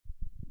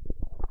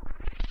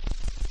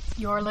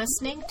You're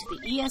listening to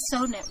the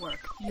ESO Network,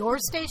 your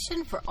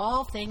station for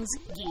all things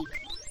geek.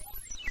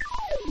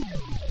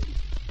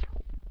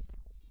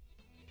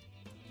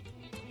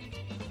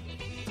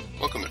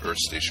 Welcome to Earth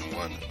Station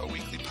 1, a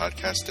weekly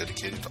podcast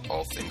dedicated to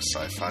all things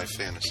sci-fi,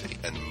 fantasy,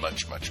 and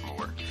much, much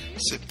more.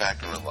 Sit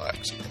back and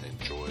relax and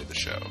enjoy the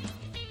show.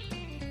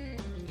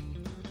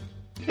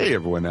 Hey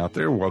everyone out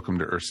there, welcome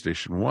to Earth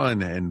Station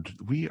 1, and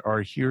we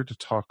are here to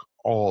talk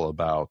all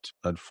about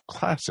a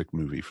classic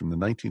movie from the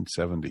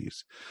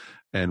 1970s.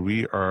 And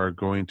we are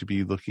going to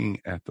be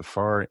looking at the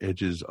far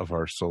edges of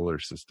our solar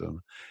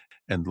system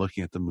and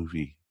looking at the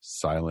movie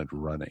Silent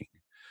Running,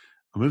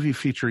 a movie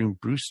featuring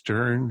Bruce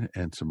Dern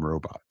and some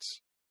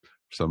robots.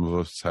 Some of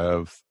us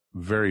have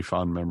very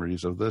fond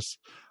memories of this.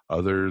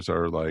 Others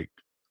are like,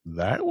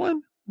 that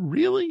one?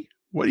 Really?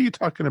 What are you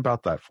talking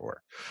about that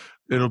for?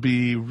 It'll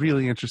be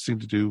really interesting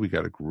to do. We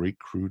got a great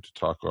crew to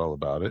talk all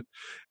about it.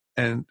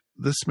 And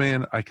this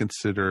man I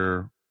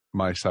consider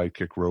my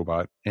sidekick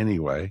robot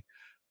anyway.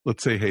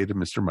 Let's say hey to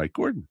Mr. Mike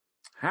Gordon.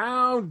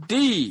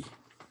 Howdy.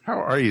 How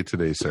are you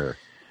today, sir?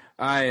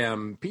 I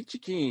am peachy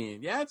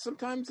keen. Yeah,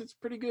 sometimes it's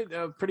pretty good,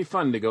 pretty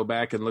fun to go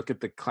back and look at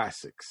the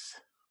classics.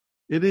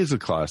 It is a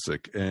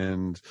classic,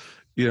 and,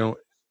 you know...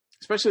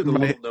 especially the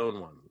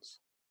little-known ones.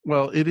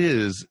 Well, it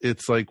is.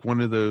 It's like one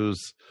of those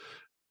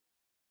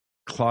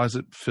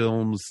closet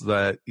films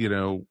that, you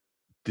know,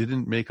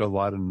 didn't make a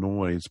lot of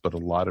noise, but a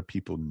lot of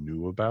people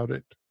knew about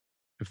it,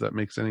 if that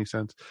makes any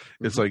sense.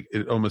 Mm-hmm. It's like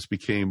it almost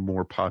became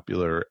more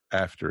popular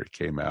after it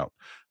came out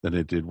than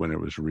it did when it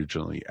was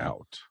originally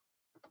out.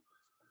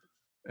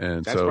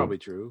 And that's probably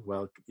true.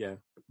 Well, yeah.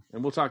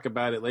 And we'll talk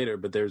about it later,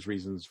 but there's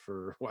reasons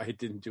for why it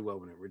didn't do well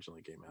when it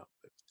originally came out.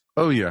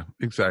 Oh, yeah,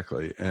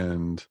 exactly.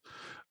 And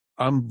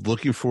I'm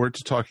looking forward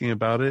to talking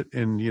about it.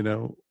 And, you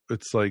know,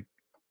 it's like,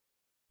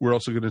 we're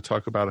also going to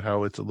talk about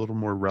how it's a little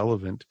more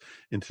relevant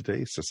in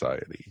today's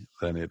society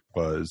than it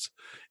was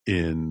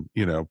in,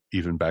 you know,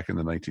 even back in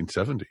the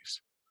 1970s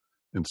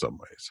in some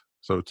ways.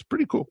 So it's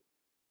pretty cool.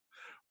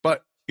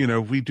 But, you know,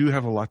 we do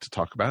have a lot to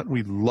talk about, and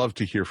we'd love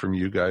to hear from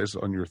you guys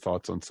on your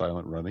thoughts on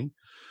Silent Running.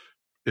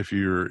 If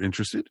you're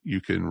interested,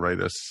 you can write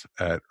us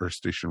at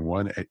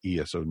earthstation1 at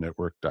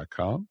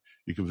esonetwork.com.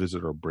 You can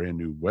visit our brand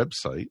new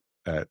website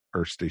at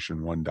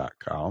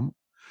earthstation1.com.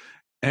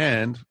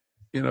 And,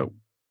 you know,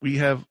 we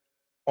have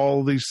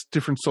all these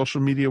different social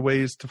media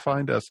ways to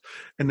find us.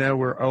 And now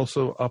we're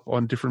also up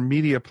on different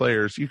media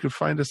players. You can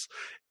find us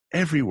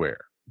everywhere.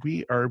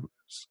 We are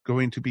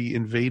going to be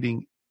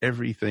invading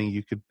everything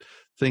you could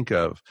think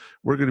of.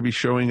 We're going to be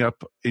showing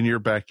up in your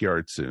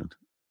backyard soon.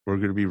 We're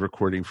going to be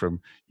recording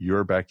from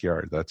your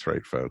backyard. That's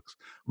right, folks.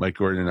 Mike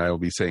Gordon and I will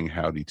be saying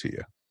howdy to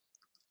you.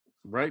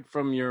 Right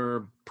from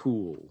your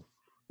pool.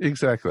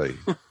 Exactly.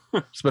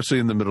 Especially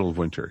in the middle of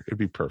winter. It'd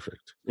be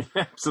perfect.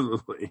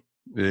 Absolutely.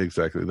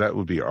 Exactly. That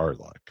would be our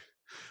luck.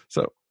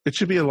 So it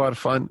should be a lot of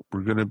fun.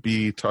 We're going to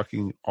be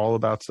talking all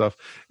about stuff,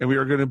 and we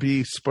are going to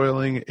be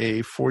spoiling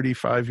a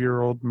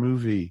 45-year-old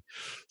movie.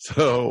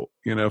 So,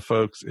 you know,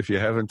 folks, if you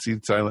haven't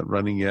seen Silent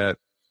Running yet,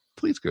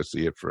 please go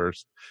see it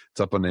first.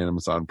 It's up on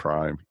Amazon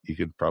Prime. You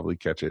could probably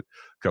catch it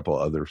a couple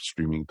other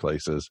streaming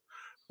places.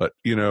 But,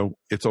 you know,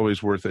 it's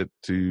always worth it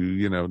to,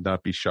 you know,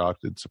 not be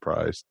shocked and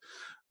surprised.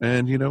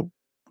 And, you know,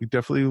 we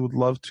definitely would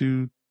love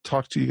to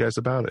talk to you guys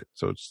about it.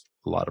 So it's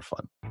a lot of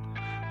fun.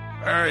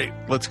 All right,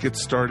 let's get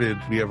started.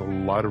 We have a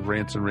lot of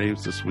rants and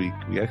raves this week.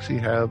 We actually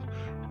have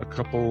a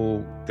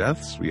couple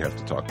deaths we have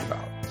to talk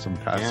about. Some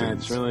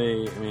passings.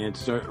 Yeah,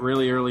 it's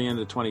really early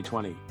into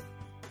 2020.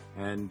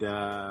 And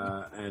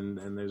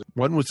there's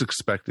one was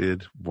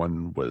expected,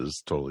 one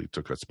was totally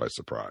took us by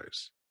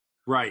surprise.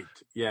 Right.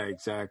 Yeah,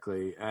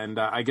 exactly. And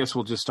I guess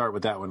we'll just start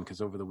with that one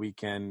because over the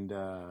weekend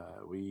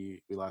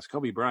we lost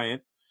Kobe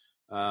Bryant,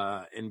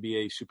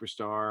 NBA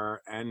superstar,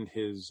 and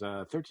his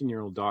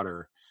 13-year-old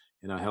daughter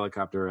in a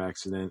helicopter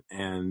accident.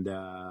 And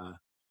I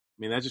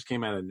mean, that just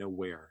came out of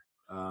nowhere.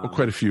 Well,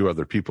 quite a few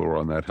other people were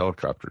on that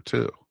helicopter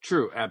too.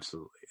 True.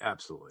 Absolutely.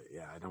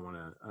 Yeah. I don't want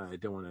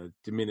to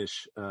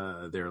diminish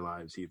their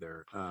lives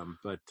either.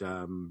 But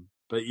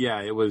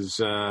yeah, it was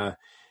one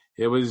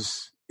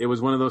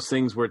of those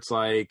things where it's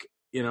like,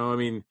 you know, I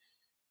mean,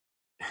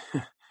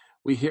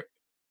 we hear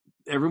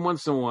every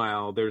once in a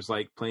while there's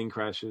like plane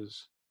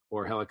crashes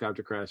or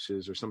helicopter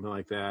crashes or something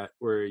like that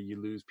where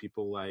you lose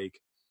people like,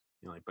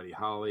 you know, like Buddy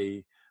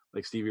Holly,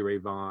 like Stevie Ray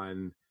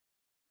Vaughan,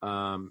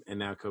 and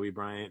now Kobe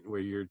Bryant, where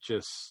you're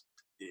just,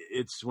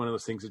 it's one of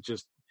those things that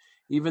just,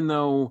 even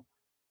though,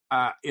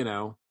 you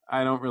know,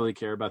 I don't really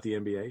care about the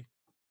NBA,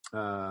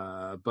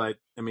 but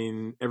I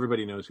mean,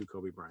 everybody knows who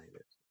Kobe Bryant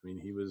is. I mean,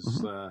 he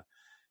was,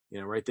 you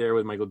know, right there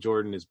with Michael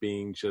Jordan as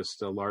being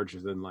just a larger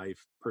than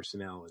life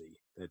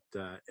personality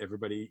that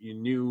everybody, you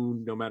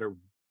knew no matter,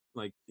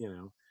 like, you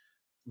know,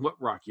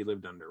 what rock you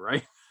lived under,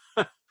 right?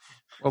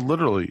 Well,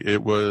 literally,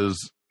 it was,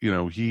 you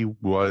know, he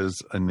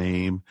was a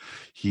name.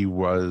 He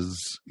was,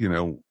 you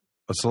know,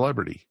 a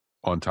celebrity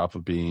on top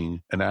of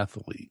being an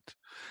athlete.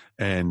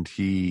 And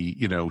he,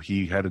 you know,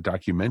 he had a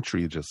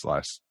documentary just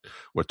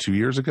 2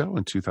 years ago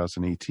in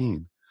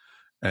 2018.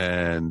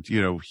 And,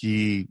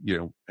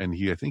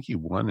 I think he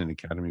won an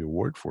Academy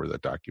Award for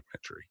that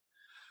documentary.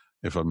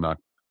 If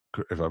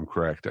I'm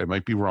correct, I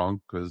might be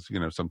wrong because,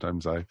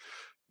 sometimes I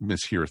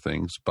mishear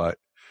things, but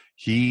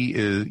he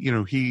is,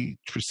 he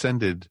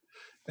transcended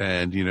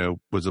and,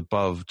 was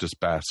above just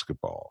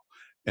basketball.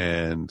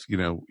 And,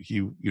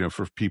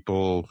 for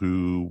people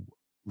who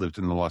lived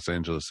in the Los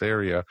Angeles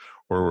area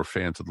or were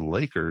fans of the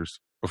Lakers,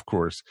 of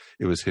course,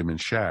 it was him and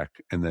Shaq.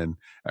 And then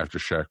after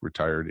Shaq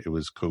retired, it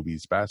was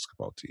Kobe's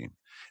basketball team.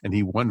 And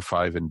he won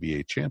 5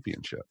 NBA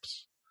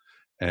championships.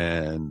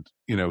 And,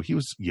 he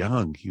was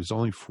young. He was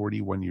only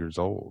 41 years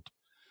old.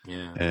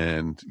 Yeah.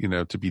 And,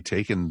 to be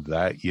taken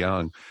that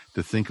young,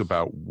 to think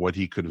about what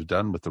he could have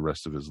done with the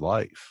rest of his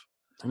life.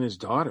 And his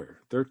daughter,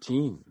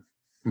 13.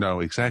 No,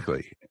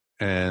 exactly.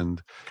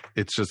 And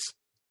it's just,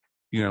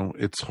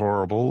 it's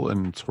horrible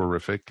and it's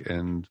horrific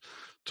and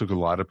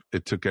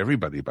it took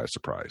everybody by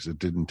surprise. It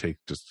didn't take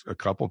just a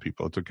couple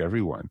people. It took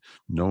everyone.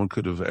 No one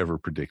could have ever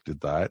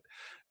predicted that.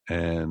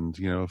 And,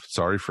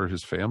 sorry for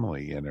his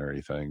family and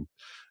everything.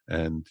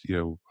 And,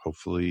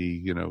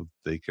 hopefully,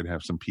 they can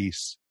have some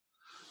peace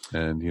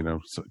and,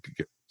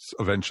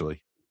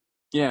 eventually.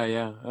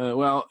 Yeah.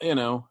 Well,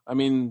 I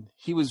mean,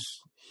 he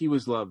was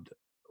loved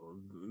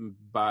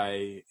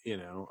by,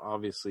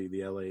 obviously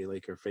the LA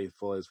Laker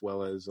faithful as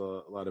well as a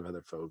lot of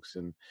other folks,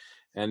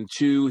 and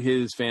to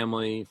his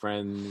family,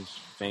 friends,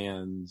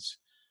 fans,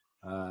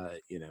 our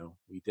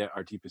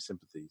deepest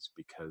sympathies,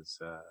 because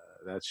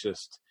that's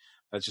just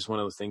one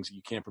of those things that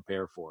you can't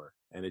prepare for,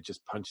 and it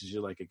just punches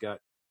you like a gut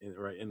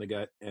right in the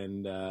gut,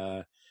 and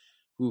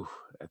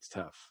that's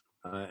tough.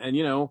 I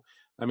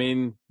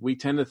mean, we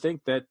tend to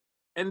think that,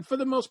 and for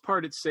the most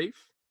part, it's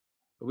safe.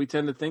 But we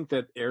tend to think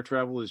that air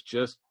travel is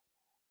just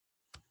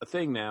a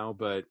thing now,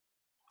 but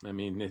I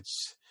mean,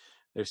 there's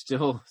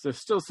still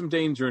some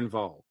danger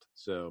involved.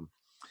 So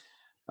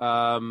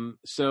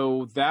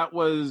that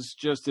was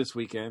just this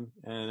weekend,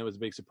 and it was a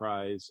big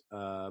surprise.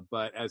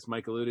 But as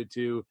Mike alluded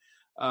to,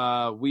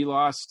 we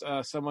lost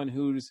someone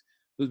who's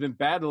been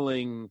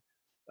battling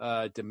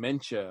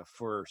dementia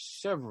for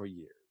several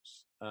years.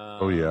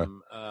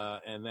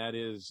 And that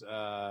is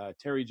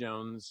Terry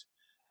Jones,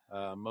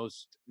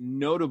 most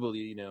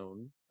notably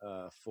known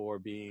for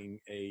being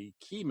a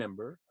key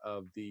member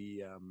of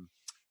the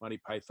Monty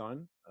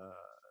Python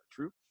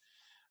troupe.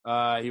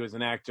 He was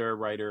an actor,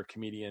 writer,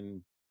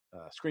 comedian,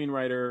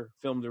 screenwriter,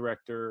 film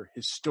director,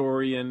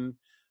 historian,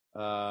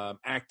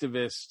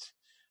 activist.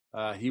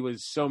 He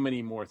was so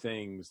many more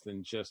things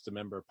than just a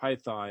member of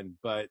Python,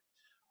 but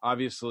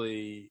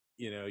obviously,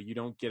 you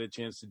don't get a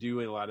chance to do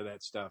a lot of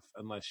that stuff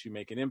unless you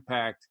make an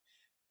impact.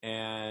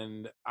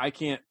 And I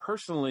can't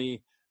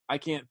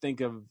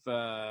think of,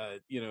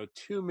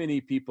 too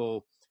many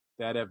people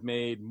that have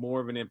made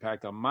more of an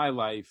impact on my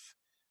life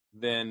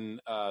than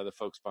the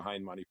folks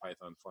behind Monty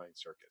Python Flying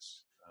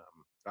Circus.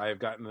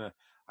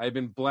 I've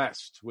been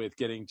blessed with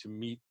getting to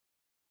meet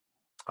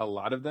a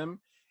lot of them,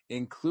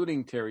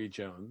 including Terry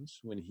Jones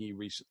when he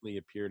recently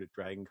appeared at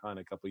Dragon Con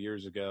a couple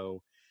years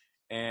ago.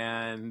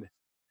 And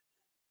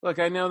look,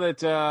 I know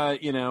that,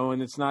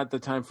 and it's not the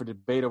time for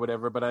debate or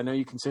whatever, but I know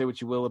you can say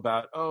what you will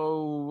about,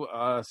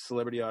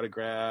 celebrity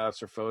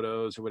autographs or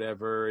photos or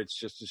whatever. It's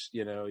just,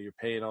 you're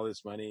paying all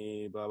this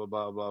money, blah, blah,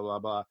 blah, blah, blah,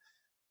 blah.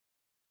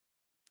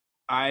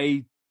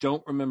 I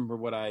don't remember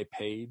what I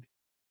paid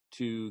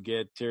to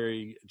get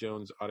Terry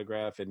Jones'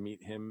 autograph and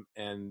meet him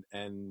and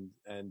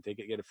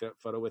get a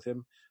photo with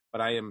him, but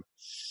I am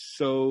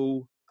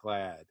so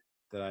glad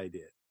that I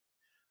did.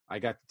 I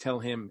got to tell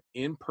him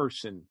in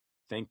person,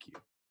 thank you.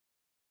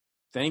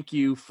 Thank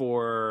you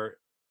for,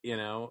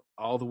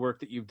 all the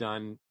work that you've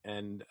done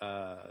and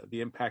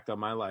the impact on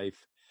my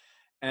life.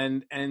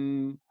 And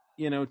I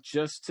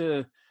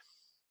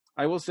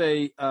will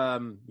say, a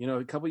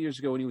couple of years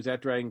ago when he was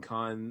at Dragon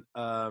Con,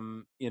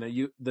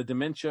 the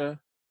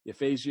dementia,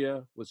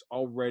 aphasia was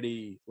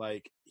already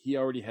he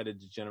already had a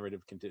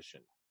degenerative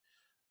condition.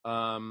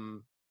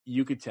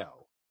 You could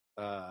tell.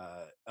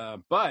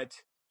 But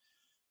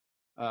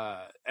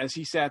as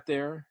he sat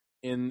there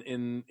at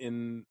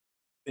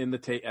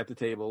the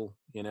table,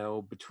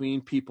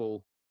 between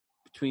people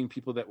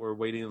that were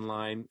waiting in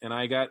line, and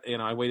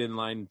I waited in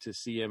line to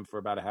see him for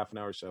about a half an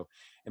hour or so,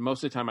 and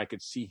most of the time I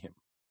could see him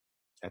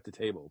at the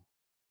table,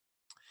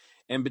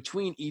 and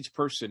between each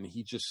person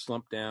he just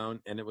slumped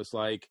down, and it was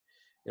like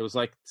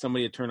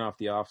somebody had turned off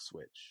the off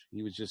switch.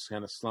 He was just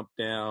kind of slumped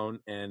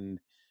down and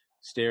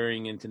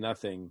staring into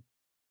nothing,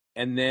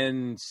 and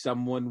then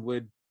someone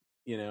would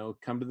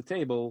come to the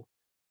table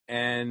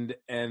and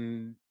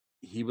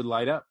he would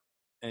light up.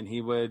 And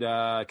he would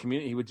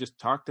communicate. He would just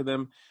talk to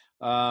them,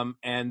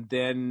 and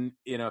then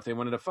if they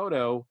wanted a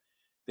photo,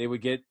 they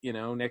would get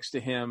next to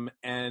him,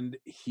 and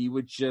he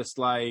would just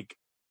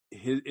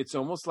it's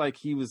almost like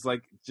he was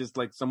just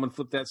like someone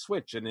flipped that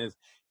switch, and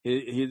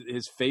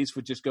his face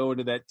would just go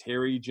into that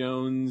Terry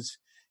Jones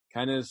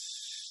kind of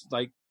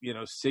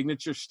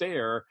signature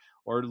stare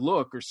or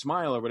look or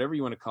smile or whatever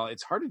you want to call it.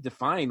 It's hard to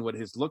define what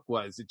his look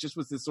was. It just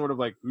was this sort of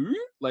I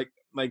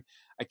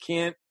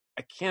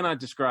I cannot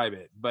describe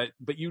it, but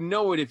you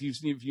know it if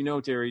you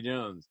know Terry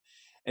Jones,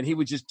 and he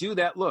would just do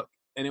that look,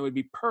 and it would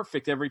be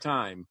perfect every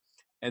time.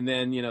 And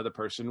then, you know, the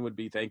person would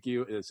be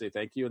say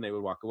thank you, and they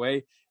would walk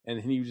away, and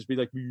he would just be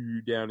like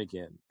down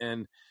again.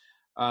 And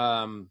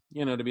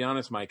you know, to be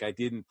honest, Mike, I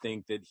didn't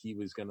think that he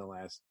was going to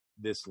last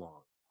this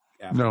long.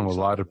 No, a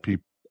lot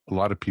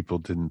of people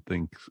didn't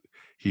think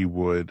he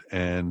would,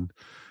 and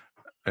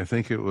I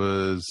think it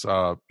was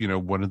you know,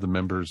 one of the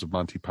members of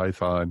Monty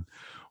Python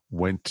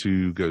went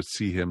to go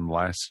see him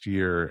last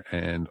year,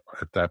 and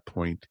at that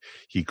point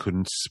he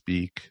couldn't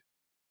speak,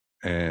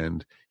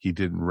 and he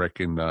didn't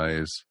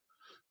recognize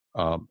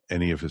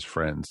any of his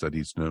friends that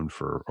he's known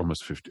for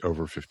almost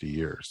over 50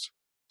 years.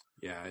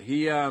 Yeah,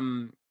 he out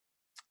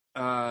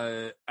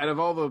of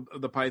all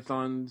the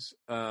Pythons,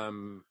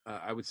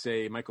 I would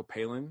say Michael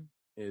Palin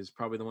is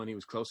probably the one he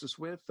was closest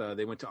with.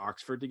 They went to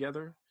Oxford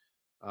together.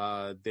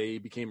 They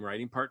became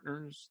writing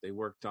partners. They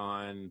worked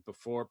on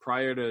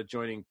prior to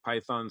joining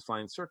Python's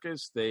Flying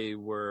Circus. They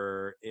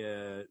were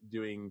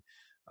doing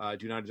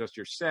Do Not Adjust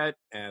Your Set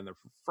and the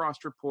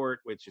Frost Report,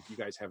 which if you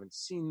guys haven't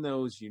seen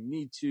those, you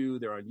need to.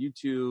 They're on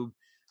YouTube.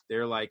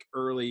 They're like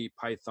early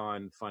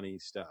Python funny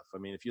stuff. I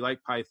mean, if you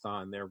like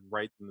Python, they're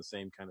right in the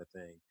same kind of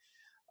thing.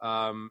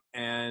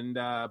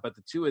 But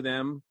the two of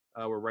them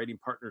were writing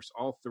partners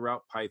all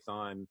throughout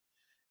Python.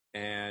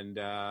 And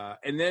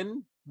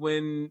then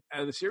when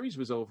the series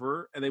was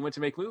over and they went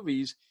to make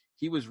movies,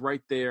 he was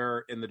right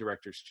there in the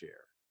director's chair.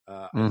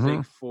 I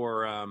think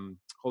for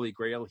Holy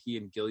Grail, he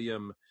and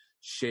Gilliam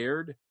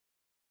shared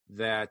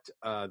that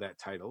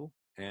title,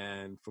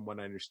 and from what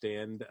I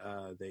understand,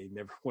 they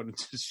never wanted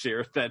to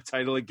share that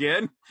title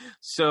again.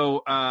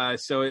 So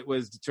it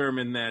was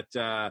determined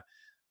that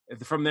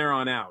from there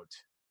on out,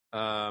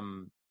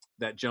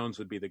 that Jones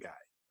would be the guy,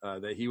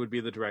 that he would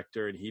be the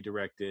director, and he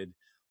directed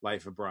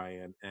Life of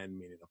Brian and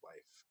Meaning of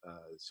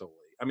Life solely.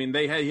 I mean,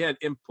 he had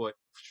input,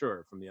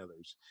 sure, from the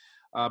others,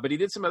 but he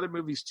did some other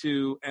movies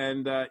too,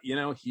 and you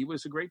know, he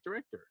was a great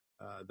director.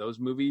 Those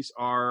movies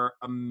are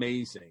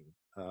amazing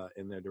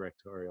in their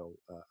directorial,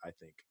 I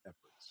think,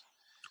 efforts.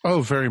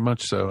 Oh, very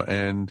much so.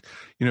 And,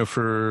 you know,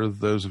 for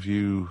those of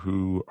you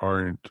who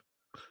aren't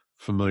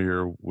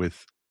familiar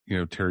with, you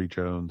know, Terry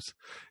Jones,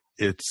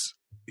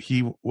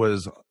 he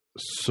was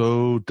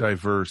so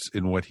diverse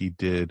in what he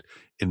did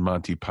in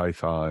Monty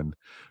Python.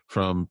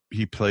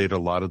 He played a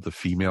lot of the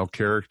female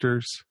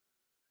characters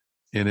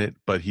in it,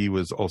 but he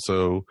was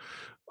also,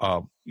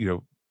 you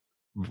know,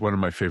 one of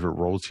my favorite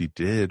roles he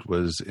did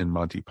was in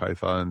Monty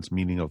Python's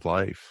Meaning of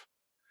Life.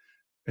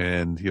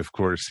 And of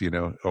course, you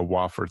know, a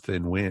wafer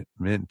thin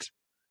mint.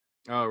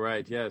 Oh,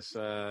 right. Yes.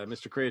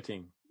 Mr.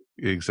 Creatine.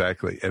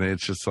 Exactly. And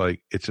it's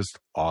just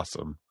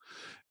awesome.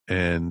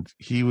 And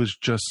he was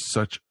just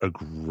such a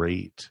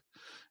great,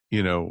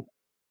 you know,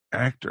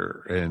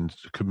 actor and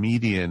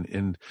comedian.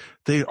 And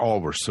they all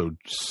were so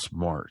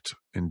smart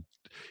and,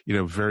 you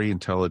know, very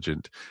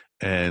intelligent.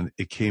 And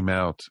it came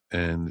out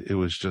and it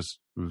was just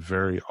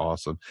very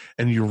awesome.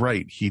 And you're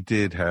right. He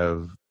did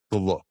have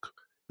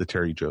the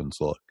Terry Jones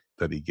look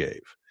that he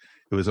gave.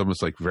 It was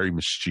almost like very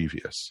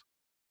mischievous,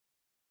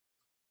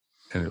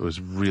 and it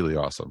was really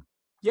awesome.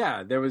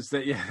 Yeah, there was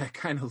that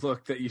kind of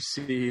look that you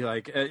see,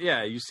 like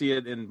you see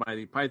it in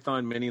Monty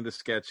Python, many of the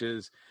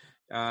sketches.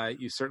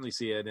 You certainly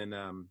see it in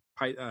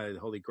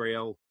Holy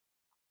Grail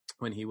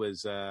when he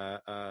was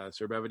Sir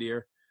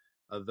Bedivere,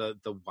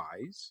 the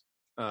wise.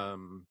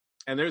 And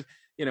there's,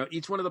 you know,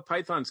 each one of the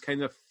Pythons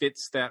kind of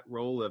fits that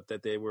role of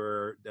that they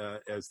were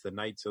as the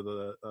knights of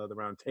the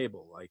Round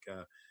Table, like.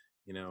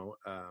 You know,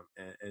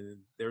 and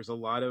there was a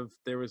lot of,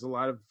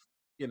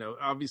 you know,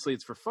 obviously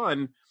it's for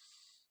fun,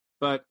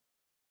 but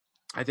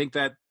I think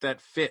that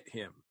fit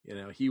him. You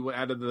know, he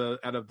out of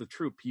the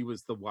troupe, he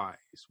was the wise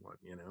one.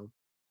 You know.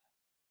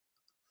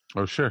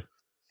 Oh, sure,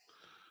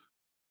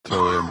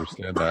 totally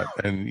understand that,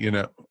 and you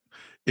know,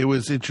 it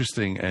was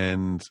interesting,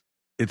 and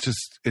it's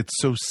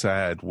so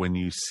sad when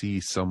you see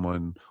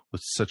someone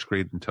with such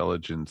great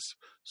intelligence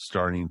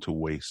starting to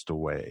waste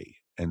away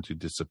and to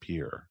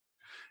disappear.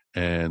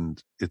 And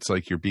it's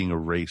like you're being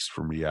erased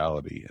from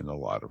reality in a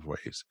lot of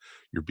ways.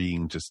 You're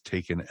being just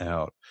taken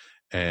out,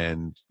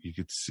 and you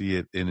could see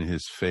it in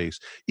his face.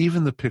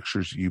 Even the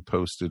pictures you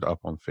posted up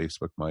on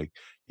Facebook, Mike,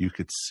 you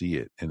could see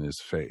it in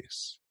his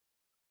face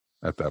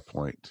at that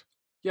point.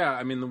 Yeah,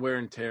 I mean, the wear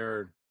and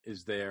tear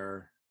is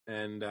there,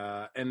 and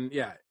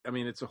yeah, I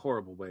mean, it's a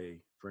horrible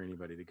way for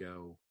anybody to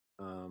go.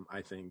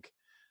 I think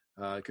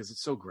because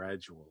it's so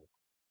gradual,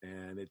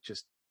 and it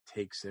just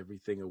takes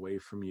everything away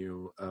from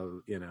you,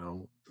 you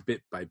know,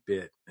 bit by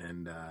bit.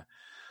 And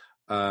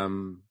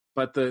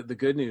but the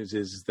good news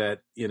is that,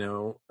 you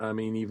know, I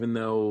mean, even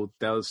though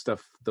those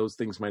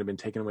things might have been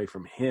taken away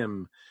from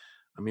him,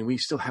 I mean, we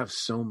still have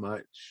so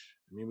much.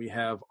 I mean, we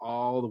have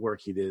all the work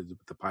he did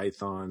with the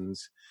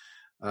Pythons.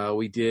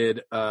 We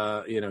did,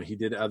 you know, he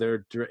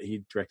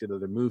directed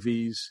other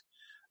movies.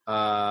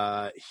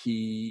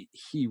 He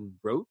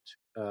wrote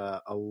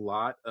a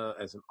lot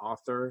as an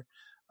author.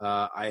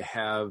 I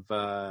have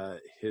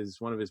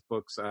one of his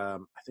books. I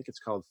think it's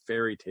called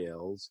Fairy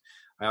Tales.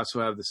 I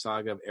also have the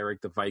saga of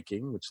Eric the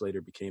Viking, which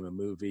later became a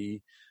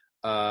movie.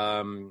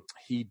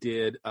 He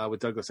did with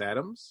Douglas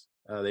Adams.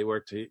 They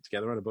worked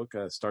together on a book,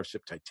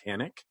 Starship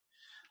Titanic.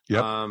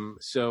 Yep.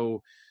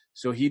 So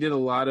he did a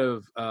lot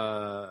of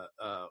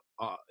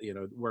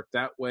work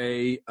that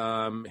way.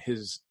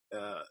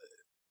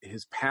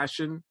 His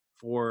passion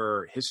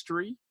for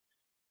history,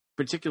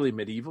 particularly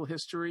medieval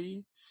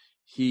history,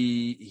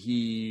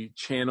 he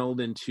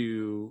channeled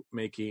into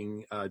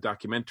making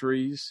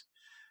documentaries,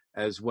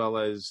 as well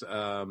as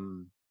a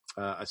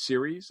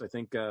series. I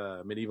think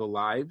Medieval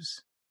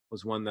Lives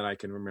was one that I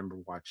can remember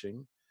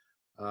watching.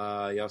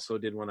 He also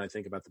did one, I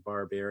think, about the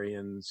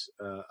barbarians,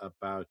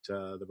 about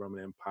the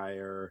Roman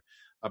Empire,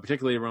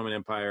 particularly the Roman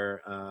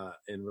Empire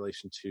in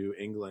relation to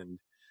England.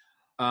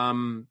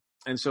 And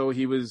so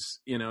he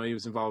was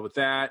involved with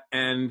that.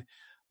 And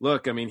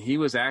look, I mean, he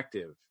was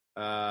active.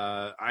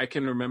 I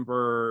can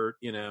remember,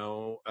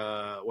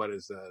 what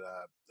is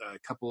that? A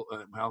couple,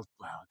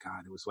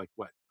 God, it was like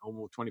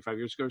almost 25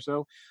 years ago or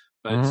so.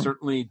 But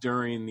certainly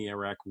during the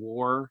Iraq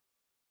War,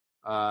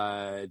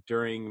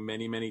 during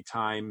many, many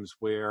times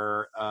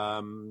where,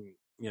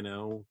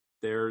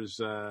 there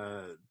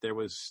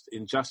was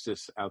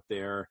injustice out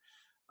there.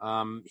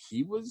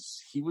 He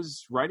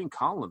was writing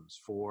columns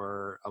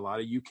for a lot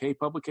of UK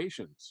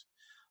publications.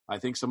 I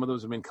think some of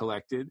those have been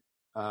collected,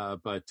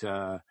 but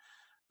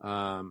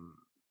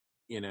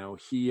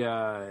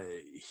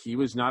he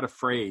was not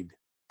afraid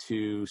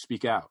to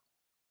speak out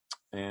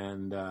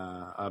and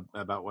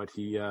about what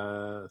he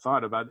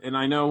thought about. And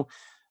I know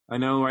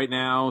right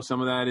now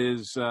some of that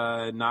is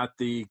not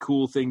the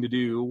cool thing to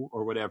do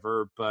or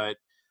whatever, but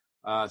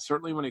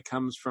certainly when it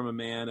comes from a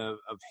man of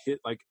hit,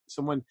 like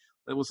someone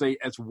that will say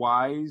as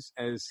wise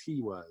as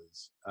he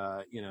was,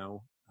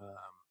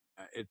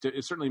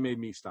 it certainly made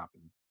me stop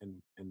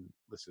and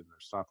listen, or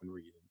stop and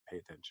read and pay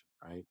attention.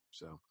 Right.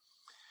 So,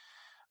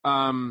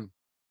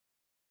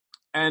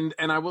 and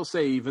I will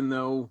say, even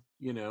though,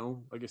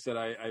 like I said,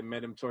 I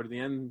met him toward the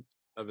end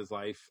of his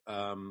life,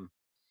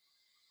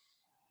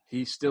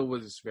 he still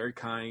was very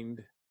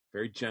kind,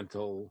 very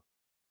gentle,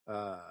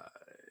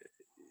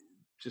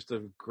 just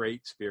a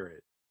great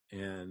spirit.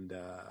 And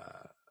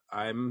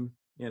I'm,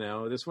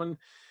 this one,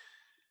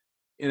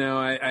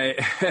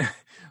 I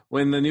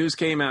when the news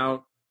came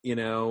out, in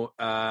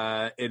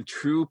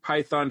true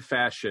Python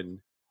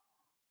fashion,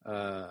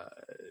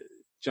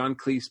 John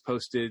Cleese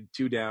posted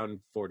 2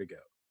 down, 4 to go.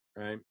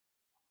 Right.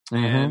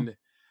 And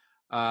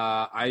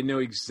I know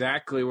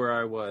exactly where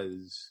I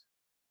was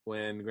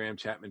when Graham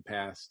Chapman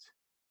passed.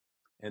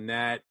 And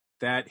that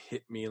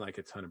hit me like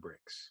a ton of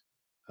bricks.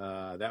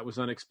 That was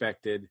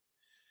unexpected.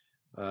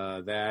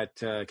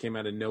 That came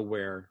out of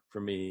nowhere for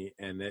me,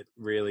 and it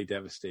really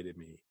devastated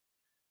me.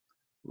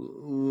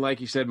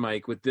 Like you said,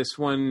 Mike, with this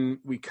one,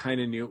 we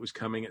kind of knew it was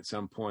coming at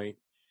some point.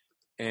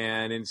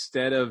 And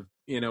instead of,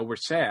 we're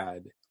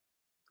sad,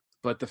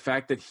 but the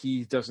fact that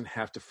he doesn't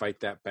have to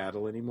fight that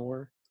battle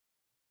anymore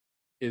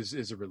is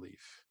a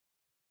relief.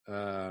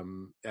 I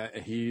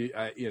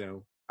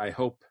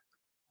hope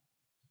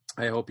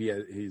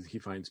he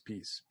finds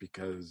peace,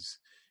 because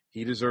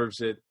he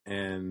deserves it,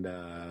 and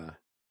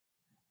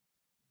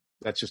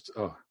that's just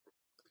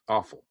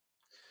awful.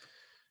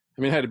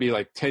 I mean, it had to be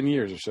like 10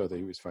 years or so that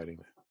he was fighting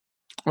that.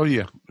 Oh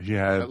yeah, he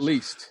had at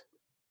least.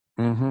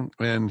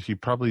 And he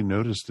probably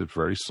noticed it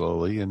very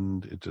slowly,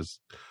 and it just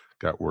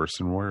got worse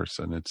and worse,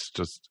 and it's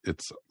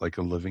like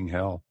a living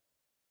hell.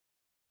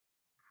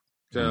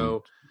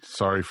 So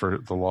sorry for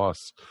the loss.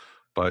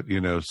 But,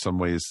 some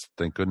ways,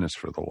 thank goodness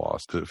for the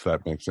loss, if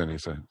that makes any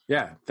sense.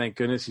 Yeah, thank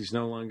goodness he's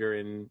no longer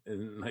in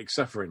like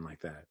suffering like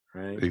that,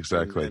 right?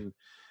 Exactly.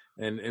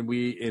 And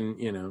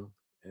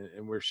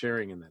we're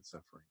sharing in that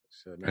suffering.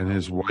 So now, and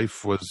his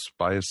wife was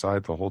by his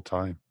side the whole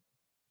time.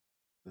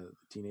 The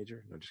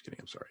teenager? No, just kidding.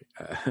 I'm sorry.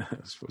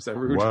 Was that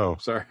rude? Wow.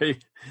 Sorry.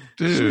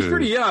 Dude. She was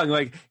pretty young.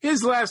 Like,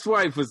 his last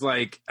wife was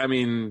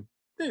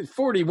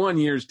 41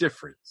 years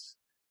difference.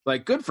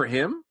 Like, good for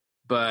him,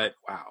 but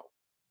wow.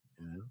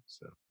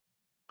 So.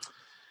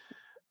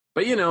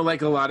 But,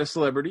 like a lot of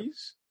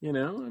celebrities, he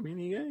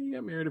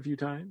got married a few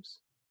times.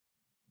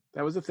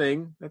 That was a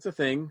thing. That's a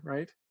thing,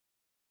 right?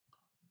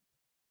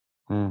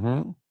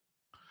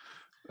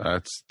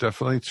 That's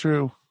definitely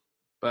true.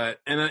 But,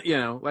 and,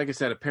 like I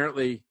said,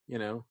 apparently,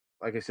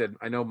 like I said,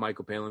 I know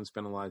Michael Palin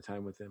spent a lot of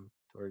time with him,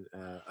 or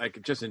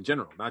just in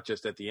general, not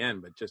just at the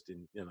end, but just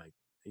in,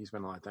 he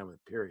spent a lot of time with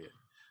him, period,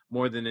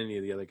 more than any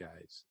of the other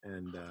guys.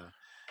 And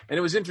it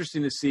was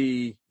interesting to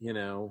see,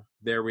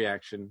 their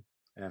reaction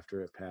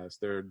after it passed,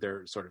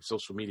 their sort of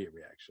social media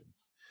reaction.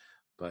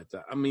 But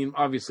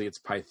obviously it's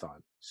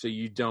Python, so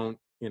you don't,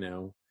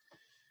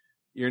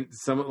 you're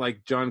someone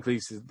like John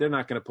Cleese, they're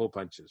not going to pull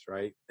punches,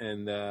 right?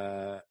 And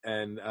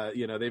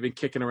they've been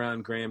kicking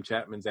around Graham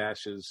Chapman's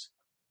ashes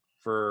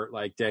for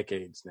like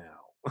decades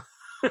now,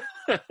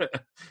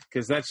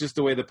 because that's just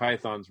the way the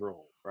Pythons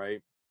roll,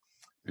 right?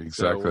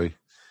 Exactly.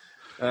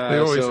 They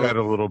always had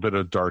a little bit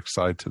of dark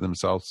side to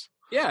themselves.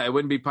 Yeah, it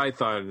wouldn't be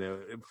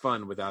Python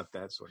fun without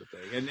that sort of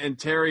thing. And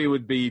Terry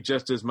would be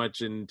just as much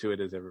into it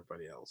as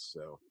everybody else.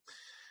 So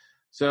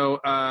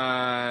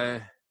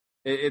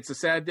it's a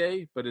sad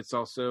day, but it's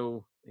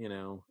also,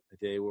 a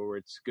day where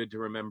it's good to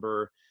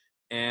remember.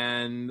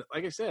 And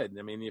like I said,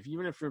 I mean,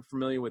 even if you're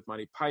familiar with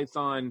Monty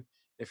Python,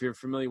 if you're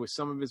familiar with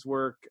some of his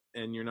work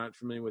and you're not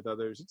familiar with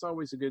others, it's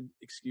always a good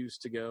excuse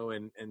to go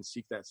and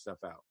seek that stuff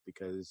out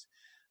because,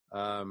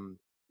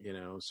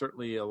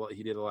 certainly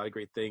he did a lot of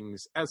great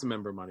things as a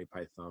member of Monty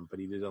Python, but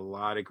he did a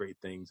lot of great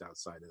things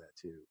outside of that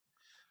too.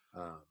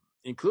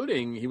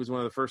 Including he was one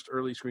of the first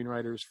early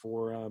screenwriters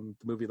for the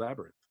movie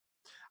Labyrinth.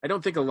 I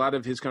don't think a lot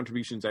of his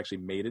contributions actually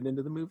made it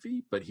into the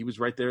movie, but he was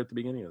right there at the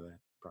beginning of that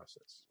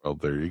process. Well,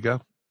 there you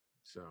go.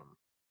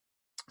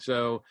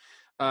 So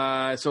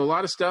a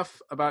lot of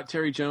stuff about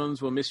Terry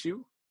Jones. We'll miss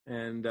you.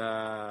 And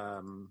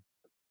I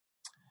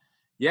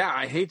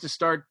hate to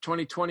start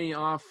 2020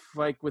 off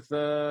like with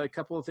a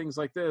couple of things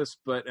like this,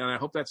 and I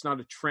hope that's not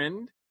a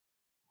trend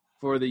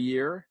for the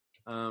year.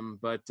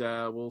 But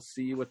we'll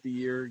see what the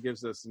year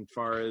gives us as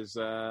far as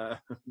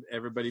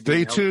everybody.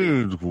 Stay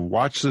tuned.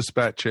 Watch this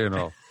Bat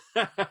Channel.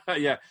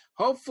 Yeah.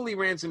 Hopefully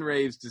Rants and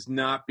Raves does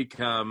not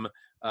become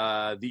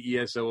the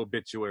ESO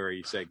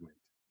obituary segment.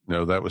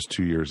 No, that was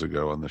 2 years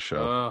ago on the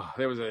show.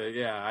 There was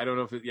I don't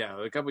know if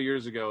a couple of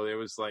years ago, there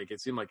was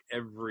it seemed like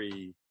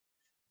every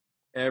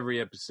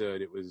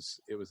episode it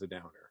was a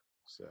downer.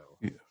 So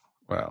yeah.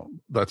 Well,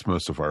 that's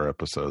most of our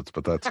episodes,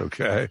 but that's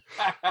okay.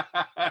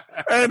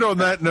 And on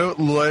that note,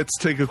 let's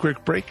take a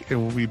quick break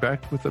and we'll be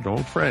back with an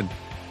old friend.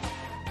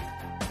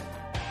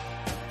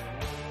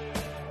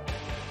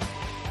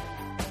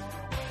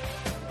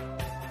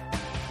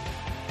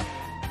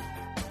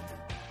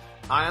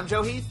 Hi, I'm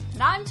Joe Heath.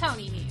 And I'm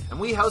Tony Heath. And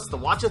we host the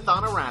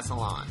Watchathon of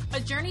Rassilon. A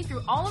journey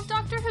through all of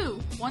Doctor Who,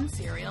 one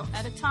serial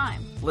at a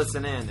time.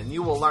 Listen in and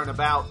you will learn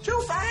about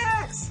true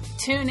facts.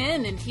 Tune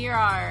in and hear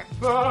our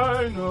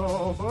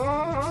final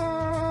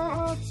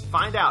thoughts.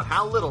 Find out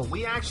how little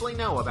we actually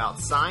know about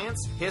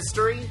science,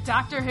 history,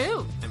 Doctor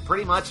Who, and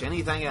pretty much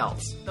anything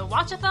else. The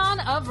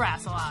Watchathon of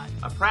Rassilon.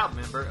 A proud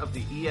member of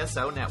the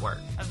ESO Network.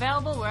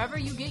 Available wherever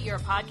you get your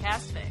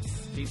podcast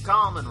fix. Keep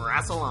calm and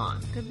wrestle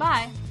on.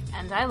 Goodbye,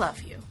 and I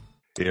love you.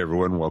 Hey,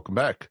 everyone. Welcome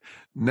back.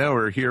 Now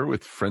we're here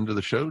with friend of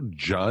the show,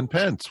 John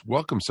Pence.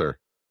 Welcome, sir.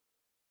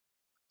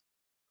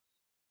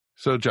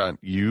 So, John,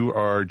 you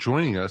are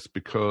joining us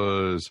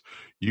because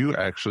you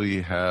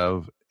actually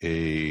have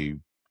a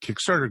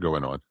Kickstarter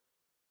going on.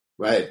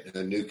 Right,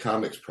 a new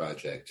comics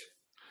project.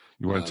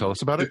 You want to tell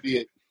us about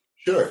it?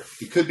 Sure.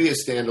 It could be a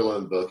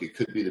standalone book. It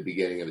could be the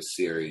beginning of a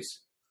series.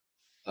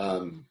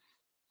 The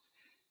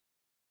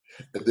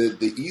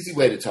easy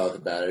way to talk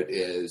about it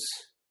is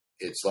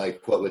it's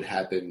like what would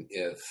happen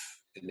if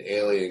an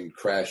alien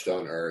crashed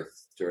on Earth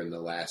during the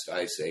last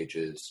ice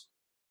ages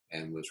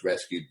and was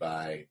rescued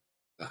by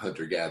a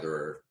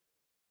hunter-gatherer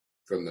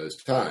from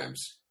those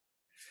times.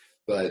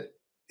 But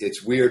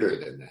it's weirder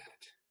than that.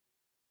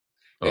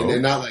 Oh. And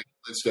they're not like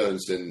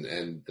Flintstones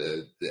and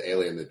the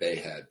alien that they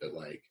had, but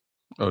like...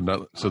 Oh,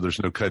 no. So there's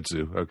no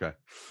kudzu. Okay.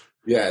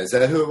 Yeah, is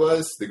that who it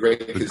was? The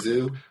Great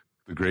Kazoo?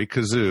 The Great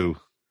Kazoo.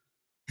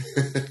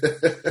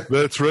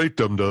 That's right,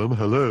 dum-dum.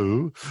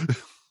 Hello.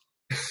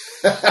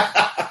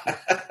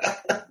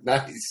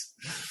 Nice.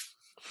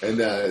 And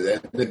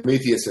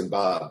Prometheus and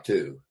Bob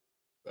too.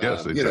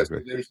 Yes,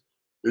 exactly.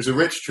 There's a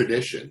rich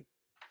tradition.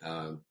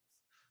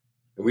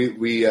 We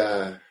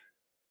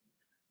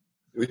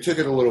took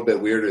it a little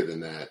bit weirder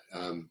than that.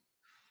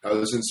 I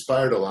was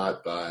inspired a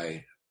lot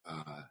by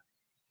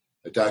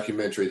a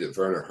documentary that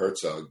Werner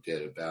Herzog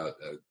did about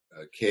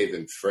a cave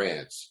in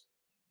France.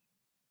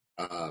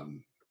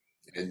 And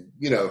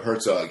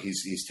Herzog,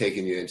 he's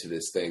taking you into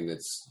this thing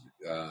that's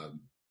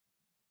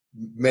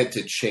meant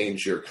to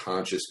change your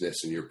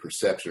consciousness and your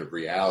perception of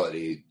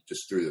reality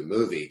just through the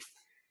movie.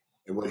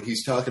 And what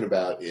he's talking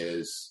about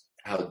is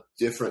how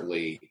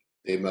differently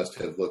they must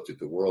have looked at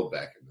the world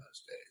back in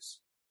those days,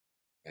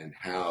 and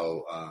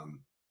how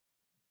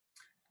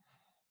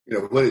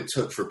what it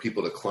took for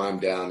people to climb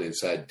down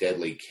inside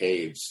deadly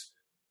caves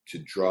to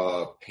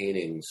draw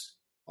paintings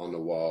on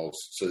the walls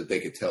so that they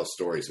could tell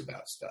stories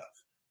about stuff.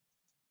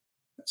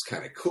 That's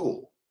kind of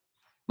cool.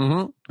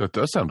 Mm-hmm. That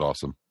does sound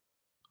awesome.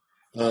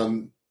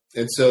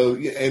 And so,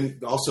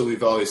 and also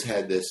we've always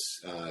had this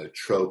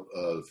trope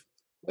of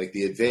like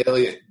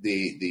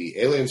the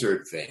aliens are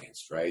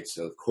advanced, right?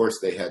 So of course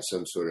they have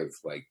some sort of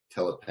like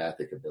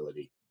telepathic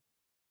ability.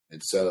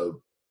 And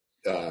so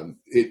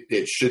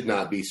it should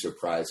not be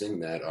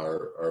surprising that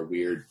our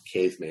weird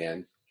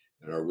caveman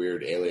and our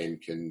weird alien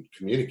can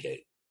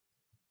communicate.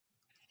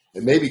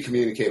 And maybe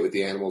communicate with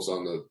the animals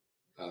on the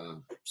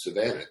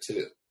savannah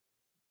too.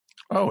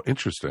 Oh,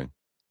 interesting.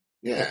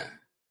 Yeah.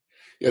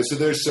 Yeah, so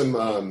there's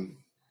some...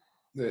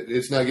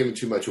 it's not giving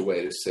too much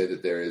away to say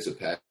that there is a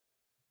pack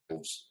of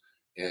wolves,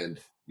 and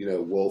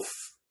wolf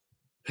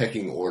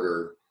pecking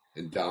order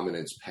and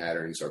dominance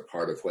patterns are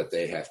part of what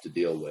they have to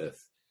deal with,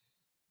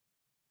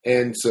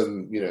 and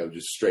some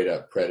just straight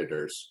up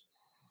predators.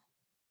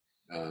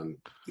 So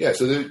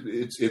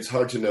it's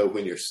hard to know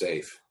when you're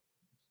safe.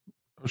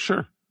 Oh,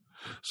 sure.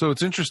 So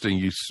it's interesting.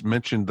 You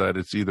mentioned that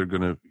it's either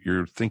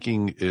you're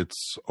thinking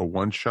it's a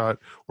one shot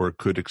or it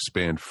could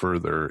expand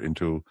further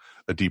into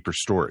a deeper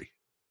story.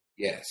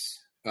 Yes.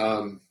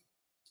 The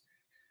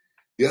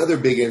other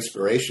big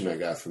inspiration I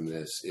got from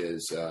this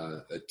is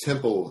a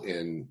temple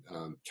in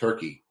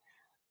Turkey,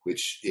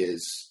 which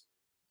is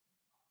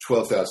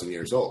 12,000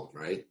 years old,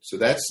 right? So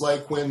that's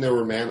like when there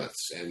were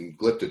mammoths and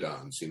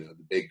glyptodons, the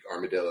big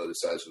armadillo the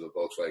size of a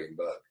Volkswagen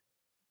Bug.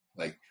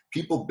 Like,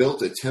 people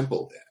built a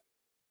temple then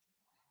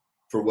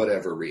for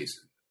whatever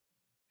reason.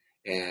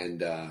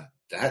 And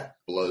that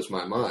blows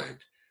my mind.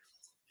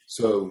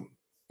 So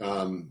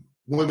when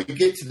we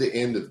get to the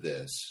end of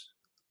this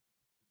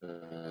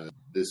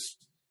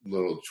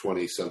little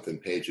 20-something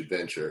page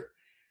adventure,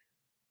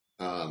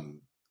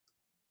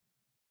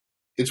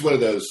 it's one of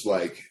those,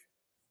 like,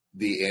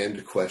 the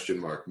end ?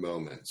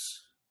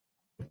 Moments.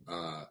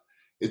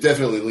 It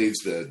definitely leaves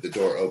the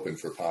door open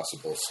for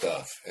possible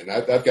stuff. And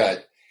I've got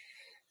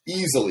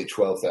easily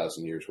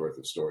 12,000 years worth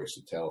of stories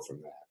to tell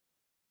from that.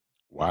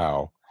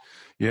 Wow.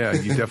 Yeah,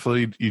 you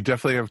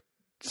definitely have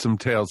some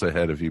tales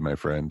ahead of you, my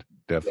friend.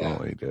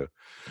 Definitely do.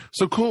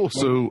 So cool.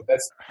 So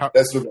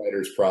that's the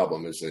writer's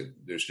problem, is that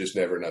there's just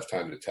never enough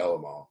time to tell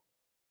them all.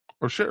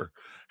 Oh, sure.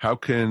 How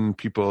can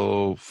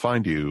people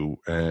find you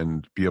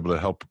and be able to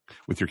help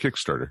with your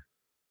Kickstarter?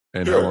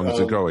 And Sure. How long is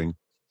it going?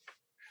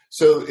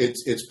 So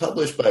it's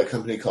published by a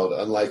company called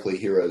Unlikely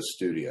Heroes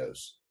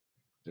Studios.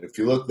 And if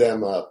you look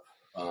them up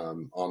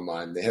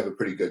online, they have a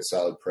pretty good,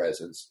 solid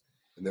presence.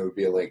 And there would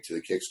be a link to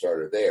the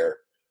Kickstarter there.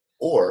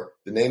 Or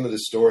the name of the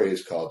story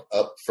is called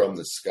Up From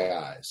the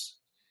Skies.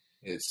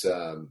 It's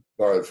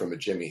borrowed from a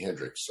Jimi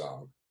Hendrix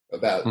song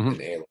about an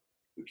alien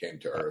who came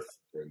to Earth.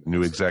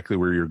 Knew exactly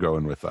where you're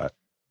going with that.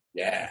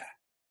 Yeah.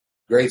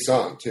 Great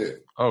song, too.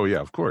 Oh, yeah,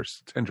 of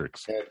course. It's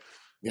Hendrix.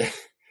 Yeah.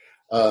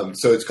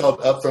 So it's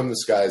called Up From the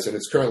Skies, and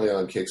it's currently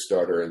on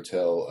Kickstarter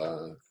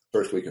until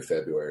first week of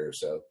February or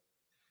so.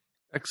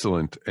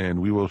 Excellent. And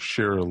we will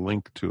share a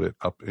link to it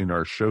up in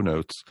our show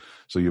notes,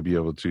 so you'll be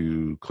able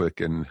to click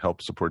and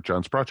help support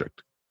John's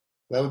project.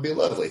 That would be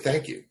lovely.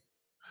 Thank you.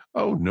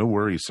 Oh, no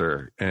worries,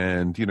 sir.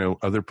 And,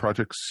 other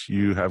projects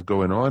you have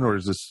going on, or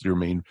is this your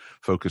main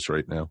focus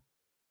right now?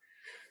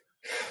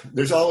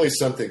 There's always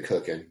something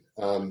cooking.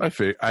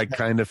 I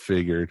kind of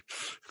figured.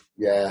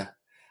 Yeah.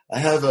 I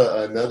have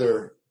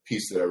another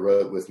piece that I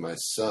wrote with my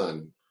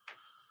son,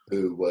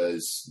 who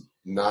was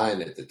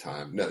 9 at the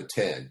time. No,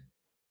 10.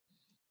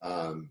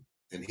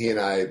 And he and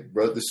I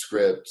wrote the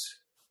script,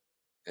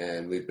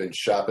 and we've been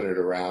shopping it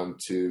around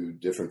to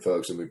different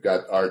folks, and we've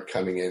got art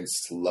coming in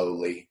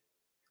slowly.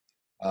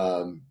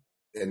 And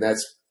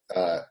that's,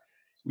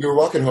 we were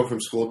walking home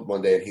from school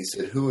one day, and he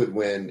said, who would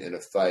win in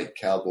a fight,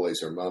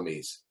 cowboys or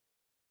mummies?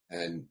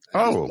 And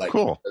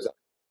cool.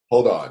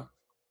 Hold on,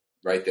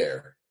 right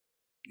there.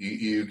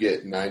 You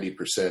get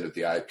 90% of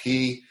the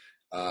IP.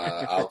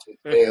 I'll take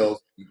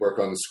sales. We work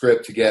on the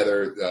script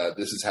together.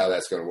 This is how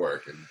that's going to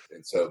work.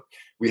 And so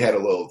we had a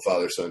little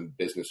father-son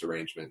business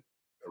arrangement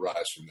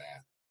arise from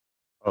that.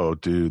 Oh,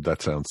 dude,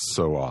 that sounds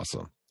so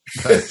awesome.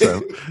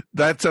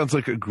 That sounds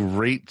like a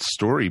great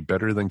story,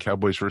 better than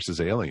Cowboys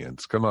versus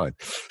Aliens. Come on.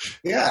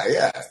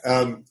 Yeah.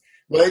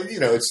 Well,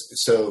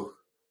 it's so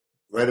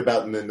right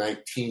about in the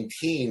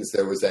 19-teens,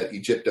 there was that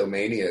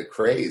Egyptomania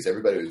craze.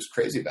 Everybody was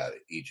crazy about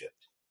it, Egypt.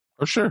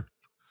 Oh, sure.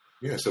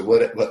 Yeah. So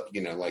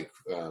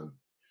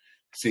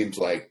seems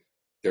like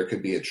there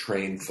could be a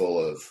train full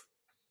of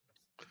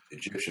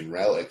Egyptian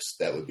relics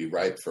that would be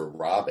ripe for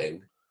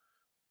robbing,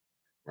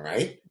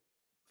 right?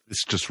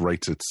 This just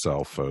writes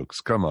itself, folks.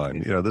 Come on.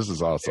 This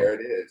is awesome. There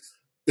it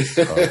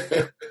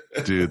is.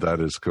 Dude, that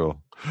is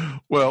cool.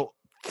 Well,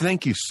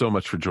 thank you so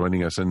much for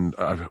joining us, and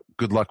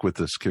good luck with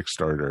this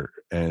Kickstarter.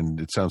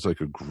 And it sounds like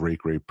a great,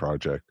 great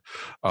project.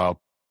 I'll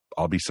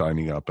be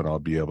signing up, and I'll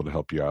be able to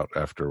help you out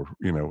after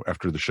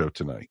the show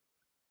tonight.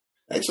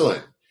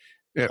 Excellent.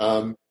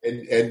 Yeah.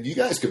 And you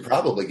guys could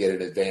probably get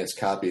an advanced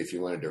copy if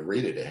you wanted to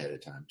read it ahead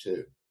of time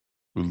too.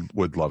 We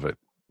would love it.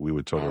 We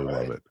would totally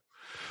love it.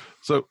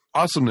 So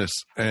awesomeness.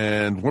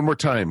 And one more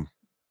time,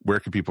 where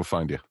can people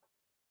find you?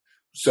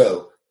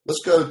 So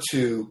let's go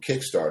to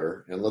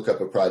Kickstarter and look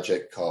up a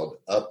project called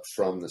Up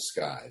From the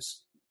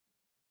Skies.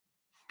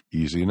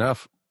 Easy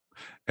enough.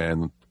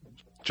 And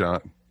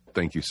John,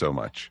 thank you so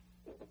much.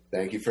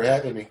 Thank you for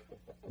having me.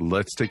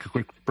 Let's take a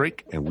quick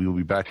break, and we will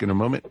be back in a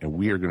moment, and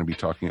we are going to be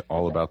talking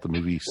all about the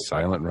movie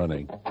Silent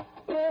Running.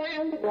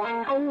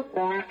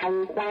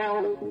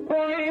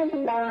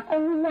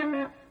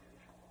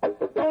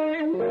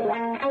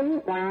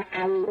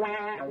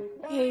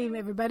 Hey,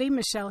 everybody.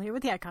 Michelle here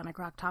with the Iconic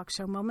Rock Talk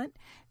Show moment.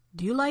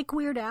 Do you like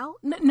Weird Al?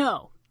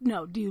 No.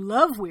 Do you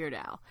love Weird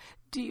Al?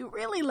 Do you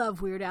really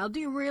love Weird Al? Do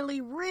you really,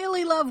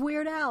 really love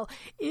Weird Al?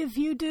 If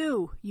you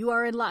do, you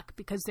are in luck,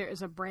 because there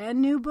is a brand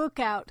new book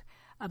out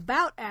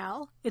about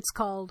Al. It's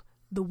called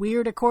The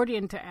Weird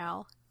Accordion to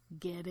Al.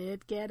 Get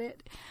it?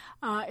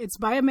 It's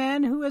by a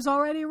man who has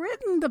already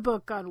written the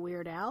book on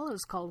Weird Al.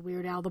 It's called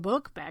Weird Al the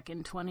Book back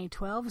in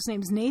 2012. His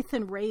name's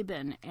Nathan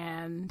Rabin,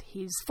 and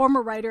he's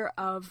former writer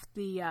of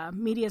the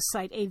media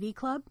site AV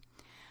Club.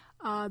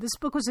 This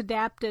book was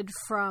adapted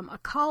from a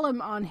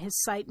column on his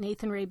site,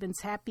 Nathan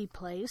Rabin's Happy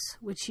Place,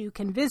 which you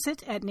can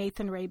visit at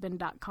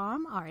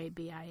nathanrabin.com,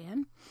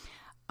 R-A-B-I-N.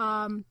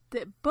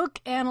 The book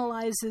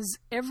analyzes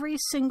every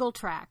single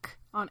track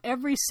on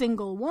every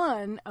single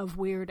one of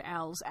Weird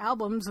Al's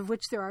albums, of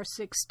which there are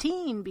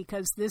 16,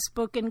 because this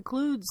book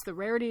includes the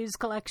Rarities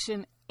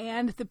collection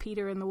and the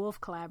Peter and the Wolf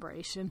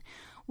collaboration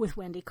with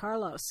Wendy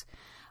Carlos.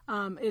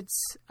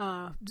 It's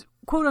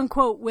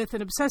quote-unquote with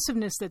an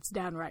obsessiveness that's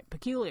downright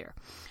peculiar.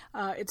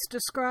 It's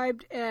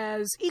described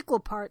as equal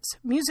parts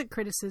music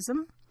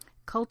criticism,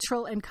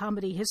 cultural and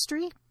comedy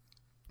history,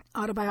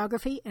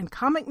 autobiography, and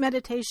comic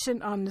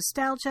meditation on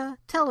nostalgia,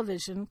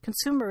 television,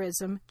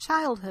 consumerism,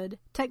 childhood,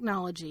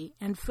 technology,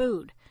 and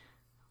food.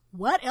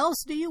 What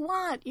else do you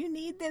want? You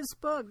need this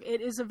book. It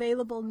is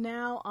available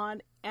now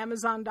on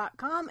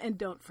Amazon.com, and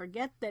don't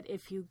forget that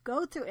if you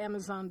go through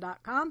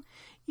Amazon.com,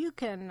 you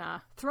can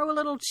throw a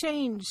little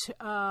change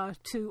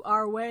to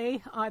our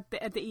way at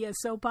the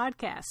ESO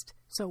podcast.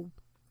 So,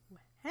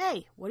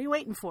 hey, what are you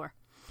waiting for?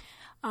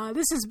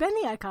 This has been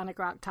the Iconic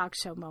Rock Talk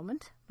Show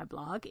Moment. My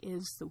blog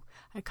is the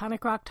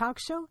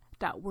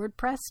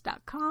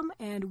iconicrocktalkshow.wordpress.com,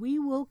 and we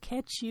will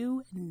catch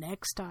you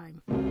next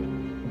time.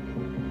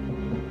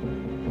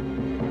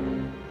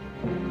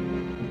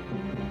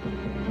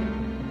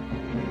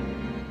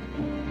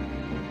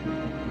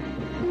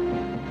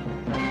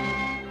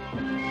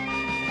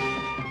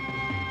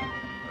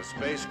 A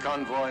space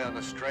convoy on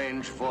a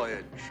strange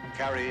voyage,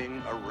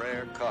 carrying a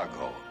rare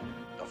cargo.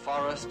 The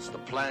forests, the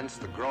plants,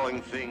 the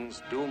growing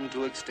things doomed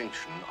to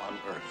extinction on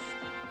Earth.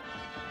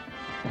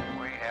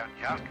 We have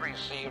just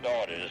received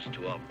orders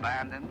to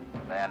abandon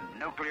and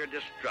nuclear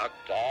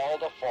destruct all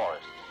the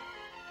forests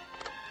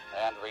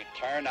and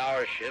return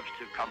our ships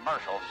to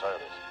commercial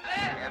service.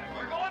 And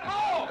we're going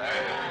home!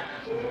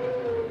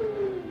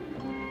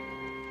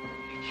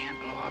 You can't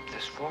blow up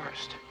this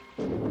forest.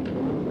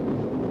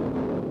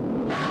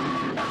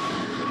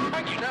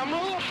 Now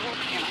move!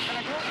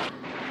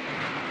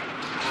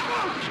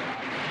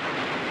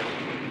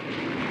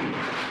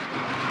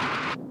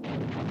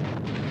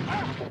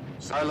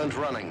 Silent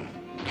running.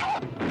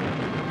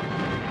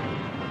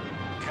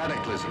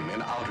 Cataclysm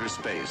in outer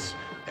space.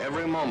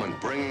 Every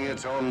moment bringing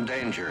its own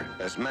danger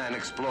as man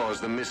explores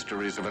the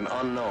mysteries of an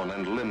unknown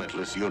and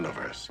limitless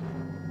universe.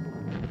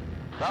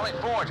 Valley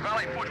Forge,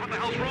 what the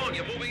hell's wrong?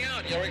 You're moving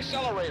out, you're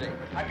accelerating.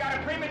 I've got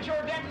a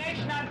premature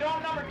detonation on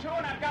dome number 2,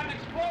 and I've got an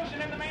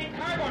explosion in the main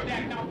cargo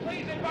deck. Now,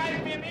 please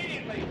advise me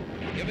immediately.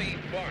 Give me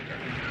Barker.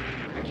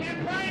 I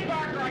can't find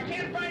Barker. I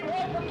can't find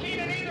Wolf or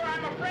Keenan either.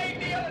 I'm afraid,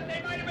 Neil, that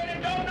they might have been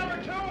in dome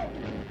number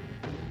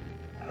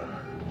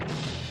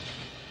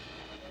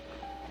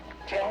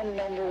 2. Dome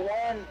number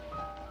 1.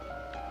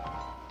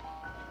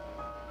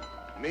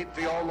 Meet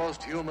the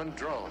almost human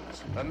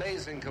drones,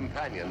 amazing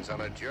companions on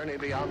a journey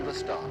beyond the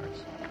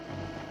stars.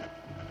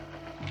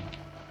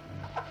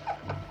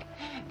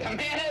 The man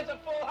has a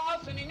full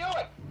house, and he knew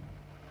it.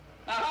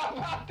 Now, how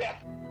about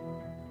that?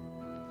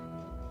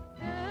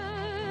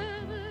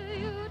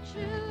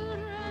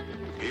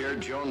 Hear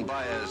Joan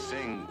Baez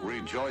sing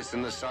Rejoice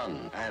in the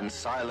Sun and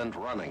Silent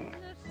Running.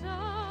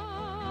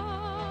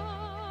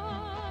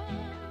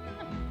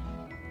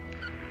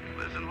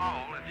 Listen,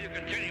 Lowell, if you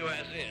continue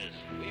as is,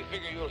 we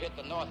figure you'll hit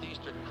the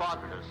northeastern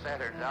quadrant of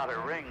Saturn's outer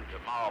ring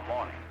tomorrow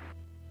morning.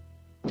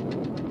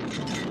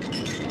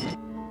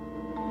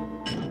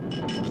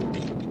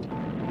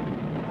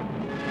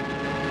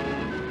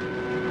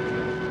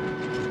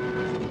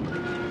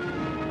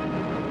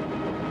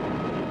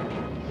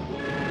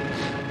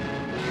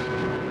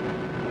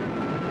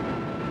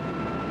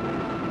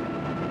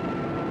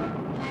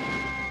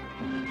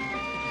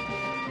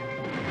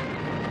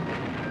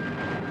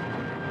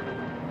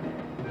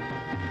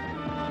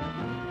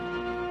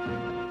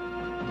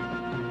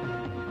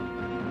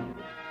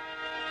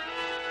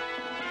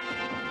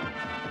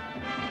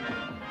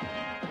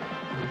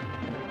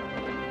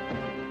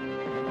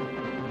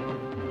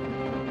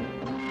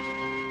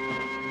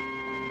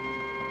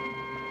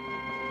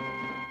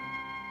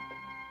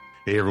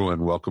 Hey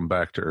everyone, welcome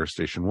back to Earth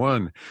Station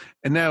One.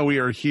 And now we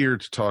are here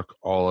to talk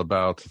all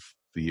about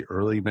the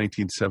early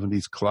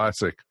 1970s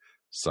classic,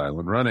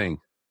 Silent Running.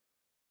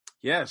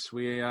 Yes,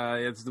 we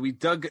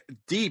dug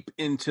deep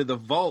into the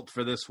vault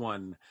for this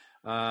one.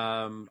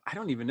 I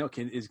don't even know.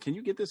 Can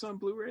you get this on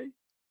Blu-ray?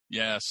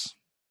 Yes.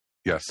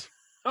 Yes.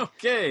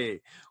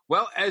 Okay.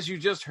 Well, as you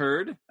just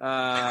heard,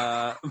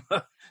 the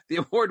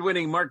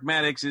award-winning Mark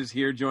Maddox is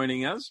here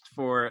joining us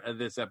for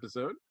this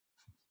episode.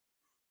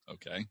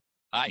 Okay.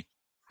 Hi.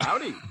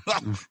 Howdy.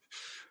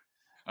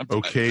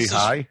 Okay,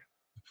 hi.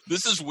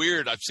 This is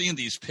weird. I've seen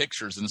these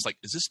pictures, and it's like,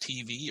 is this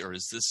TV or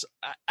is this?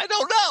 I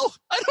don't know.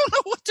 I don't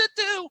know what to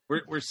do.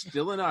 We're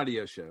still an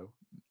audio show.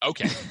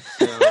 Okay.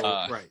 So,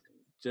 right.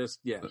 Just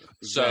yeah.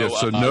 So, yeah,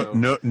 so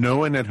no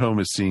one at home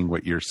is seeing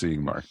what you're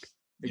seeing, Mark.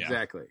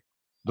 Exactly.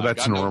 But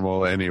that's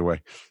normal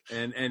anyway.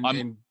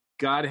 And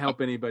God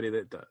help anybody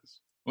that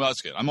does. Well,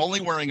 that's good. I'm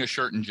only wearing a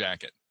shirt and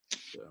jacket,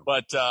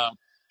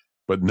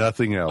 but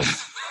nothing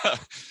else.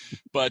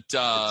 But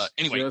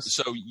anyway,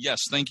 so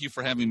yes, thank you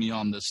for having me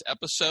on this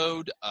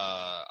episode.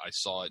 I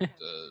saw it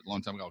a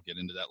long time ago. I'll get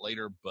into that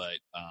later, but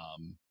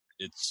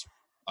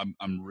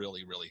I'm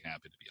really, really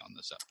happy to be on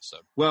this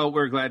episode. Well,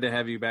 we're glad to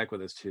have you back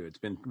with us too. It's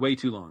been way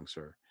too long,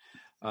 sir.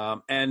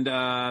 And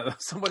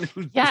someone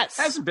who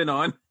hasn't been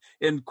on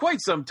in quite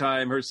some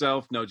time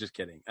herself. No, just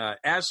kidding.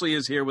 Ashley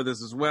is here with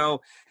us as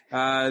well.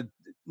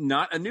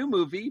 Not a new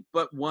movie,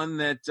 but one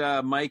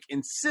that Mike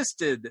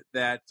insisted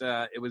that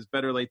it was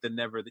better late than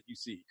never that you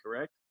see,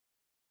 correct?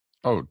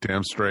 Oh,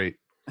 damn straight.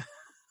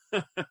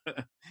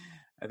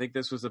 I think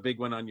this was a big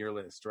one on your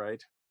list,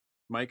 right,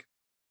 Mike?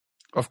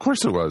 Of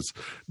course it was.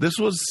 This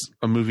was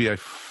a movie I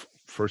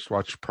first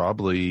watched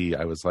probably,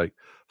 I was like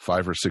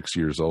 5 or 6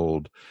 years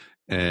old.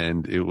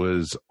 And it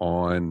was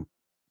on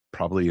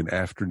probably an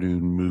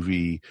afternoon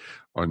movie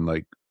on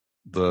like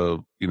the,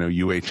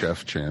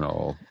 UHF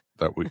channel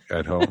that we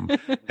at home.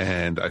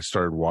 And I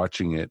started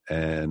watching it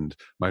and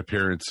my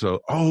parents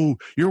oh,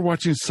 you're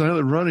watching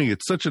Silent Running.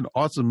 It's such an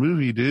awesome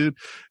movie, dude.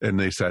 And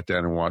they sat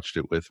down and watched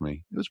it with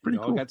me. It was pretty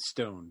cool. We all got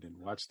stoned and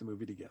watched the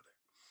movie together.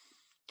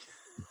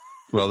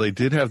 Well, they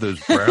did have those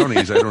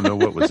brownies. I don't know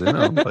what was in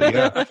them, but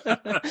yeah.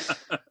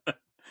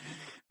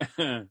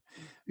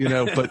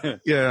 But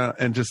yeah,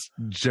 and just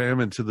jam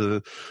into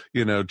the,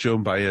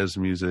 Joan Baez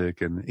music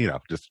and,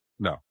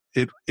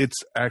 it's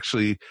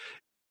actually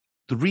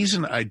the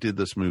reason I did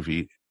this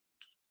movie.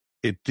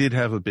 It did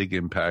have a big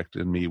impact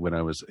in me when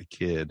I was a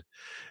kid.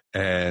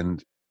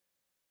 And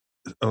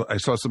I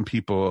saw some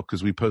people,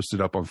 because we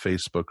posted up on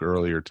Facebook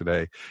earlier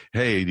today,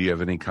 hey, do you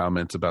have any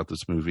comments about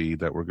this movie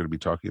that we're going to be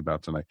talking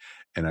about tonight?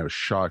 And I was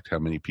shocked how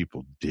many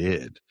people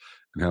did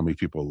and how many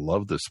people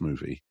love this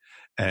movie.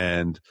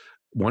 And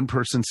one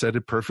person said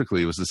it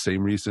perfectly. It was the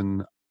same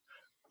reason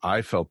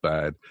I felt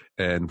bad.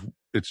 And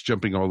it's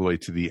jumping all the way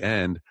to the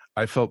end.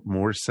 I felt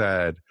more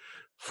sad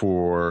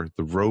for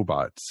the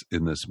robots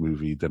in this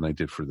movie than I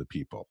did for the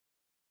people,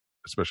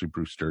 especially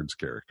Bruce Dern's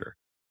character.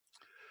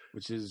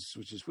 Which is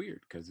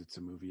weird because it's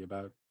a movie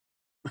about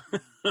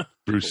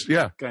Bruce.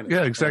 Yeah,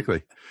 yeah,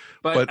 exactly.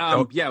 But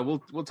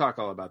we'll talk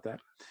all about that.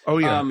 Oh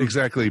yeah,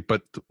 exactly.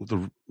 But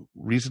the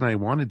reason I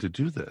wanted to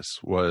do this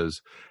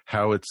was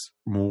how it's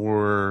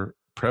more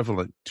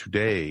prevalent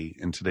today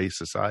in today's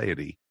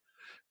society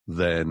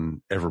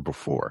than ever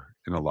before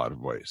in a lot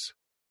of ways.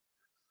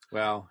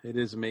 Well, it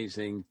is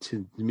amazing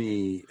to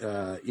me.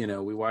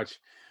 We watch.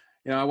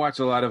 I watch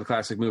a lot of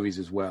classic movies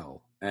as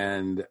well.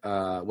 And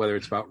whether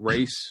it's about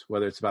race,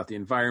 whether it's about the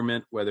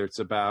environment, whether it's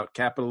about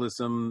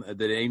capitalism,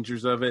 the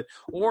dangers of it,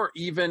 or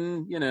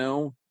even,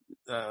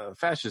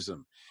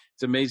 fascism.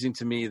 It's amazing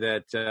to me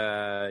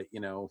that,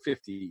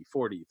 50,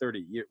 40,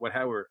 30,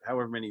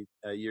 however many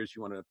years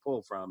you want to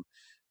pull from,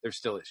 there's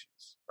still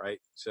issues, right?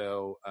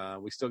 So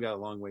we still got a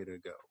long way to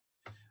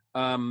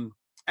go.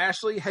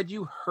 Ashley, had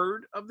you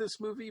heard of this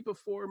movie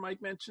before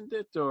Mike mentioned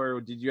it,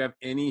 or did you have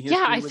any history?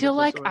 Yeah, I feel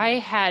like I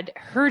had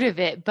heard of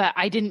it, but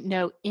I didn't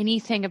know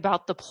anything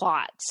about the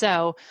plot.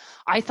 So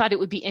I thought it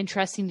would be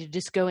interesting to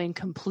just go in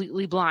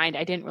completely blind.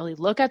 I didn't really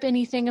look up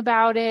anything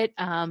about it.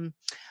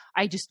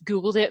 I just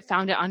Googled it,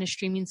 found it on a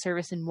streaming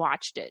service, and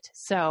watched it.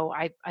 So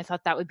I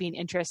thought that would be an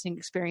interesting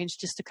experience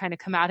just to kind of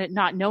come at it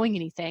not knowing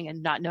anything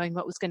and not knowing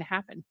what was going to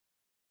happen.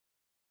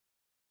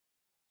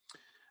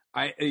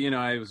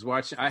 I was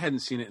watching, I hadn't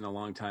seen it in a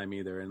long time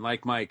either. And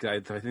like Mike, I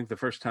think the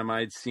first time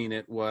I'd seen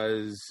it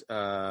was,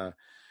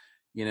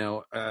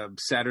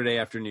 Saturday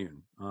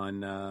afternoon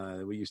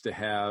on, we used to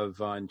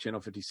have on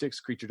Channel 56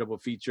 Creature Double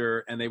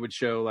Feature, and they would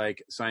show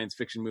like science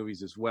fiction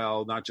movies as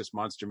well, not just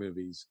monster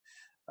movies.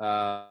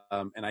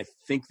 And I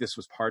think this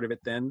was part of it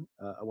then,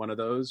 one of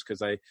those,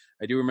 because I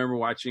do remember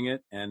watching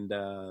it, and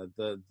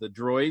the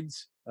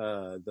droids,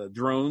 the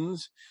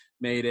drones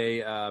made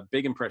a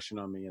big impression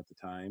on me at the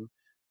time.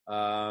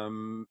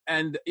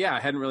 And yeah, I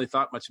hadn't really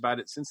thought much about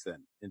it since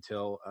then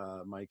until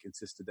Mike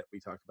insisted that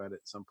we talk about it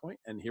at some point,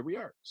 and here we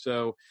are.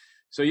 So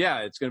yeah,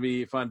 it's going to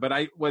be fun.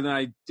 But when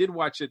I did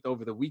watch it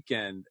over the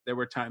weekend, there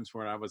were times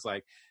when I was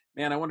like,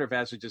 man, I wonder if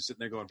Ashley just sitting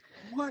there going,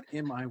 what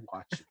am I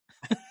watching?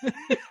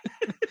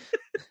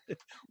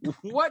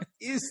 What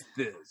is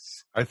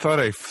this? I thought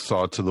I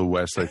saw To the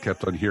West. I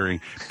kept on hearing,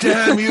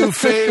 damn you,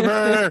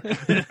 Faber.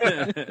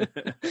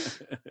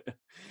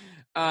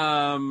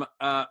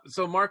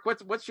 So Mark,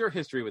 what's your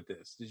history with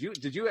this? Did you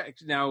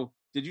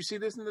see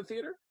this in the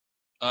theater?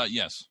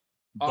 Yes.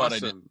 Awesome. But I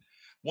did.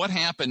 What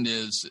happened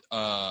is,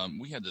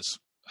 we had a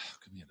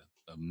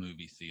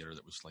movie theater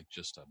that was like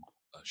just a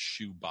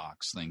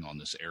shoebox thing on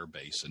this air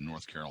base in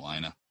North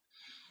Carolina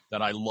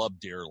that I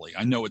love dearly.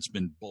 I know it's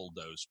been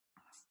bulldozed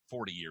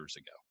 40 years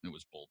ago. It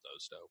was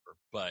bulldozed over,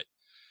 but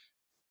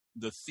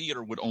the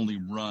theater would only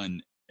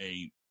run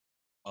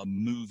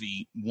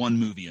one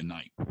movie a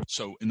night.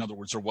 So in other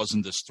words, there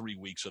wasn't this 3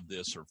 weeks of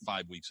this or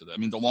 5 weeks of that. I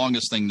mean, the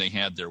longest thing they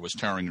had there was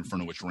Towering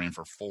Inferno, which ran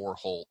for 4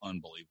 whole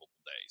unbelievable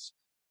days,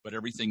 but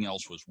everything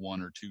else was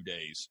 1 or 2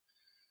 days.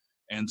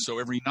 And so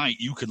every night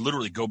you could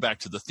literally go back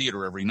to the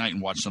theater every night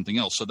and watch something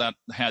else. So that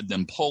had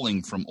them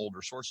pulling from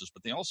older sources.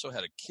 But they also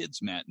had a kids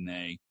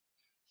matinee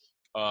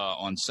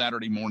on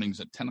Saturday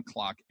mornings at 10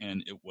 o'clock,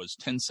 and it was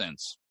 10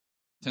 cents.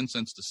 10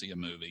 cents to see a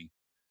movie.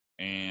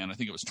 And I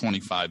think it was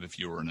 25 if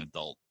you were an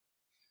adult.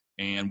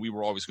 And we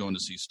were always going to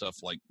see stuff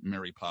like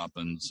Mary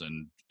Poppins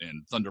and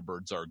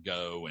Thunderbirds Are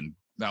Go and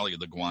Valley of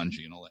the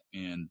Gwangi and all that.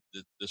 And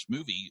this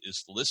movie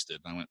is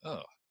listed. And I went,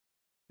 oh,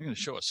 they're going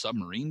to show a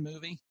submarine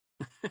movie?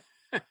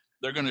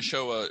 They're going to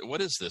show what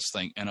is this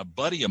thing? And a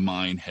buddy of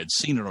mine had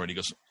seen it already. He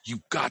goes,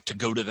 you've got to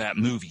go to that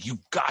movie.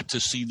 You've got to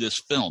see this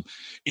film.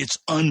 It's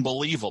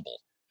unbelievable.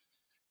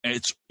 And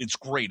it's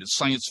great. It's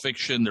science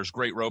fiction. There's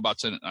great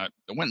robots in it. I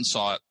went and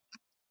saw it.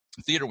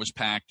 The theater was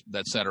packed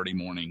that Saturday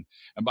morning.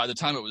 And by the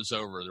time it was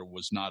over, there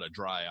was not a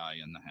dry eye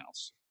in the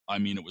house. I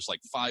mean, it was like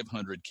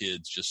 500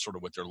 kids just sort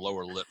of with their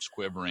lower lips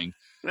quivering,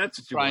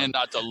 trying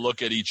not to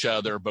look at each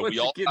other. But we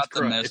all got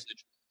the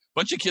message.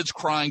 Bunch of kids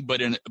crying,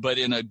 but in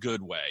a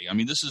good way. I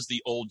mean, this is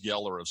the old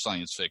Yeller of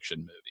science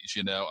fiction movies,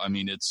 you know. I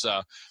mean,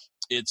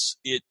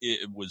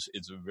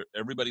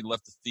 everybody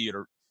left the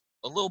theater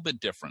a little bit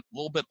different, a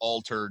little bit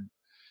altered,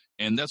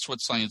 and that's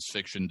what science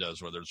fiction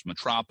does. Whether it's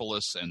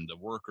Metropolis and the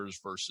workers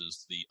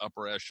versus the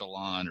upper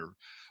echelon,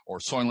 or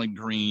Soylent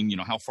Green, you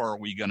know, how far are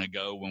we going to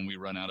go when we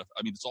run out of?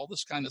 I mean, it's all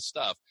this kind of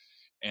stuff.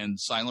 And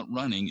Silent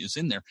Running is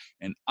in there.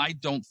 And I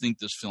don't think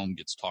this film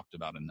gets talked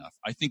about enough.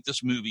 I think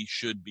this movie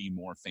should be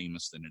more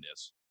famous than it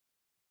is.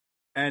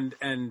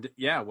 And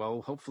yeah,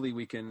 well, hopefully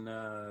we can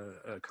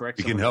correct.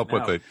 You can help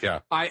with it. Yeah.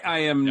 I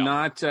am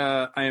not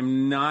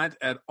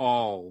at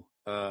all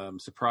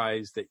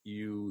surprised that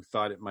you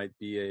thought it might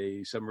be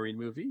a submarine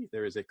movie.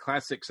 There is a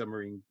classic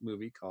submarine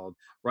movie called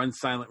Run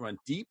Silent, Run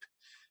Deep,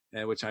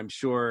 which I'm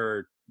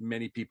sure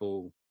many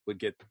people would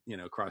get, you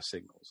know, cross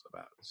signals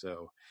about.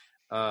 So,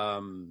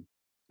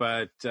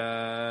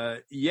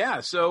 yeah,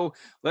 so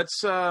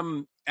let's,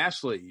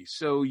 Ashley,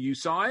 so you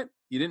saw it,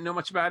 you didn't know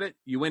much about it,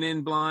 you went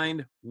in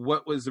blind.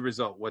 What was the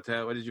result? What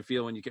did you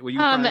feel when you came? Were you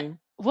crying?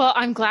 Well,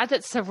 I'm glad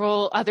that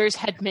several others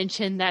had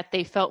mentioned that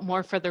they felt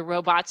more for the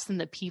robots than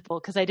the people,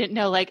 because I didn't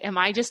know, like, am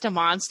I just a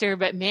monster?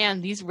 But man,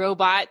 these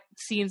robot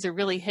scenes are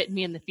really hitting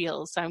me in the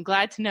feels. So I'm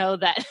glad to know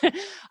that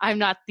I'm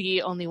not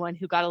the only one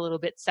who got a little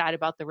bit sad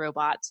about the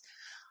robots.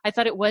 I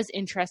thought it was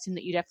interesting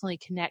that you definitely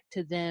connect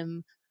to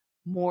them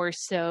more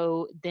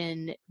so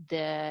than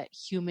the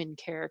human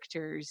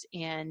characters.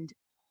 And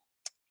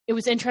it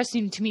was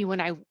interesting to me when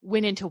I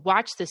went in to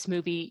watch this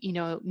movie,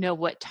 knowing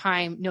what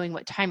time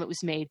it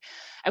was made,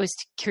 I was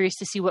curious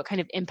to see what kind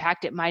of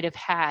impact it might have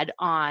had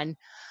on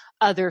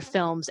other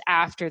films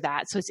after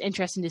that. So it's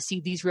interesting to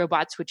see these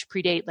robots, which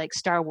predate like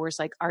Star Wars,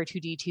 like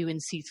R2-D2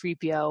 and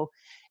C-3PO,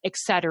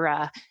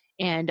 etc.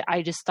 And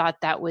I just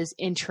thought that was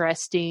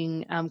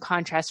interesting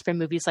contrast from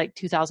movies like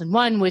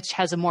 2001, which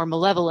has a more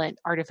malevolent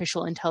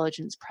artificial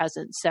intelligence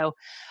presence. So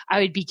I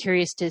would be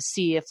curious to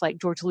see if like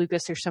George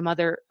Lucas or some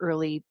other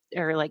early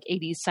or like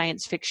 80s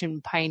science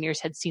fiction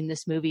pioneers had seen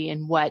this movie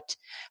and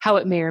how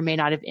it may or may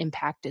not have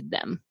impacted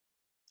them.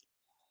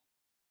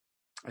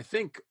 I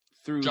think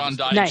through John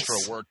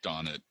Dykstra worked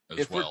on it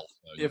as well.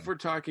 If we're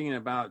talking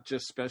about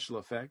just special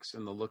effects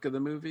and the look of the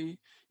movie,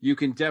 you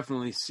can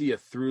definitely see a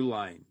through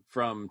line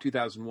from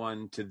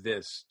 2001 to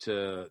this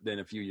to then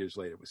a few years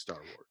later with Star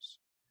Wars.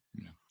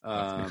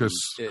 Yeah.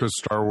 Because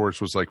Star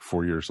Wars was like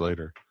 4 years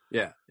later.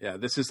 Yeah.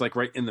 This is like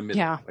right in the middle.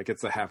 Yeah. Like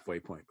it's the halfway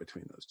point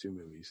between those two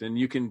movies. And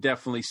you can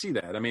definitely see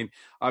that. I mean,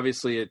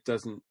 obviously it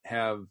doesn't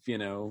have,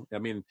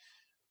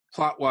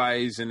 plot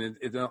wise and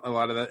it, a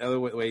lot of the other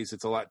ways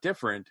it's a lot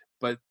different,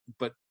 but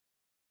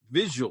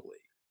visually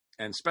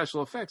and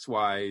special effects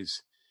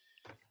wise,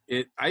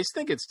 I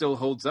think it still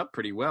holds up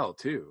pretty well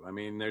too. I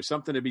mean, there's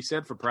something to be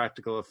said for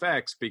practical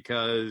effects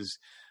because,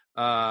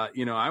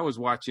 I was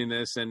watching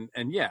this and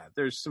yeah,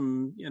 there's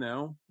some,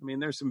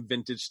 there's some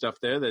vintage stuff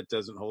there that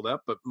doesn't hold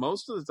up, but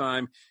most of the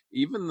time,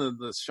 even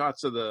the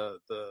shots of the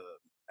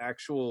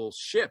actual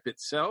ship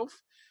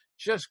itself,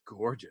 just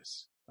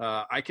gorgeous.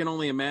 I can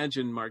only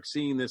imagine, Mark,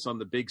 seeing this on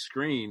the big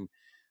screen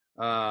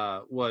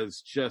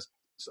was just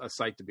a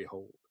sight to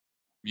behold.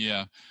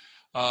 Yeah.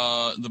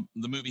 The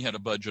movie had a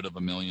budget of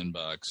 $1 million.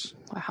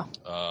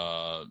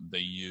 Wow. They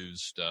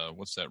used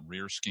what's that,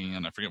 rear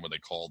scan? I forget what they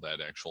call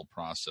that actual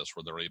process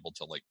where they're able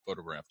to like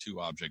photograph two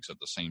objects at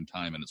the same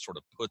time, and it sort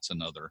of puts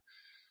another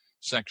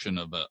section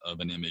of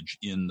an image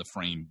in the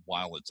frame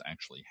while it's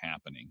actually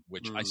happening.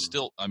 Which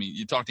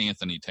you talk to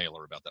Anthony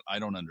Taylor about that. I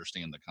don't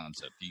understand the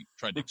concept. He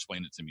tried to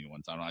explain it to me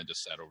one time, and I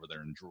just sat over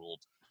there and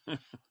drooled.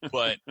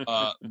 But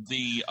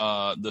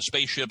the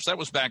spaceships, that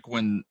was back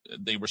when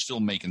they were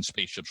still making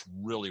spaceships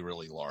really,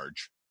 really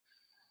large,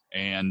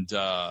 and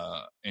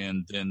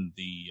then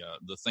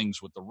the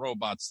things with the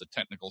robots, the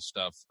technical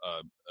stuff,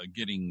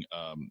 getting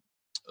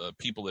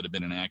people that have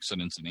been in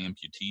accidents and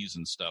amputees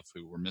and stuff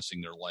who were missing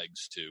their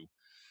legs to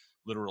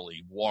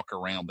literally walk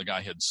around. The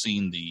guy had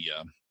seen the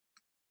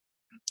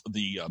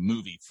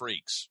movie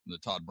Freaks, the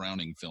Todd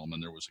Browning film,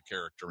 and there was a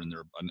character in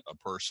there, a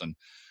person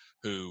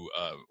who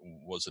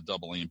was a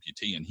double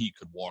amputee, and he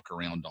could walk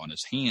around on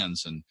his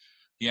hands and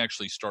he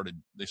actually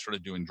they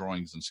started doing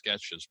drawings and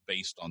sketches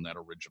based on that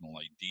original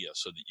idea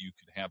so that you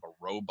could have a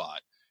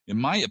robot, in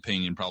my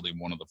opinion, probably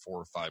one of the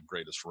 4 or 5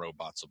 greatest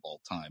robots of all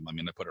time. I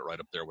mean, I put it right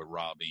up there with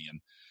Robbie and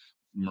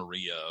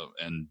Maria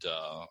and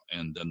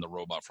then the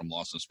robot from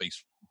Lost in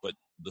Space. But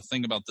the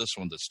thing about this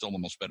one that's still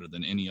almost better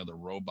than any other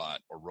robot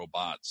or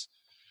robots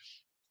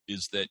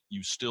is that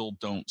you still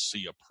don't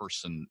see a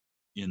person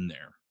in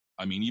there.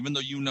 I mean, even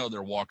though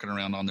they're walking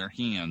around on their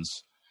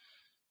hands,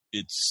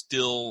 it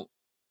still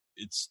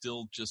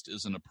just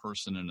isn't a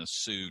person in a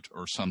suit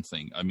or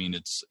something. I mean,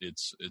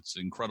 it's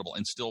incredible.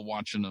 And still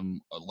watching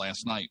them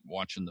last night,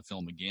 watching the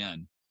film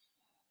again,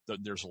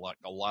 there's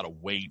a lot of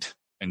weight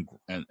and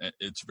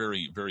it's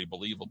very, very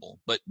believable.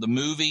 But the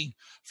movie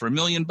for $1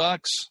 million,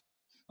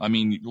 I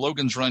mean,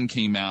 Logan's Run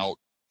came out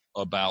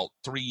about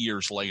 3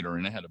 years later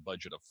and it had a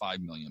budget of $5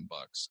 million,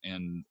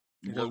 and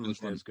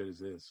Logan's Run as good as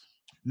this.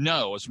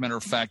 No, as a matter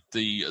of fact,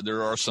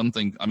 there are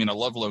something. I mean, I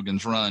love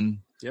Logan's Run.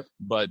 Yep.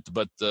 But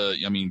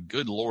I mean,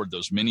 good Lord,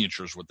 those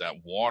miniatures with that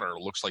water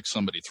looks like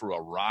somebody threw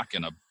a rock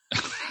in a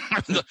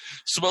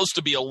supposed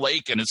to be a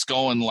lake and it's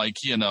going like,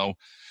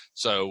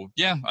 so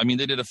yeah, I mean,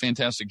 they did a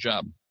fantastic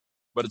job,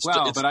 but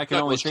but I can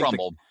only think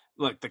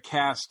look, the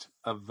cast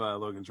of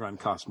Logan's Run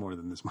cost more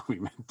than this movie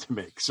meant to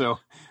make. So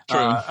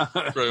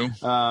true.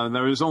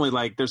 There's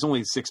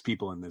only 6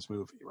 people in this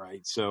movie,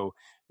 right? So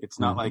it's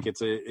not like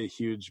it's a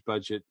huge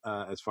budget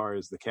as far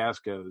as the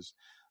cast goes.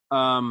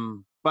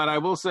 But I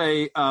will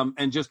say,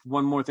 and just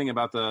one more thing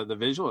about the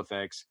visual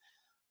effects.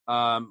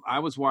 I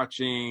was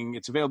watching,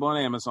 it's available on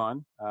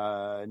Amazon,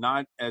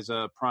 not as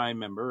a Prime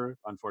member,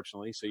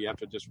 unfortunately. So you have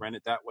to just rent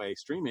it that way,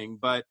 streaming.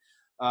 But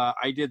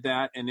I did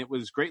that and it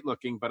was great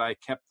looking, but I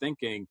kept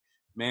thinking,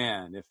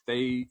 man,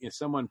 if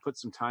someone put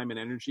some time and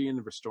energy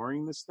into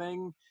restoring this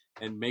thing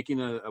and making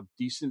a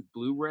decent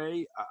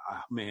Blu-ray,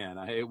 man,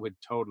 it would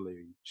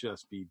totally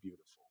just be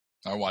beautiful.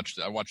 I watched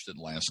it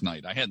last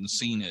night. I hadn't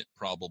seen it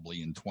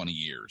probably in 20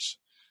 years,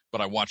 but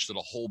I watched it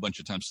a whole bunch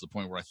of times to the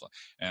point where I thought,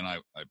 and I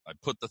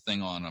put the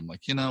thing on. I'm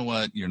like, you know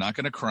what? You're not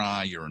going to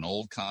cry. You're an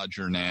old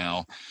codger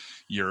now.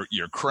 You're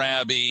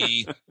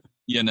crabby.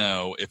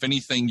 If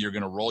anything, you're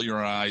going to roll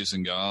your eyes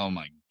and go, oh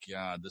my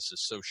God, this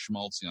is so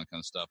schmaltzy, that kind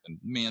of stuff. And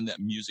man, that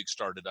music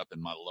started up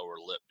and my lower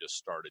lip just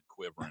started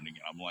quivering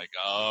again. I'm like,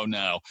 oh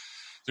no,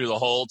 through the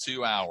whole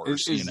 2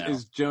 hours.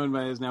 Is Joan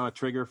Baez now a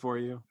trigger for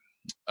you?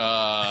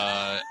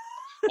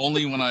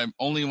 Only when I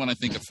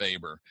think of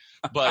Faber,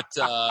 but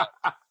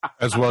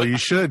as well you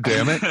should.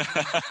 Damn it!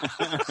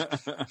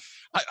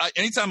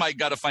 Anytime I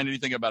got to find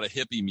anything about a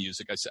hippie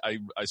music,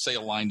 I say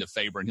a line to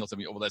Faber, and he'll tell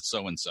me, "Oh, well, that's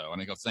so and so,"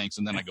 and I go, "Thanks,"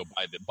 and then I go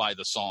buy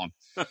the song.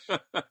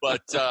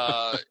 But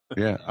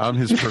yeah, I'm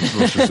his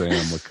personal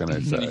Shazam. What can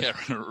I say? Yeah,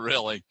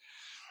 really.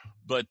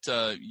 But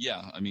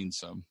yeah, I mean,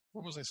 so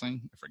what was I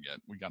saying? I forget.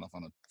 We got off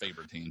on a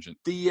Faber tangent.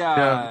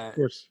 Yeah, of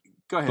course.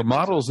 Go ahead. The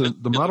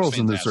models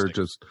in this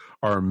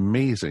are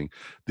amazing.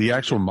 The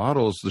actual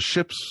models, the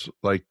ships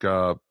like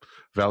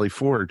Valley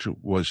Forge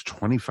was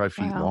 25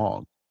 feet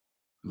long.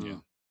 Yeah.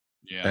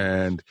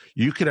 And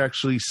you could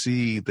actually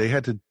see they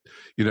had to,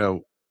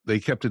 they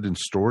kept it in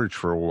storage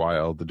for a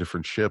while, the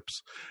different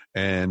ships,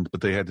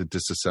 but they had to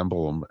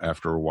disassemble them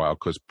after a while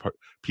because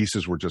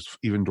pieces were just,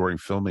 even during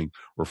filming,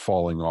 were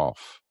falling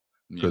off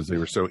because they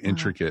were so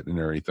intricate and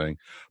everything.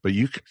 But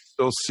you could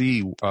still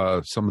see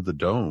some of the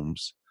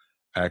domes.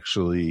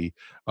 Actually,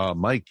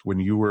 Mike,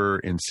 when you were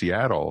in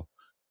Seattle,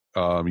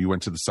 you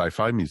went to the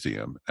Sci-Fi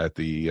Museum at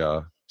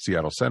the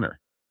Seattle Center,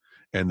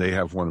 and they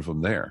have one of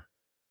them there.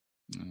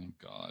 Oh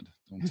God,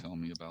 don't tell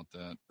me about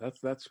that.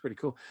 That's pretty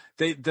cool.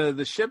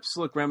 The ships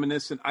look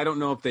reminiscent. I don't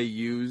know if they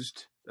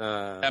used.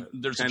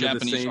 There's a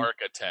Japanese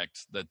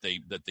architect that they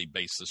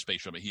based the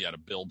spaceship. He had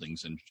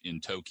buildings in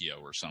Tokyo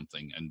or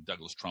something, and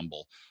Douglas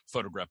Trumbull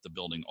photographed the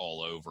building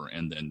all over,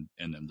 and then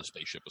the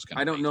spaceship was kind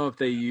of. I don't know if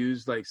they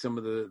used like some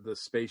of the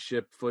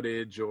spaceship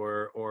footage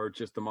or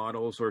just the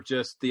models or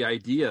just the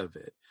idea of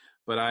it,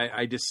 but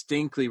I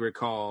distinctly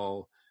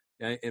recall.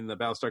 In the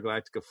Battlestar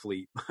Galactica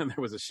fleet, there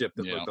was a ship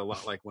that looked a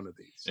lot like one of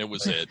these. It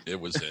was it.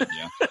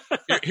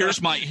 Yeah.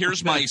 Here's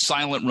my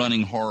silent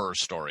running horror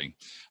story.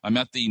 I'm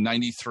at the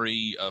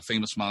 93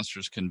 Famous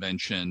Monsters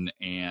convention,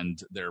 and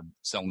they're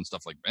selling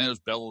stuff like, there's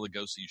Bela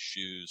Lugosi's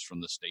shoes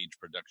from the stage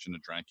production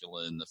of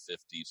Dracula in the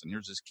 50s, and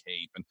here's his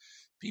cape, and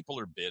people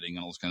are bidding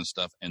and all this kind of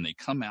stuff, and they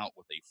come out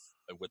with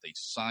a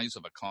size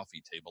of a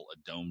coffee table, a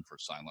dome for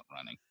silent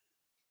running,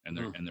 and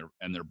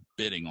they're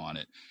bidding on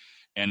it.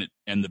 And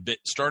the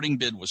starting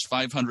bid was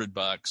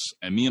 $500,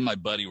 and me and my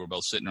buddy were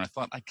both sitting there. I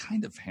thought, I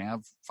kind of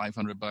have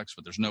 $500, but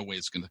there's no way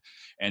it's going to,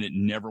 and it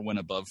never went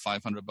above $500.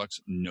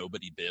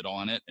 Nobody bid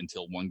on it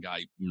until one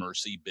guy,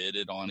 Mercy,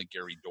 bidded on it,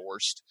 Gary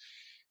Dorst.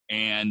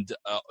 And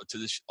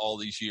all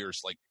these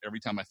years, like every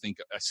time I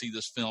see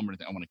this film or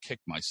anything, I want to kick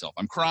myself.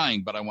 I'm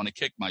crying, but I want to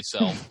kick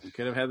myself. You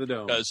could have had the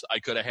dome. Because I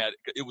could have had,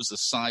 it was the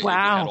size,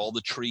 wow. It had all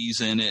the trees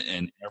in it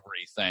and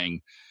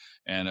everything.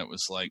 And it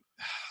was like,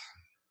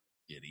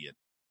 idiot.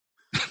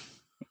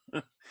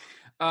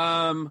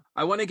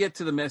 I want to get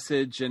to the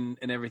message and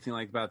everything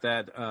like about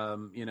that,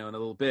 in a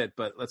little bit,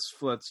 but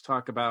let's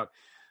talk about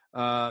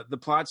The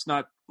plot's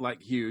not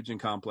like huge and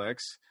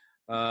complex.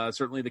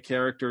 Certainly the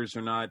characters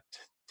are not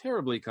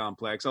terribly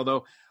complex,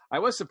 although I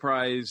was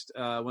surprised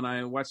when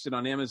I watched it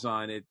on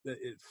Amazon. It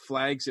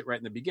flags it right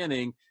in the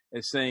beginning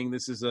as saying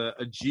this is a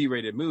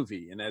G-rated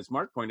movie. And as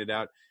Mark pointed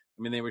out,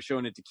 I mean, they were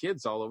showing it to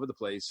kids all over the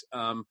place.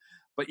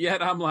 But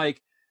yet I'm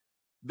like,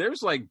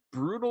 there's like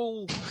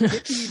brutal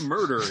hippie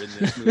murder in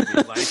this movie.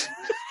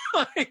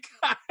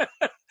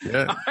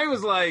 Yeah. I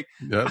was like,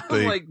 Yeah,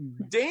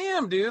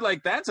 damn, dude,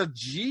 like that's a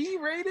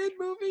G-rated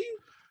movie.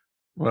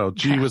 Well,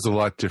 G was a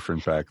lot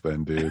different back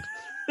then, dude.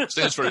 It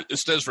stands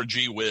for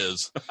G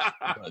Whiz.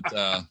 But,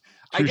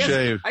 I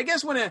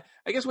guess when a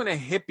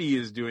hippie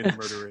is doing the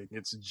murdering,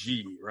 it's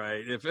G,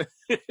 right? If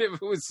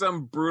it was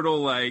some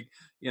brutal, like,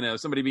 you know,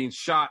 somebody being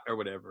shot or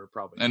whatever,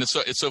 probably. And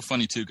it's so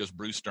funny too, because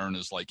Bruce Dern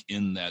is like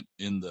in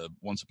the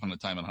Once Upon a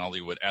Time in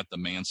Hollywood at the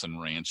Manson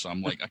Ranch. So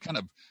I'm like, I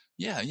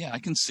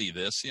can see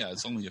this. Yeah,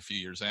 it's only a few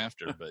years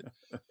after, but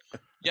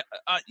yeah,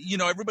 you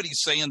know,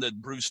 everybody's saying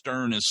that Bruce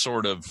Dern is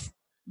sort of,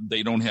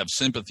 they don't have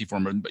sympathy for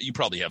him, but you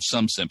probably have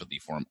some sympathy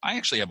for him. I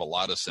actually have a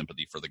lot of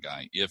sympathy for the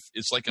guy. If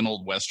it's like an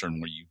old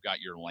Western where you've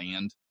got your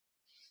land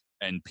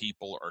and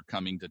people are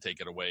coming to take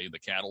it away, the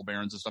cattle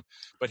barons and stuff,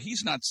 but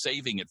he's not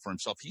saving it for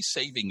himself. He's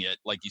saving it,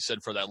 like you said,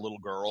 for that little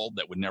girl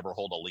that would never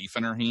hold a leaf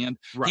in her hand.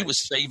 Right. He was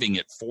saving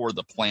it for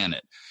the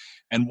planet.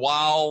 And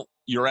while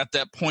you're at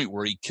that point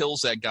where he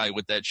kills that guy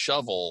with that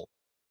shovel,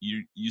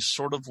 you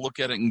sort of look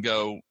at it and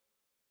go,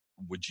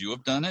 would you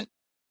have done it?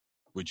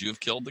 Would you have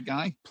killed the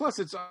guy? Plus,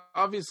 it's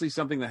obviously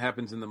something that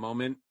happens in the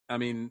moment. I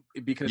mean,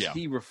 because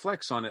he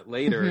reflects on it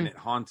later and it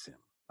haunts him.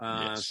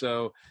 Yes.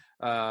 So,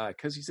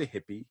 because he's a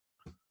hippie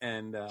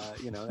and,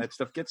 you know, that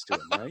stuff gets to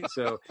him, right?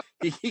 So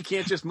he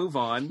can't just move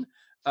on.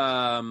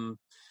 And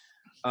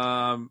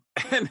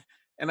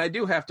I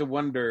do have to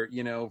wonder,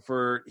 you know,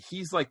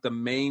 he's like the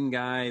main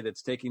guy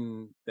that's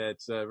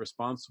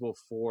responsible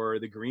for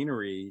the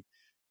greenery.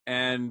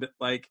 And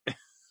like,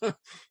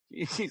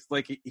 he's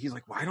like,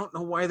 well, I don't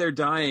know why they're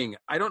dying.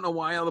 I don't know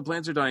why all the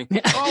plants are dying.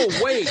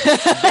 Oh, wait,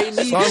 they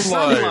need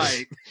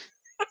sunlight.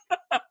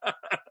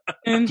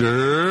 I'm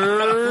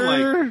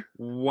like,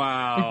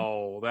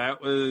 wow,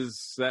 that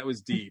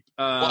was deep.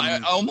 Well,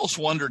 I almost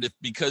wondered if,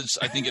 because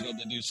I think it had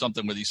to do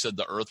something with, he said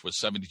the Earth was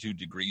 72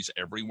 degrees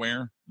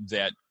everywhere,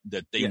 that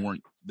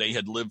they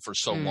had lived for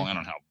so long. I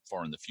don't know how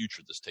far in the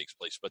future this takes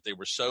place, but they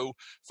were so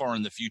far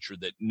in the future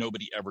that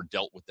nobody ever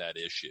dealt with that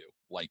issue.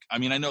 Like, I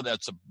mean, I know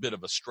that's a bit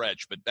of a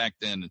stretch, but back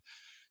then,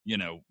 you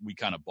know, we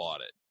kind of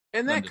bought it.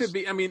 And that could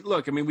be, I mean,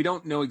 look, I mean, we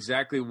don't know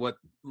exactly what,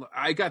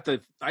 I got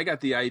the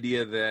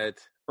idea that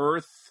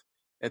Earth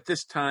at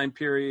this time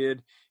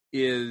period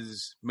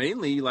is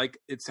mainly like,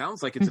 it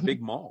sounds like it's a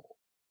big mall.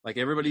 Like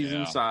everybody's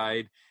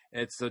inside.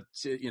 It's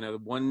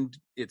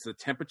it's a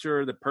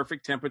temperature, the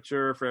perfect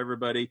temperature for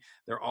everybody.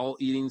 They're all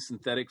eating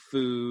synthetic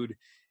food.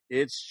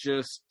 It's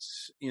just,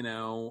 you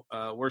know,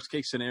 worst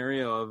case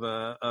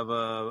scenario of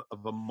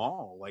a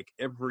mall. Like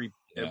every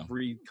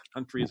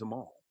country is a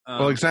mall.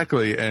 Well,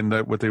 exactly. And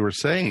what they were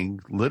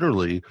saying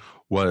literally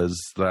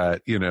was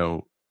that, you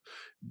know,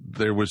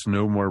 there was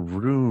no more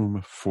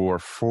room for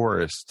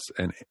forests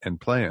and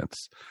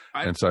plants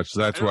and such. So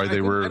that's why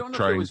they were I don't know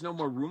if there was no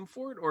more room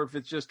for it, or if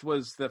it just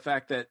was the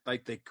fact that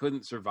like they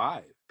couldn't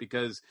survive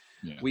because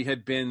we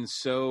had been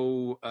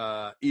so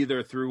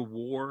either through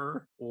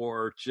war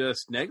or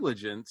just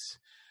negligence,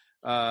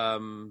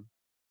 you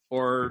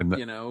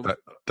know,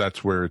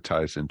 that's where it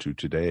ties into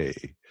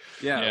today.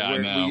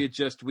 Where we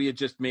had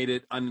just made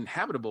it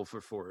uninhabitable for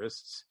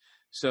forests.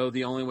 So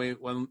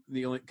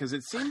because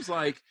it seems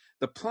like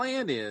the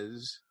plan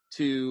is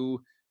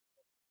to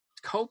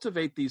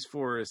cultivate these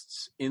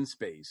forests in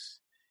space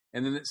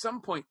and then at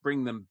some point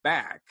bring them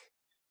back,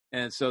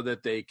 and so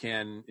that they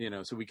can, you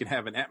know, so we can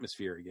have an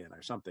atmosphere again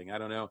or something. I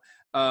don't know.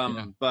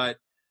 But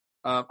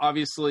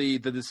obviously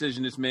the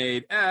decision is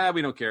made.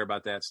 We don't care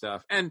about that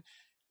stuff. And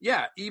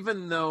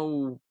even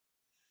though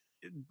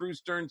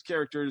Bruce Dern's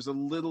character is a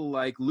little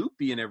like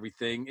loopy and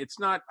everything, it's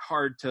not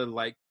hard to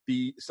like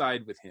be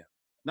side with him.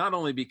 Not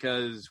only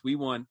because we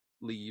want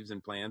leaves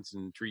and plants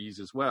and trees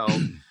as well,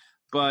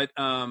 but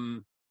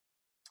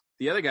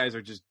the other guys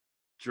are just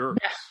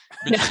jerks.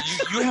 But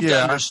you have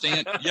to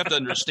understand. You have to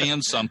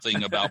understand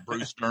something about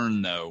Bruce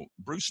Dern, though.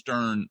 Bruce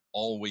Dern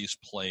always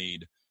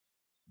played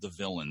the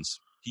villains.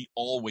 He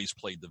always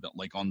played the villain,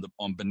 like on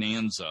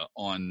Bonanza,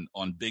 on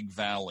Big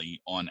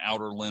Valley, on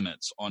Outer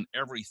Limits, on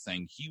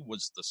everything. He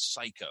was the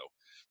psycho.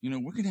 You know,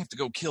 we're gonna have to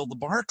go kill the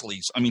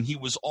Barclays. I mean, he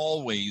was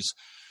always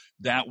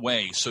that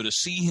way. So to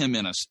see him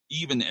in us,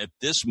 even at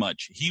this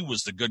much, he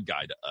was the good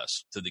guy to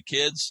us. To the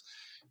kids,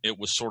 it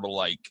was sort of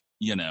like,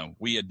 you know,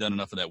 we had done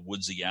enough of that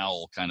woodsy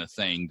owl kind of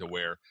thing to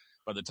where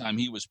by the time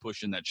he was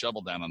pushing that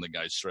shovel down on the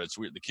guy's throats,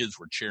 the kids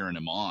were cheering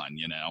him on,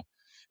 you know.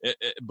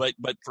 But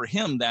for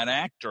him, that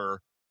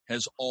actor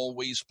has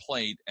always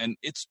played, and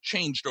it's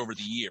changed over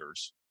the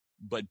years,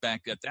 but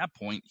back at that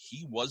point,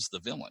 he was the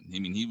villain. I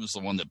mean, he was the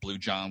one that blew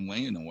John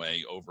Wayne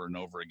away over and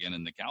over again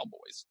in the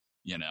Cowboys,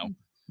 you know.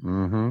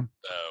 Mm-hmm.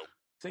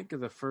 Think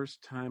of the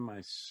first time I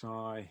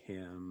saw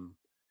him.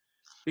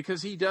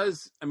 Because he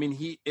does. I mean,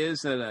 he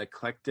is an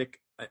eclectic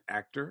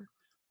actor.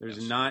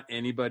 There's not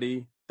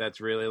anybody that's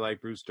really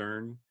like Bruce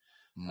Dern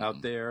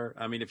out there.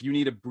 I mean, if you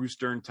need a Bruce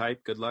Dern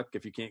type, good luck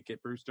if you can't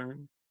get Bruce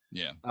Dern.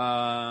 Yeah.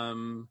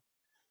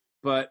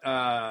 But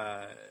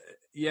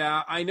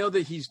yeah, I know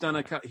that he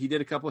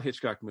did a couple of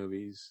Hitchcock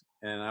movies,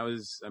 and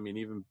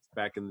even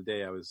back in the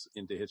day, I was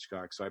into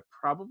Hitchcock, so I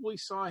probably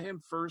saw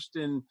him first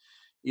in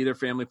either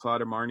Family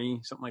Plot or Marnie,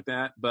 something like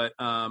that. But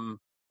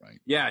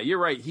yeah, you're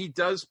right. He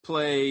does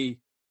play,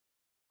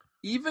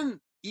 even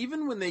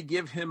when they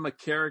give him a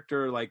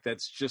character like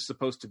that's just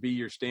supposed to be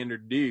your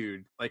standard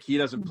dude, like he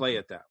doesn't play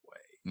it that way.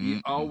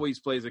 He always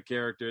plays a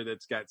character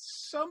that's got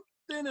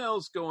something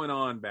else going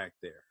on back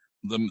there.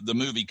 The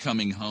movie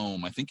Coming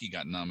Home, I think he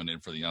got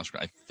nominated for the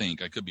Oscar. I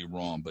could be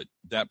wrong, but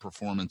that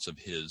performance of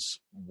his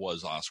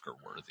was Oscar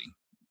worthy.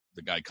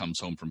 The guy comes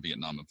home from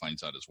Vietnam and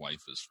finds out his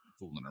wife is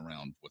fooling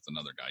around with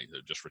another guy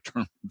who just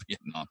returned from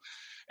Vietnam,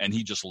 and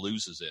he just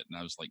loses it. And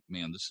I was like,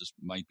 man,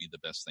 might be the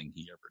best thing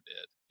he ever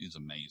did. He's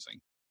amazing.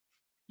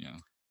 Yeah.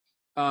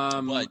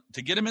 But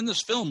to get him in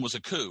this film was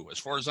a coup, as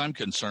far as I'm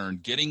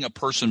concerned. Getting a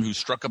person who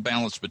struck a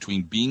balance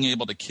between being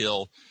able to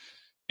kill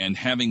and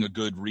having a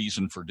good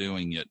reason for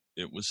doing it.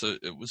 It was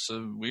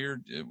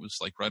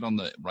like right on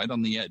the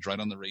edge, right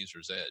on the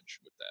razor's edge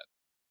with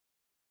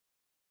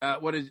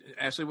that. What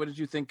did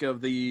you think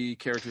of the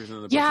characters in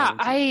the book? Yeah,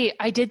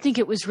 I did think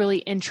it was really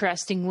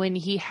interesting when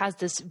he has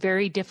this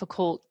very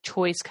difficult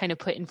choice kind of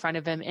put in front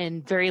of him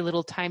and very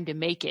little time to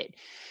make it.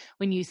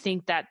 When you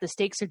think that the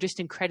stakes are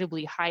just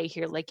incredibly high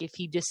here, like if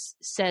he just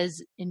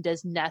says and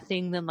does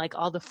nothing, then like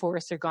all the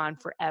forests are gone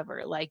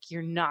forever. Like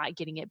you're not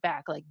getting it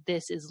back. Like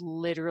this is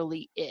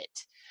literally it.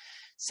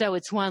 So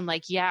it's one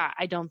like, yeah,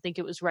 I don't think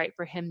it was right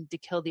for him to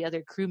kill the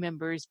other crew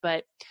members,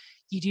 but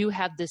you do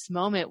have this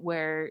moment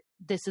where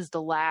this is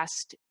the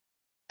last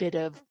bit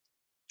of,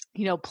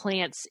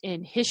 plants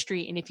in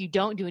history. And if you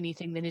don't do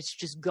anything, then it's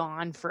just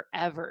gone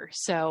forever.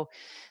 So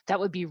that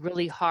would be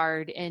really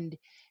hard. And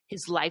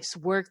his life's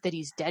work that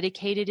he's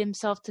dedicated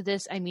himself to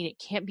this. I mean, it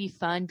can't be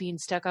fun being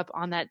stuck up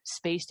on that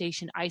space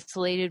station,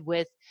 isolated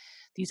with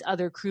these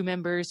other crew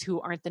members who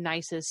aren't the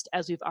nicest,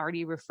 as we've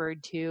already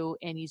referred to.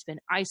 And he's been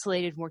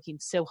isolated, working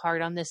so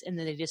hard on this, and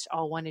then they just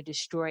all want to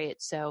destroy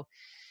it. So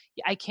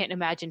I can't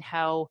imagine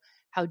how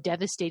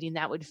devastating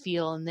that would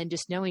feel. And then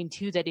just knowing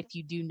too, that if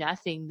you do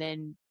nothing,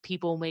 then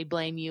people may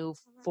blame you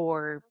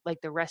for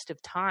like the rest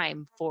of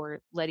time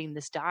for letting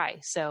this die.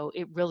 So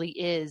it really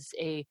is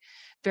a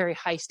very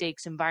high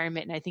stakes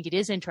environment. And I think it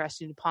is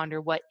interesting to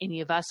ponder what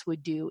any of us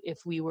would do if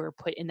we were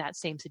put in that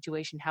same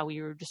situation, how we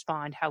would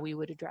respond, how we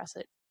would address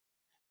it.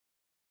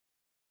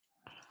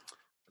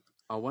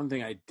 One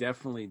thing I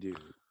definitely do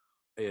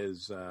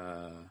is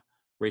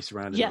race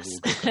around. Yes,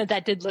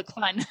 that did look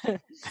fun.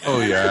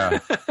 Oh yeah.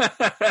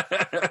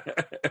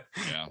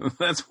 Yeah.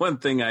 That's one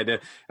thing I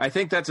did. I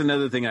think that's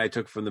another thing I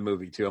took from the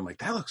movie too. I'm like,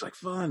 that looks like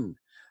fun.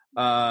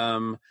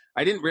 I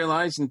didn't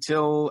realize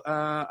until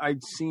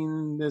I'd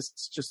seen this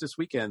just this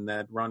weekend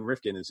that Ron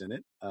Rifkin is in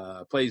it.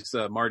 Plays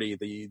Marty,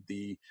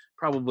 the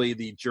probably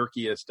the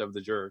jerkiest of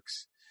the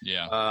jerks.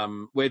 Yeah.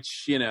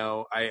 Which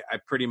I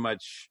pretty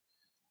much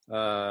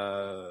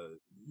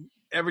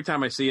every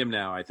time I see him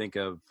now, I think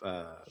of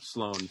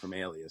Sloan from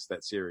Alias,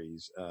 that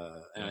series,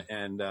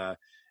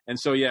 and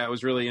so yeah, it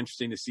was really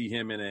interesting to see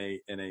him in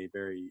a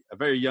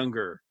very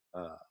younger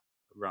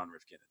Ron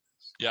Rifkin.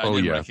 Yeah, I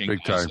didn't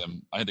recognize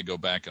him. I had to go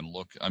back and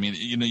look. I mean,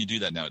 you do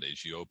that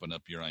nowadays. You open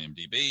up your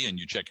IMDb and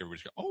you check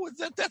everybody's. Oh,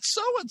 that's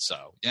so and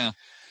so. Yeah.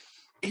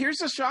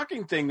 Here's a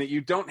shocking thing that you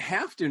don't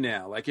have to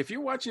now. Like if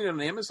you're watching it on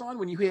Amazon,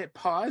 when you hit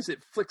pause,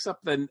 it flicks up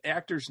the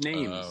actors'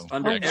 names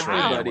under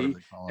everybody,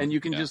 and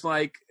you can just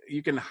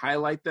you can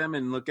highlight them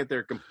and look at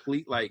their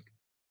complete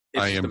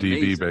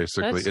IMDb.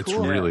 Basically, it's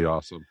really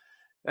awesome.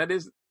 That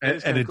is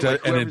and it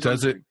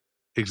does it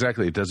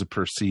exactly. It does it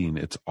per scene.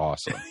 It's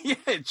awesome. Yeah,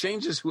 it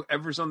changes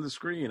whoever's on the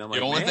screen. The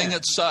only thing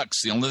that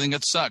sucks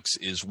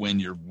is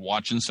when you're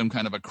watching some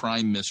kind of a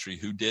crime mystery,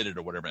 who did it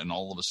or whatever, and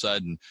all of a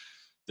sudden.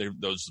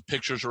 Those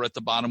pictures are at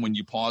the bottom when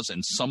you pause,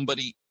 and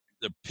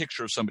the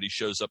picture of somebody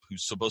shows up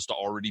who's supposed to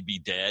already be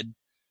dead,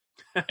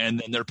 and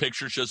then their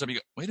picture shows up. You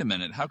go, wait a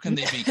minute, how can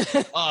they be?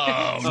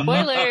 Oh,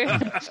 spoiler!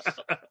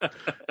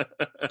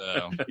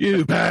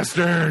 You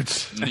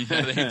bastards!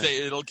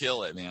 It'll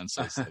kill it, man.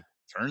 So it's like,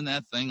 turn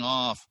that thing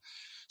off.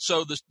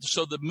 So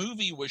the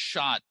movie was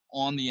shot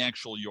on the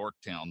actual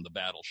Yorktown, the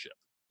battleship.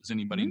 Does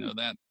anybody know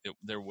that?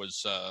 There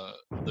was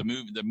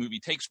the movie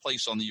takes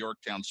place on the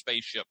Yorktown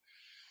spaceship.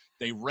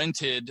 They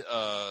rented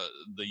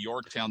the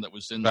Yorktown that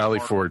was in Valley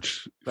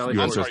Forge. Valley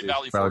Forge.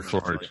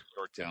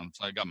 Yorktown.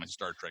 So I got my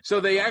Star Trek.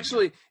 So they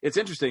actually, it's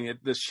interesting.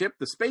 The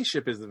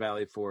spaceship is the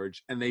Valley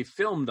Forge, and they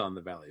filmed on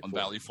the Valley Forge. On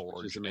Valley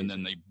Forge, and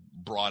then they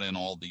brought in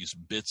all these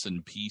bits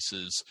and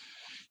pieces.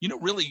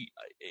 Really,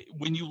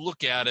 when you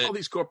look at it, all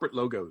these corporate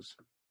logos.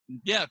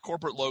 Yeah,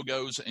 corporate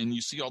logos, and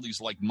you see all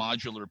these like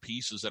modular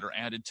pieces that are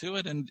added to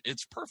it, and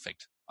it's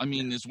perfect. I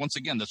mean, once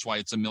again, that's why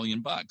it's $1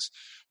 million,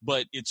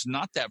 but it's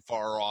not that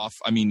far off.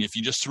 I mean, if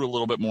you just threw a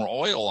little bit more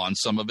oil on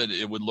some of it,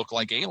 it would look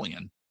like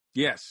Alien.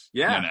 Yes.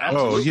 Yeah. You know?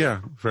 Oh,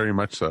 yeah, very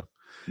much so.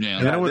 Yeah.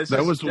 And that was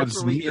what's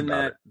definitely neat in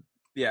about that. it.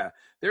 Yeah.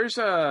 There's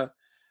I'm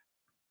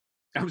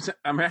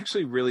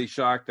actually really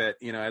shocked that,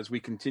 you know, as we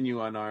continue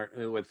on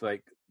with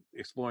like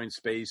exploring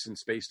space and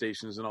space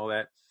stations and all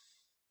that,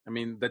 I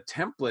mean, the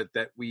template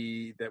that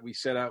we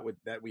set out with,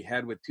 that we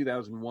had with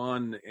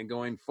 2001 and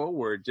going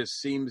forward, just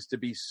seems to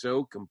be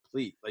so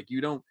complete. Like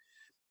you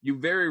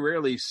very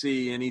rarely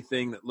see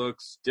anything that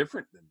looks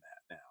different than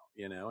that now.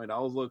 You know, it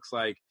all looks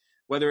like,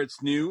 whether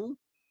it's new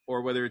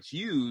or whether it's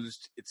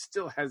used, it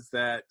still has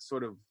that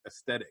sort of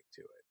aesthetic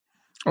to it.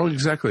 Oh,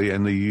 exactly.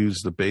 And they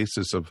use the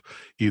basis of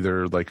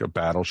either like a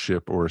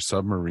battleship or a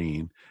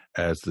submarine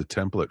as the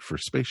template for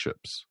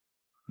spaceships.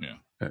 Yeah.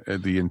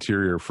 The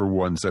interior for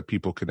ones that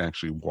people can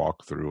actually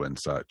walk through and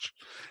such.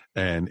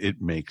 And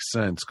it makes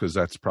sense, because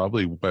that's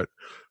probably what,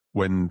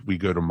 when we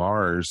go to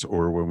Mars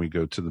or when we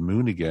go to the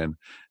moon again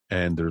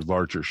and they're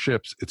larger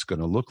ships, it's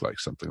going to look like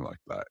something like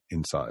that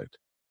inside.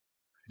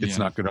 It's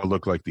not going to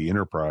look like the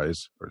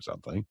Enterprise or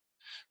something.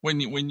 When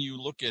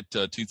you look at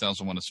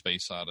 2001: A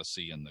Space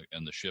Odyssey and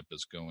the ship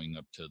is going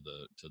up to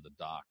the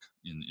dock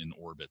in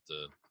orbit,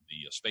 the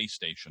space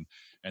station,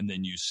 and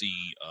then you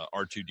see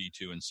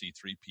R2D2 and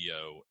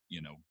C-3PO,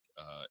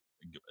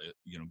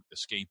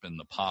 escape in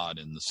the pod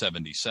in the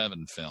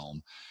 77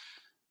 film.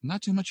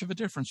 Not too much of a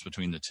difference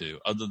between the two,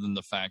 other than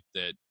the fact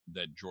that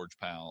George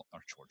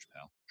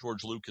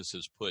Lucas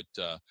has put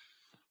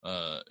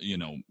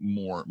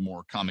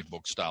more comic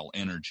book style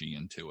energy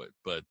into it,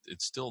 but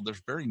it's still,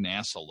 there's very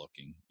NASA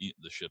looking,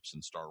 the ships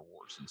in Star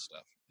Wars and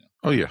stuff. Yeah.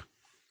 Oh yeah.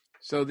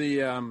 So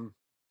the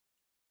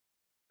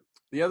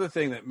other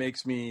thing that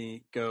makes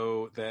me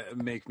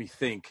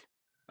think,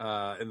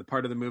 in the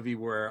part of the movie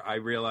where I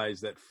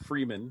realized that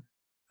Freeman,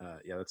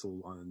 that's a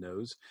little on the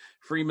nose,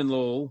 Freeman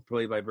Lowell,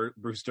 played by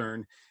Bruce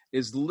Dern,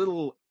 is a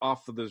little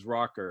off of his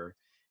rocker,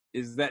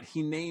 is that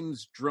he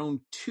names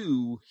Drone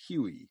 2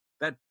 Huey.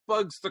 That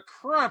bugs the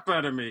crap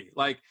out of me.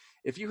 Like,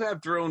 if you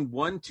have Drone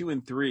 1, 2,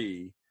 and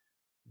 3,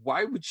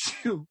 why do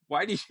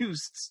you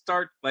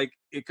start, like,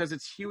 because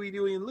it's Huey,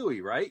 Dewey, and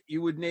Louie, right?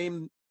 You would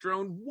name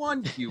Drone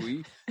 1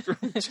 Huey,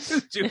 Drone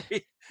 2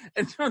 Dewey,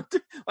 and Drone 3.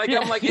 Like,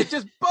 I'm like, it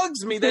just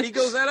bugs me that he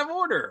goes out of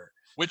order.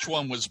 Which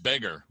one was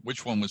bigger?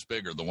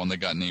 The one that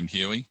got named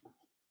Huey?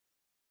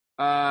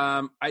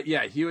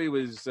 Huey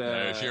was.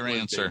 There's your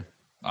answer. Bigger.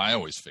 I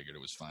always figured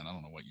it was fine. I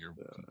don't know what you're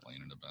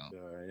complaining about.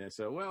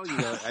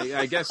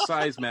 I guess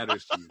size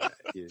matters to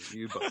you.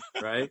 You both,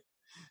 right?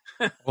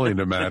 Only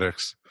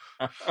pneumatics.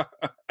 It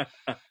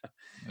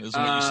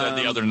isn't what you said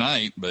the other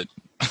night, but.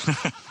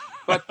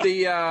 But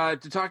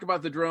to talk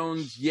about the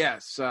drones,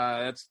 yes,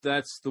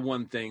 that's the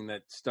one thing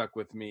that stuck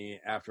with me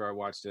after I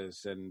watched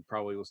this, and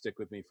probably will stick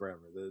with me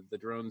forever. The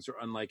drones are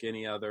unlike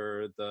any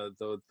other.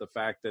 The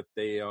fact that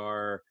they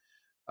are.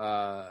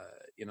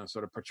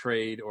 Sort of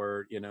portrayed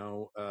or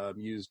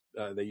used.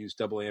 They use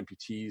double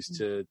amputees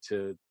to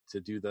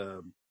do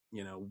the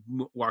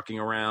walking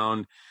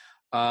around.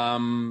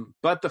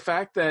 But the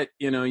fact that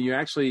you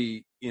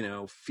actually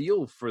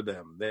feel for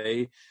them.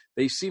 They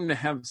seem to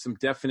have some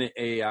definite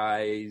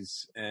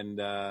AIs, and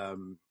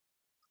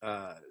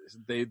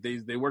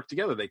they work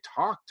together. They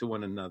talk to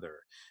one another.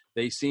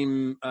 They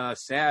seem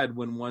sad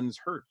when one's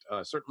hurt.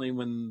 Certainly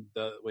when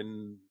the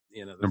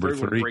Number third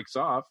 3 one breaks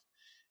off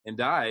and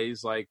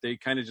dies, like they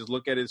kind of just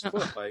look at his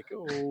foot like,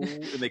 oh,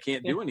 and they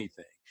can't do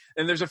anything.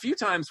 And there's a few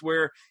times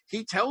where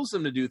he tells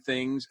them to do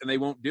things and they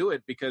won't do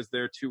it because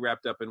they're too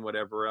wrapped up in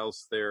whatever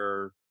else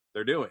they're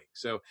doing.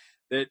 So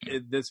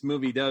this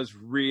movie does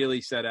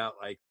really set out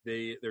like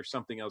there's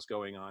something else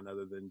going on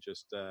other than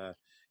just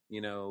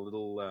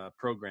little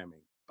programming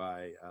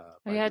by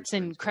it's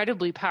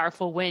incredibly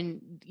powerful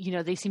when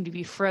they seem to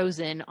be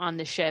frozen on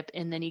the ship,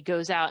 and then he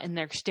goes out and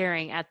they're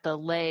staring at the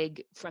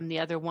leg from the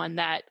other one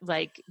that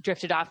like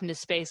drifted off into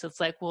space.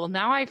 It's like, well,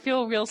 now I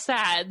feel real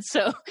sad.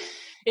 So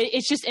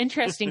it's just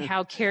interesting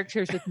how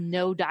characters with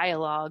no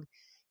dialogue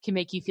can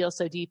make you feel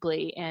so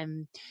deeply.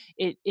 And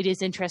it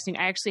is interesting.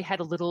 I actually had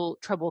a little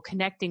trouble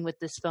connecting with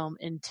this film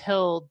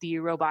until the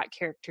robot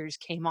characters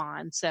came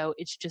on. So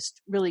it's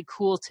just really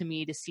cool to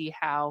me to see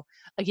how,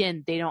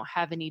 again, they don't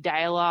have any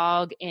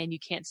dialogue and you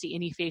can't see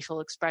any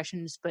facial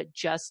expressions, but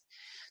just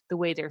the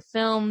way they're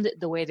filmed,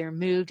 the way they're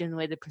moved, and the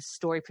way the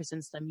story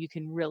presents them, you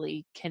can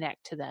really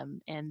connect to them.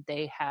 And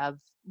they have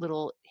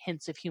little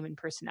hints of human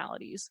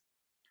personalities.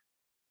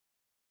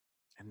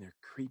 And they're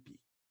creepy.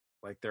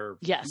 Like their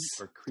yes,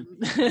 feet are creepy.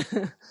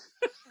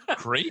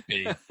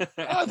 Creepy.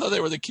 I thought they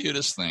were the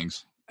cutest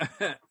things.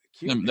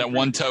 That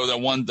one toe,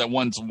 that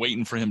one's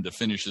waiting for him to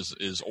finish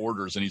his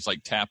orders, and he's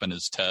like tapping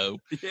his toe.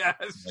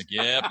 Yes. Like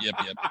yep.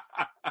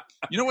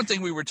 One thing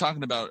we were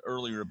talking about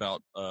earlier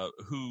about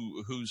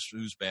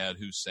who's bad,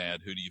 who's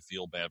sad, who do you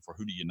feel bad for,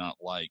 who do you not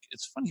like?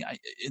 It's funny.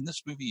 In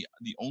this movie,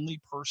 the only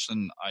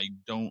person I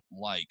don't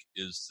like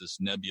is this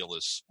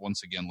nebulous.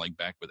 Once again, like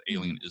back with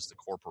Alien, is the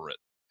corporate.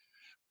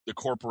 The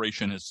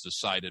corporation has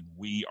decided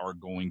we are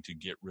going to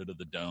get rid of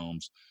the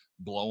domes,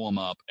 blow them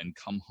up, and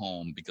come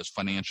home because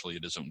financially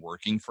it isn't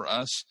working for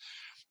us.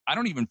 I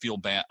don't even feel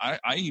bad.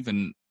 I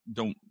even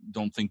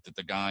don't think that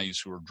the guys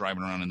who are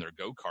driving around in their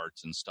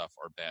go-karts and stuff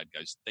are bad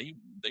guys. They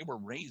were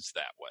raised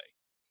that way.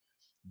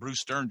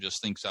 Bruce Dern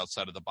just thinks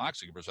outside of the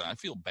box. I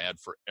feel bad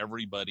for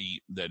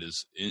everybody that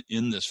is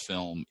in this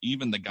film,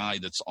 even the guy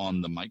that's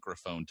on the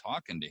microphone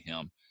talking to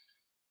him.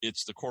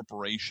 It's the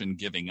corporation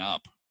giving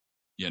up,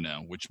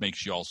 which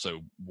makes you also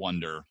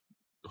wonder,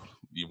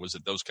 was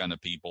it those kind of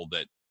people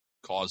that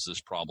caused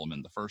this problem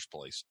in the first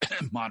place?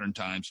 Modern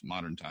times.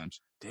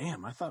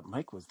 Damn, I thought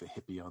Mike was the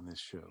hippie on this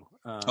show.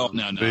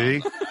 No.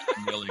 Big?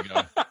 Really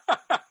go.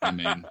 I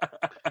mean,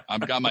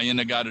 I've got my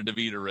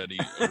In-A-Gadda-Da-Vida ready.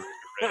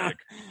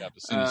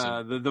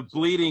 The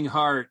bleeding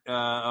heart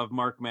of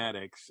Mark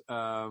Maddox.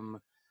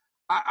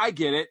 I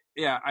get it.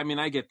 Yeah, I mean,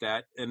 I get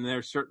that. And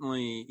there's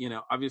certainly,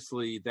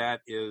 obviously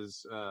that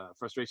is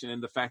frustration.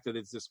 And the fact that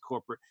it's this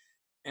corporate.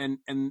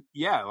 And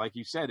yeah, like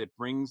you said, it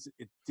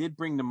did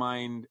bring to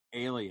mind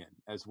Alien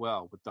as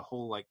well, with the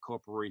whole like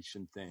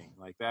corporation thing.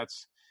 Like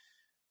that's,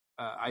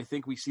 I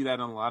think we see that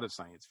in a lot of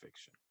science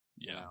fiction.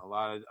 Yeah, a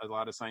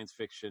lot of science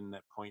fiction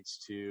that points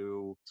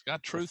to it's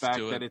got truth the fact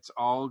to it. That it's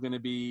all going to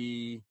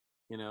be,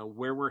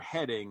 where we're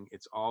heading.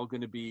 It's all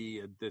going to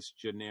be this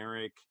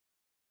generic,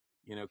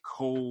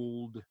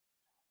 cold,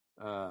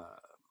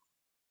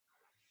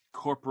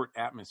 corporate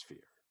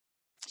atmosphere.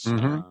 It's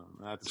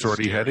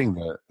already heading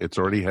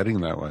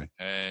that way.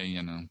 Hey,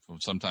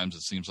 sometimes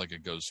it seems like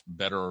it goes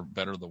better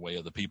the way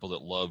of the people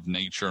that love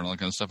nature and all that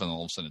kind of stuff, and then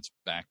all of a sudden it's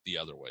back the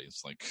other way.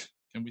 It's like,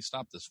 can we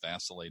stop this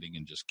vacillating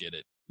and just get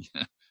it,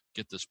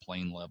 get this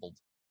plane leveled?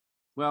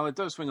 Well, it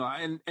does swing a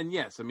lot, and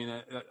yes, I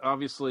mean,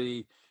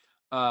 obviously,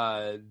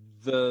 the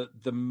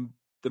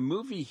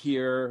movie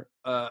here,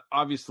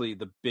 obviously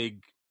the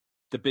big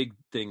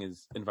thing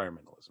is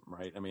environmentalism,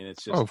 right? I mean,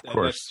 it's just, of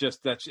course,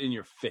 that's in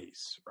your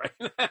face, right?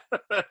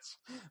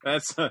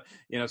 that's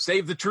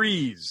save the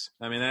trees.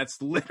 I mean,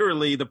 that's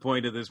literally the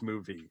point of this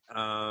movie.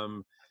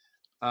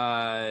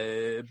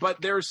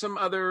 But there's some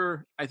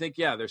other, I think,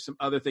 there's some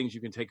other things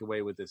you can take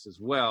away with this as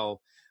well.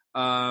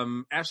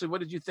 Ashley,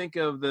 what did you think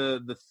of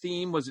the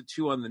theme? Was it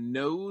too on the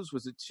nose?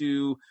 Was it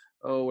too,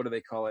 what do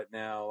they call it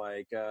now?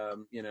 Like,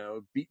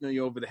 beating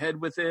you over the head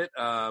with it?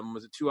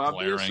 Was it too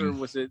obvious, or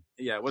was it,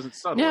 it wasn't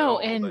subtle? No,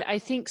 at all, and I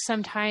think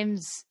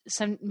sometimes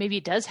maybe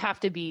it does have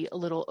to be a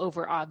little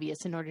over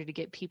obvious in order to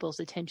get people's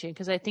attention,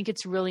 because I think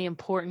it's really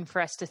important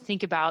for us to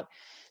think about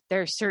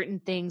there are certain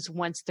things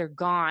once they're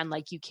gone,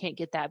 like you can't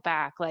get that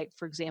back. Like,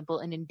 for example,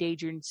 an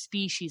endangered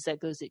species that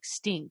goes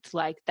extinct,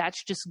 like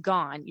that's just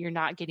gone. You're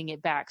not getting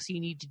it back. So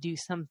you need to do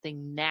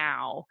something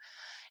now.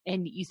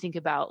 And you think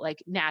about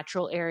like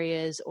natural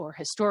areas or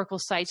historical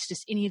sites,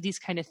 just any of these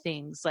kind of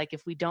things. Like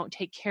if we don't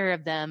take care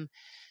of them,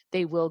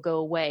 they will go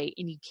away,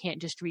 and you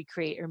can't just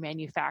recreate or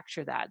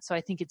manufacture that. So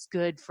I think it's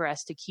good for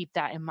us to keep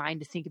that in mind,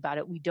 to think about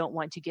it. We don't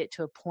want to get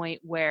to a point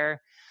where,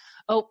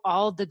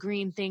 all the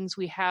green things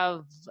we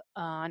have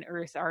on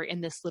Earth are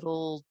in this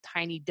little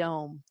tiny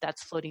dome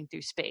that's floating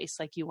through space.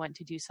 Like you want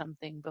to do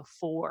something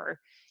before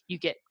you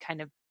get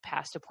kind of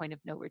past a point of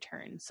no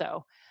return.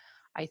 So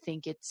I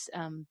think it's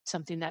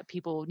something that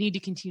people need to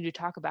continue to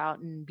talk about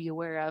and be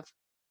aware of.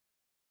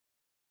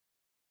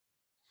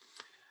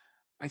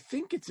 I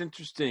think it's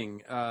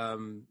interesting.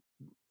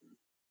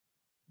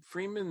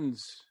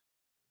 Freeman's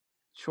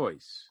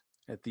choice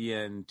at the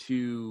end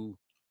to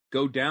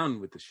go down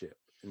with the ship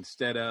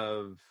instead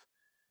of,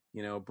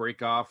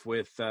 break off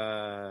with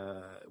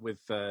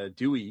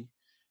Dewey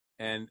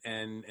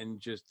and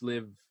just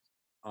live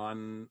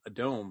on a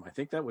dome. I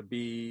think that would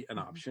be an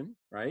option,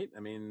 right? I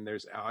mean,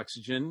 there's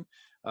oxygen.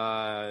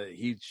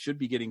 He should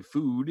be getting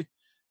food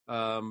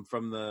from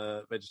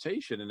the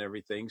vegetation and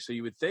everything. So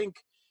you would think,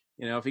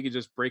 if he could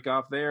just break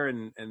off there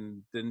and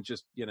then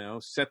just,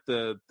 set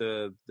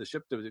the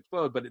ship to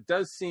explode. But it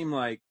does seem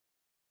like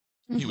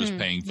he was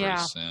paying for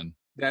his sin.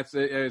 That's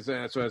what I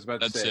was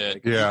about to say. That's it.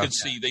 Like, You could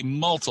see they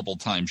multiple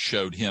times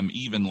showed him,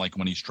 even like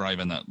when he's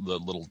driving the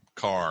little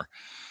car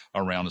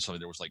around and stuff.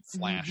 There was like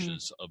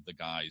flashes of the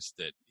guys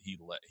that he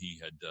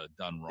had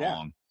done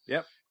wrong.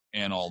 Yep.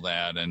 And all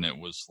that. And it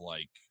was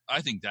like, I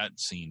think that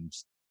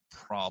seems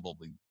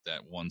probably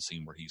that one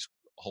scene where he's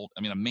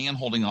a man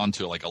holding on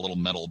to like a little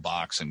metal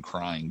box and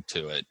crying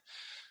to it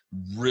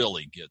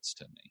really gets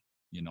to me.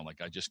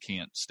 Like I just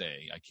can't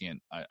stay. I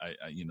can't,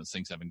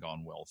 things haven't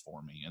gone well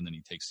for me. And then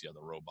he takes the other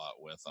robot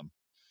with him,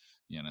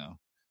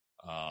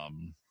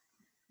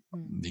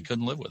 he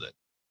couldn't live with it.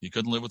 He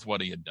couldn't live with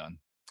what he had done.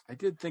 I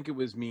did think it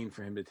was mean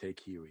for him to take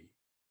Huey.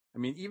 I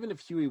mean, even if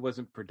Huey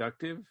wasn't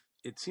productive,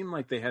 it seemed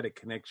like they had a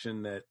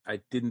connection that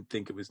I didn't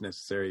think it was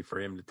necessary for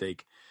him to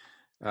take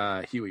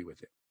Huey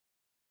with him.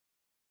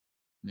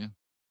 Yeah.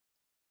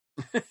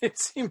 It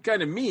seemed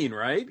kind of mean,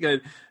 right?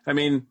 I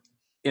mean,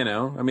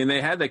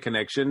 they had that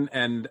connection,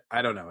 and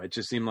I don't know. It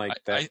just seemed like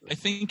that. I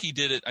think he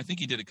did it. I think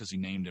he did it because he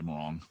named him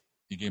wrong.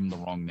 He gave him the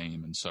wrong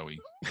name, and so he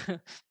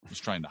was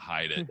trying to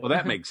hide it. Well,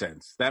 that makes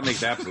sense. That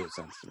makes absolute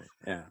sense to me.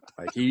 Yeah,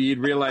 like he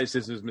realized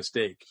this was his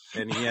mistake,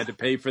 and he had to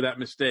pay for that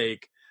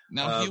mistake.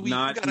 Now, Huey, you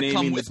got to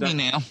come with me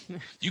now.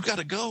 You got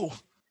to go.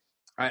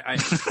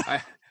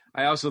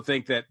 I also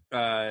think that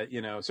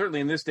certainly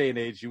in this day and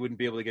age, you wouldn't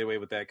be able to get away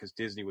with that because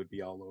Disney would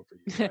be all over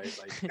you.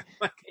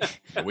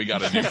 Right? We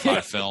got to do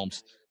 5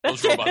 films.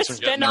 Those robots are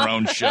getting their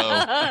own show,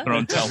 their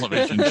own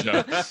television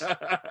show.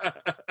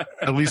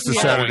 At least a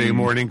Saturday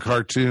morning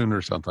cartoon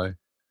or something.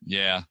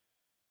 Yeah,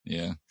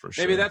 for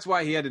sure. Maybe that's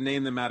why he had to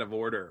name them out of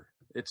order.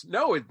 It's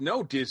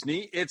no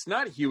Disney. It's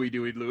not Huey,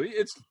 Dewey, Louie.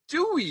 It's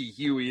Dewey,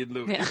 Huey, and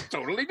Louie. Yeah. It's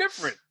totally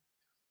different.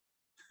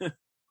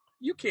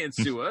 You can't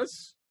sue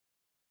us.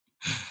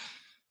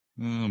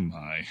 Oh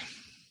my.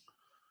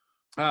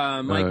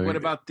 Mike, what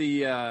about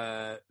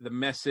the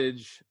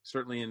message?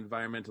 Certainly,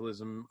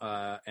 environmentalism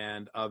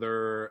and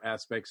other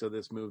aspects of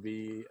this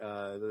movie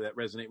that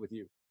resonate with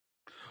you.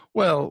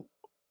 Well,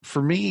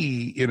 for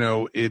me,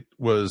 it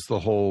was the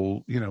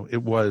whole.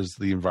 It was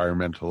the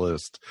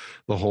environmentalist,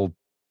 the whole,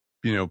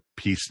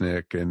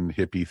 peacenik and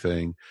hippie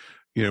thing.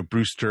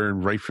 Bruce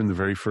Dern, right from the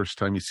very first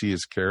time you see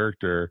his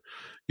character,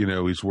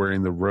 he's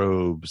wearing the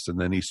robes and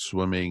then he's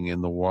swimming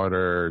in the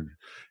water,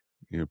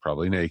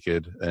 probably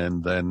naked.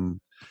 And then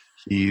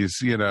he's,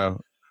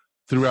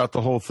 throughout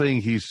the whole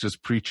thing, he's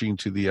just preaching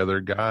to the other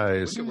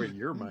guys. Look at where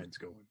your mind's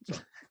going.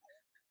 Sorry.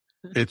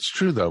 It's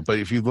true though. But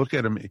if you look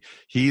at him,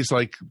 he's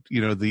like,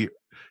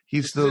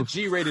 it's a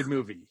G-rated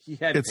movie. He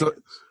had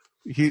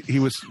he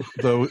was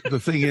though. The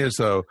thing is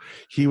though,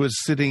 he was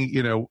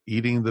sitting,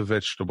 eating the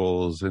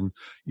vegetables and,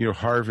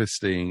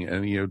 harvesting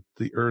and,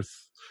 the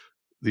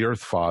earth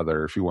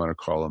father, if you want to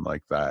call him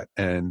like that.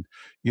 And,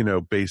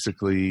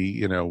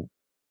 basically,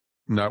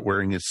 not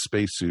wearing his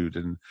spacesuit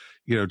and,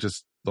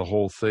 just the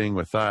whole thing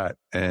with that.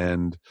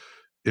 And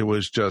it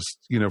was just,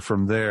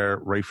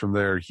 right from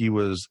there,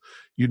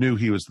 you knew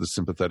he was the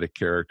sympathetic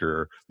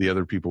character. The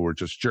other people were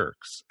just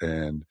jerks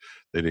and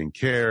they didn't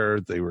care.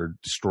 They were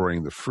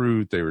destroying the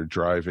fruit. They were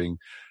driving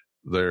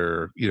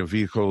their,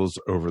 vehicles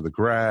over the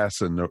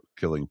grass and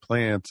killing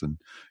plants. And,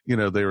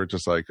 they were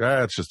just like,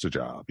 it's just a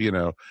job,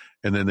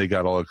 and then they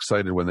got all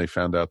excited when they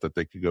found out that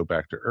they could go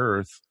back to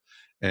Earth.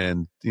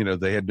 And,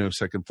 they had no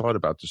second thought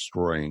about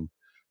destroying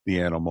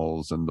the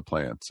animals and the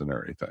plants and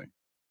everything.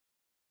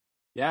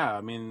 Yeah,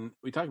 I mean,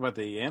 we talk about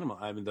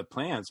the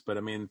plants, but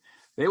I mean,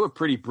 they were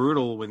pretty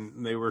brutal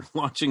when they were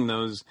launching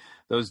those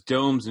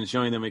domes and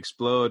showing them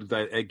explode,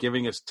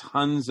 giving us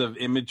tons of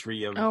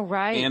imagery of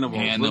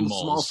animals, little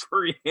small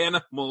furry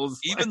animals.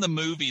 Even the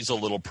movie's a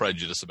little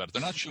prejudiced about it.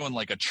 They're not showing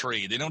like a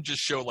tree. They don't just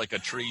show like a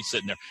tree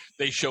sitting there.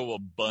 They show a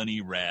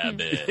bunny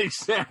rabbit,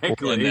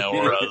 exactly,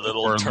 or a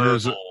little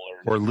turtle.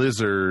 Or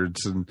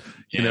lizards, and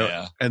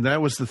and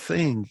that was the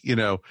thing.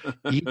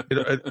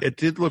 It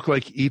did look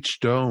like each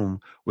dome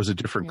was a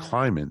different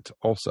climate,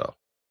 also.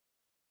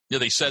 Yeah,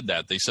 they said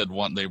that. They said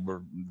they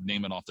were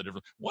naming off the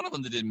different. One of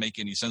them that didn't make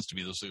any sense to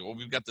me. They was like,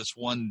 we've got this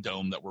one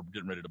dome that we're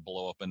getting ready to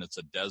blow up, and it's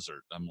a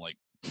desert. I'm like,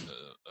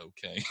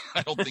 okay.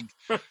 I don't think.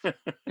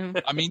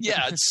 I mean,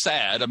 yeah, it's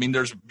sad. I mean,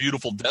 there's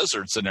beautiful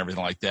deserts and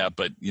everything like that,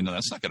 but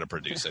that's not going to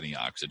produce any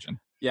oxygen.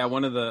 Yeah,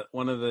 one of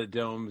the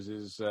domes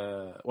is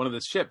one of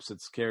the ships that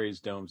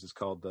carries domes is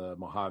called the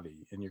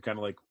Mojave, and you're kind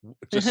of like,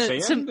 just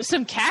sand?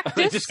 some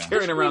cactus, just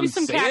carrying around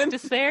some sand?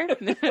 Cactus there,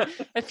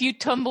 a few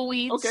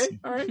tumbleweeds. Okay,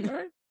 all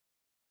right.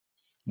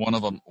 One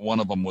of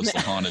them was the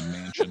Haunted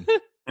Mansion.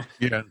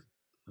 Yeah.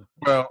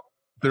 Well,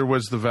 there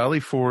was the Valley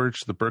Forge,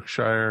 the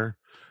Berkshire,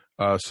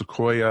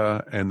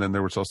 Sequoia, and then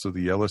there was also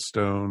the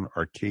Yellowstone,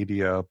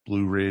 Arcadia,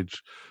 Blue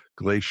Ridge,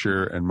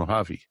 Glacier, and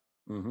Mojave.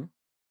 Mm-hmm.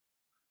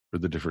 For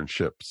the different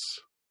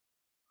ships.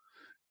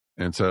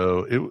 And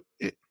so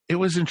it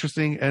was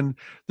interesting, and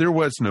there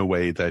was no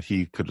way that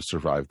he could have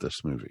survived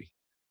this movie.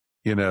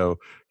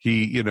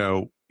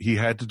 He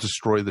had to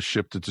destroy the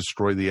ship to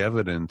destroy the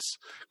evidence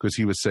because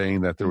he was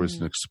saying that there was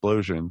an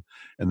explosion,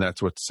 and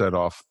that's what set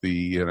off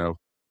the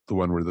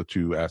one where the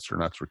 2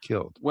 astronauts were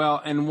killed.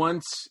 Well, and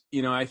once,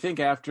 I think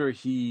after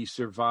he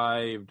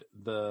survived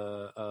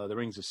the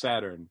rings of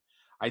Saturn,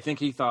 I think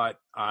he thought,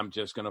 I'm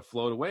just going to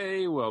float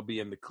away. We'll be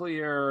in the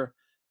clear.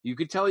 You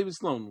could tell he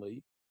was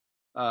lonely,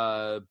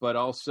 but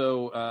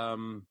also,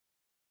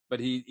 but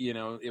he,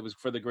 it was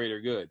for the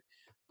greater good.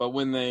 But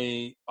when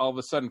they all of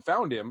a sudden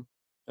found him,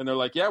 and they're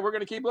like, "Yeah, we're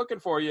going to keep looking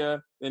for you,"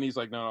 then he's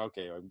like, "No,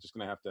 okay, I'm just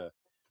going to have to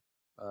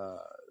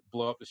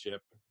blow up the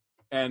ship."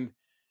 And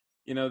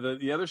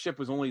the other ship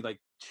was only like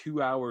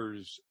 2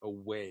 hours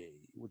away,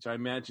 which I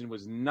imagine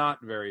was not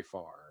very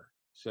far.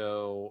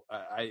 So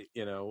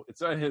it's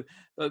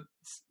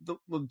the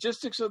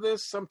logistics of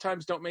this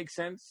sometimes don't make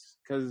sense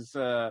because.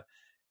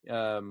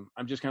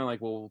 I'm just kind of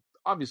like, well,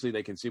 obviously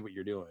they can see what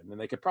you're doing, and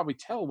they could probably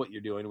tell what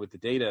you're doing with the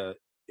data,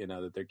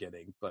 that they're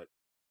getting. But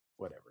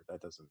whatever,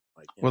 that doesn't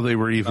like. Well, they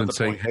were even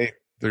saying, "Hey,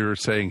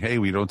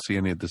 we don't see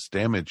any of this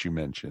damage you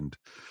mentioned,"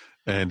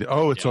 and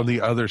it's on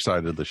the other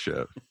side of the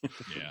ship.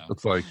 Yeah,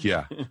 it's like,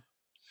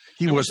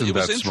 he wasn't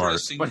that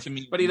smart.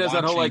 But he does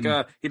that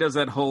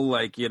whole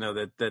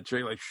that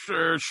trick, like,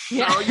 sure,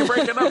 you're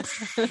breaking up.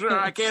 Sure,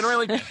 I can't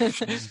really.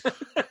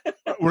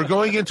 We're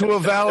going into a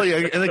valley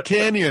and a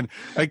canyon.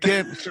 I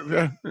can't.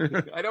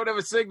 I don't have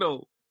a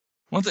signal.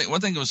 One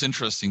thing that was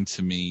interesting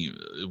to me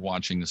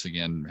watching this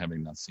again,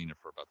 having not seen it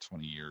for about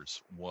 20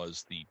 years,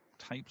 was the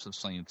types of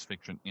science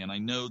fiction. And I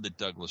know that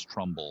Douglas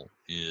Trumbull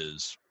he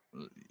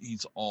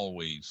was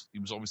always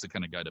the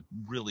kind of guy to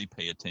really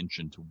pay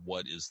attention to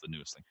what is the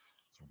newest thing.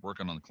 So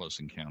working on Close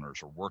Encounters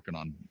or working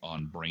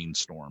on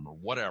Brainstorm or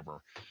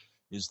whatever,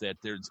 is that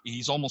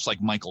he's almost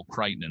like Michael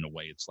Crichton in a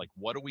way. It's like,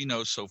 what do we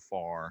know so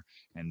far,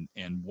 and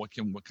what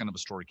kind of a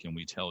story can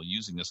we tell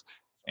using this?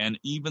 And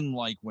even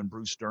like when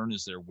Bruce Dern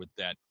is there with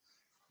that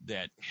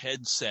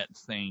headset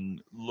thing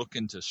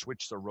looking to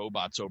switch the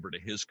robots over to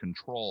his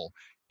control,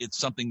 it's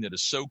something that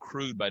is so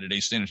crude by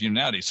today's standards.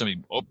 Nowadays,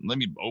 let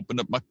me open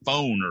up my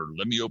phone, or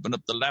let me open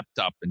up the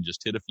laptop and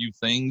just hit a few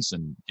things,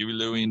 and Dewey,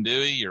 Louie, and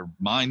Dewey, you're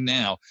mine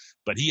now.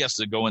 But he has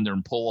to go in there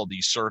and pull all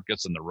these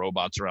circuits, and the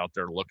robots are out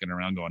there looking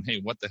around going, hey,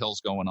 what the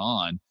hell's going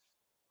on?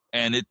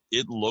 And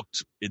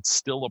it's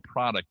still a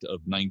product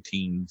of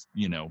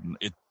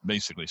it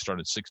basically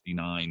started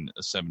 69,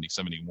 70,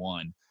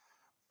 71.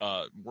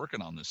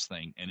 Working on this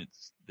thing, and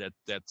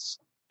that's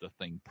the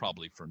thing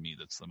probably for me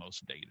that's the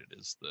most dated,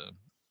 is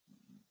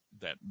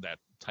that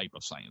type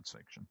of science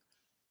fiction.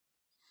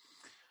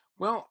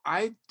 Well,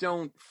 I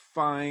don't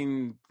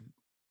find,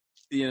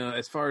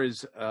 as far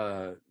as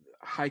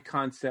high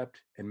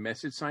concept and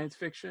message science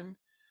fiction.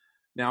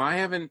 Now, I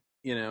haven't,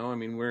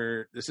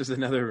 this is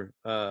another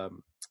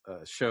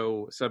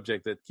show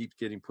subject that keeps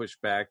getting pushed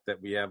back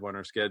that we have on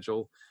our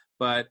schedule,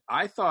 but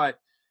I thought,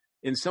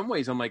 in some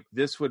ways, I'm like,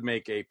 this would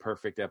make a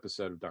perfect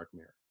episode of Dark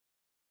Mirror.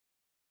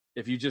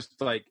 If you just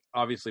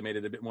obviously made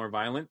it a bit more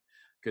violent,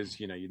 because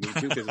you need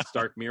to, because it's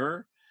Dark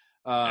Mirror.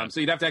 So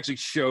you'd have to actually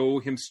show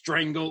him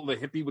strangle. The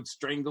hippie would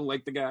strangle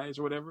the guys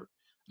or whatever.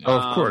 Oh,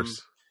 of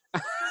course.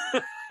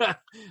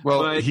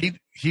 Well,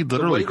 he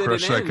literally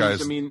crushed that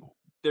guy's.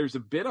 There's a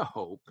bit of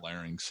hope.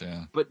 Larynx,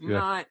 yeah, but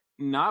not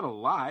a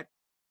lot.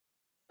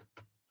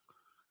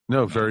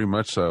 No, very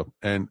much so,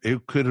 and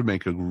it could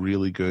make a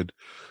really good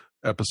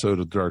episode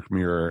of Dark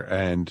Mirror.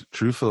 And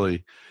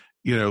truthfully,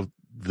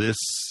 this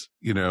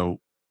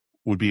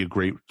would be a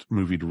great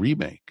movie to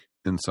remake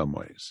in some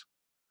ways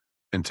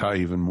and tie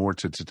even more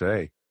to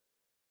today.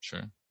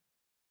 Sure.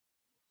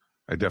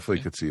 I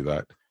definitely could see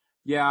that.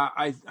 Yeah,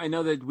 I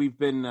know that we've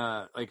been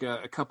a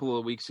couple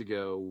of weeks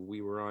ago,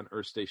 we were on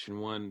Earth Station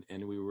 1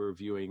 and we were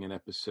reviewing an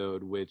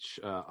episode which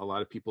a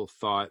lot of people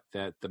thought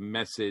that the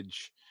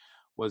message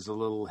was a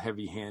little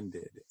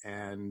heavy-handed,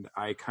 and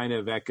I kind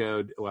of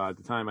echoed. Well, at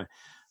the time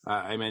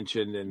I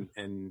mentioned,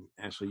 and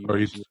Ashley,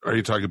 are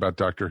you talking about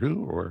Doctor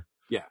Who or?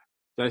 Yeah,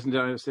 did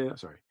I say that?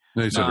 Sorry.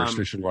 No, you said Earth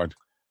Station 1.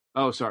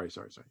 Oh, sorry.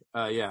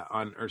 Yeah,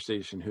 on Earth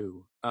Station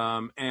Who.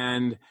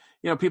 And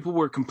people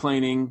were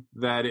complaining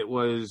that it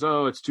was,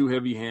 it's too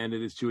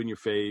heavy-handed, it's too in your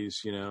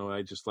face.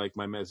 I just like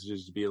my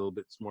messages to be a little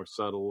bit more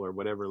subtle or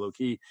whatever, low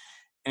key.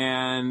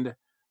 And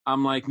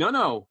I'm like,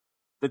 no,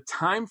 the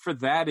time for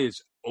that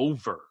is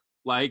over.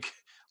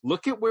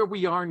 Look at where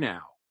we are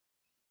now.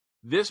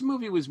 This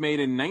movie was made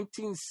in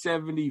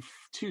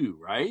 1972,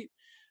 right?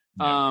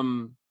 Yeah.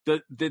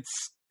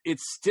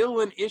 It's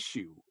still an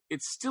issue.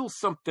 It's still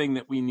something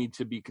that we need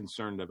to be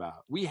concerned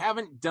about. We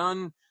haven't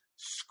done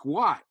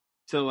squat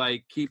to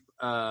keep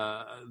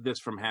this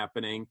from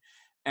happening.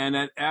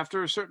 And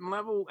after a certain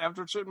level,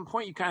 after a certain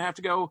point, you kind of have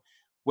to go,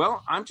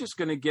 well, I'm just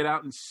going to get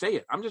out and say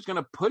it. I'm just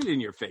going to put it in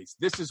your face.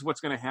 This is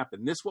what's going to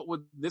happen. This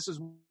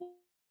is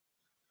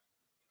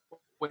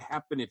what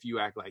happen if you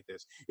act like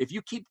this. If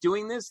you keep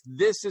doing this,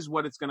 this is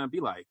what it's going to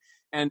be like.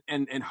 And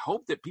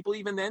hope that people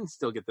even then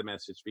still get the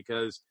message,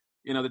 because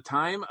the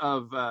time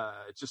of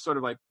just sort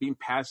of being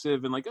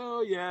passive and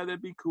oh yeah,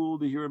 that'd be cool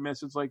to hear a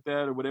message like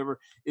that or whatever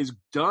is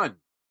done.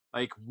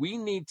 We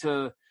need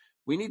to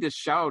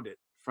shout it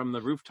from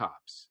the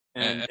rooftops,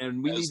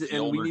 and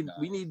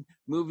we need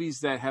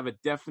movies that have a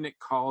definite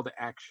call to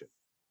action.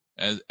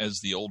 As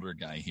the older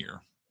guy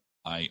here,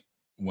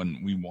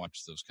 when we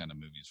watched those kind of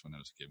movies when I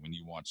was a kid, when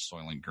you watched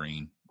Soylent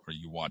Green, or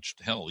you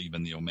watched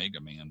even the Omega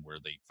Man, where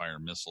they fire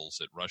missiles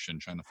at Russia and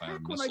China fire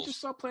missiles. When I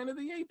just saw Planet of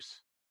the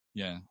Apes.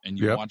 Yeah, and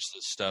you watch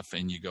this stuff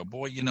and you go,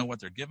 boy, you know what?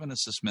 They're giving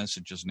us this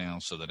messages now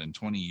so that in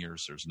 20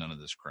 years there's none of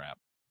this crap.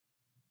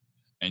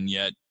 And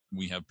yet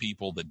we have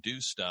people that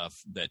do stuff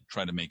that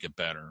try to make it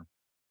better.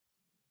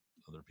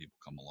 Other people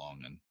come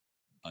along and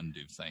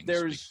undo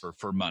things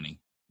for money.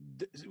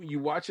 You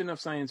watch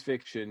enough science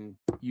fiction,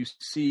 you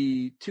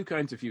see two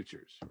kinds of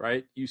futures,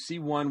 right? You see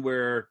one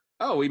where,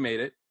 we made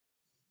it.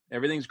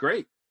 Everything's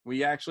great.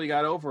 We actually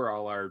got over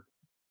all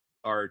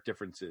our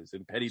differences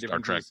and petty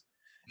differences.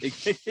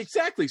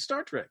 Exactly,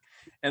 Star Trek,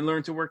 and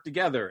learn to work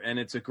together, and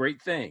it's a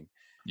great thing.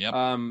 Yep.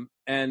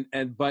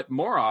 But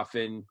more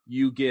often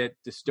you get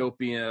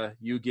dystopia,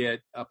 you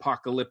get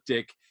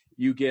apocalyptic,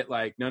 you get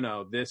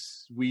no,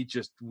 this we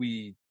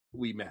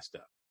messed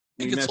up.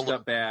 We messed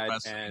up bad,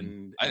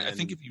 and I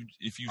think if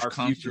you our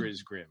future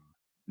is grim.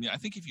 Yeah, I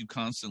think if you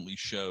constantly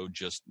show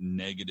just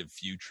negative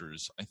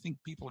futures, I think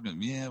people are going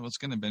to, it's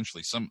going to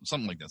eventually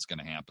something like that's going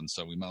to happen.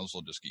 So we might as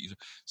well just get used.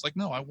 It's like,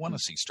 no, I want to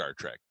see Star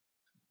Trek.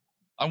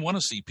 I want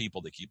to see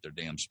people that keep their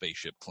damn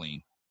spaceship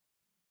clean.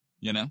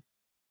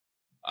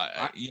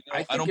 I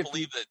don't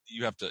believe that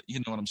you have to. You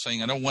know what I'm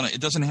saying? I don't want to.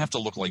 It doesn't have to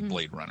look like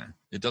Blade Runner.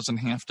 It doesn't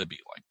have to be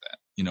like that.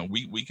 You know,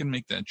 we can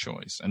make that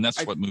choice, and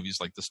that's what movies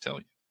like this tell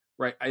you.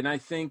 Right, and I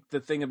think the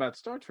thing about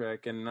Star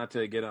Trek, and not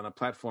to get on a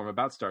platform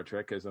about Star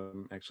Trek, because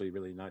I'm actually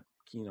really not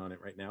keen on it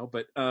right now,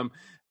 but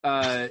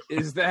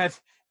is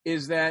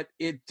that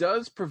it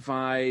does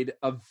provide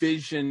a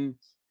vision.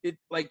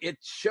 It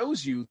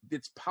shows you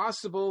it's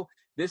possible.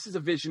 This is a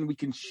vision we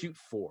can shoot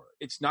for.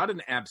 It's not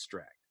an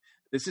abstract.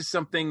 This is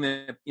something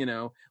that,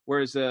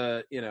 whereas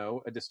a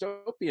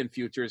dystopian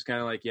future is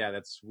kind of like,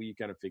 we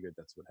kind of figured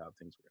that's how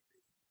things were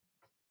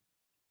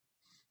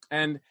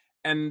going to be.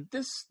 And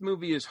this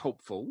movie is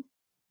hopeful,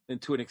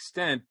 and to an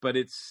extent, but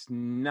it's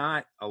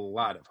not a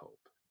lot of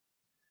hope,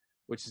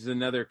 which is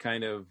another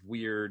kind of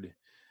weird.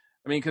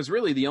 I mean, because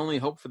really the only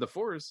hope for the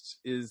forests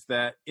is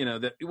that, you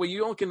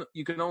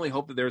can only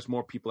hope that there's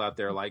more people out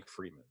there like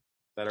Freeman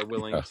that are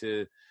willing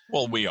to.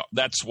 Well, we are.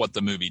 That's what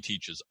the movie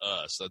teaches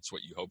us. That's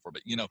what you hope for.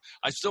 But,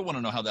 I still want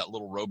to know how that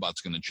little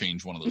robot's going to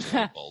change one of those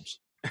light bulbs.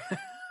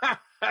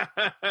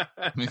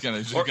 He's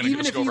going to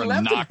just go over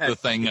and knock the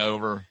thing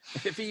over.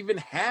 If he even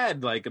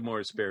had like a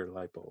more spare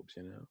light bulbs,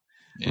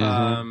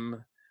 Yeah.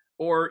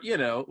 Or,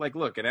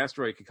 look, an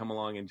asteroid could come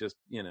along and just,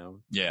 take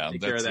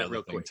care of that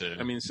real quick. Too.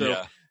 I mean,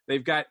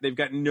 they've got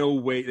no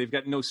weight. They've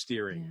got no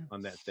steering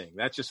on that thing.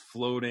 That's just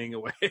floating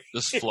away.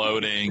 Just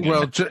floating.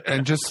 Well,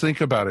 and just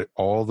think about it.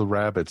 All the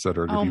rabbits that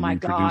are going to be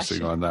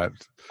reproducing on that.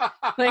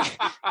 like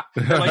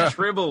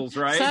tribbles,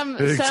 right?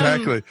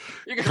 Exactly.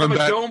 You're going to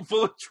have a dome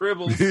full of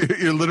tribbles.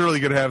 You're literally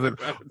going to have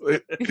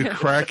it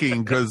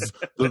cracking because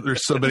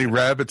there's so many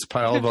rabbits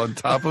piled on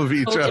top of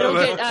each other.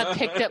 It'll get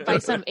picked up by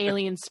some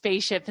alien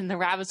spaceship, and the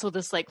rabbits will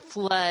just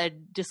flood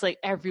just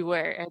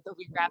everywhere. And there'll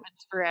be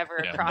rabbits forever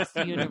across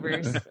the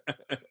universe.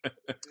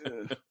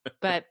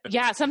 But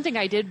something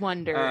I did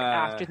wonder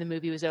after the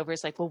movie was over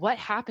is what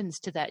happens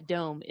to that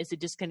dome? Is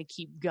it just going to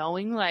keep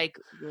going?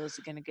 Is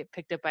it going to get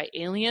picked up by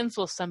aliens?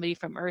 Will somebody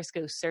from Earth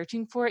go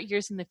searching for it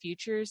years in the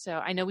future? So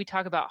I know we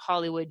talk about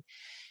Hollywood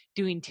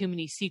doing too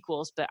many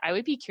sequels, but I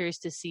would be curious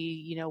to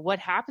see, what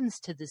happens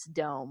to this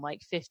dome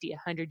 50,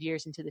 100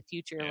 years into the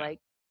future.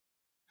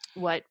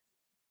 What?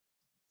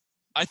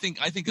 I think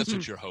that's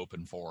what you're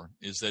hoping for,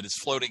 is that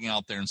it's floating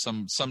out there, and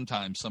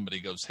sometimes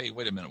somebody goes, "Hey,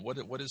 wait a minute,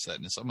 what is that?"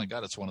 And it's, "Oh my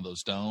God, it's one of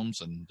those domes,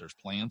 and there's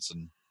plants,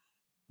 and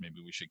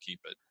maybe we should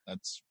keep it."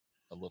 That's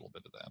a little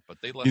bit of that, but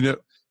they left it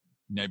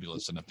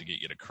nebulous enough to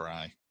get you to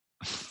cry.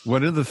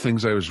 One of the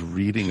things I was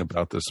reading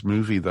about this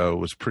movie, though,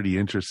 was pretty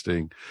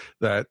interesting.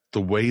 That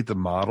the way the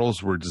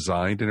models were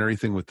designed and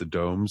everything, with the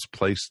domes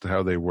placed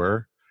how they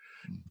were,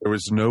 there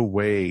was no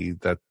way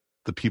that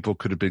the people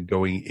could have been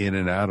going in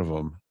and out of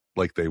them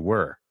like they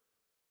were.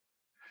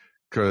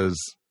 Because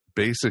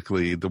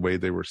basically the way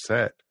they were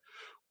set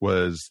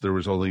was there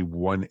was only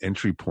one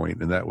entry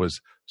point, and that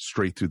was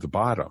straight through the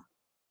bottom,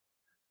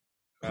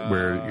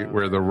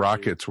 where the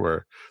rockets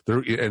were there,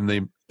 and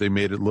they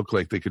made it look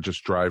like they could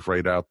just drive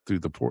right out through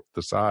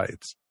the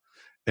sides,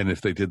 and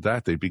if they did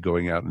that, they'd be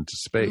going out into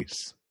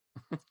space.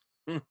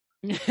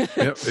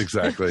 Yep,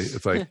 exactly.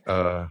 It's like.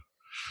 So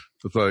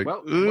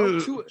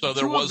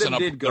there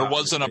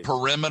wasn't a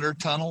perimeter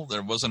tunnel.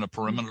 There wasn't a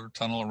perimeter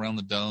tunnel around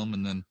the dome,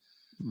 and then.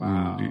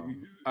 Wow.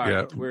 All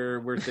right,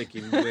 we're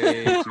thinking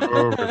way too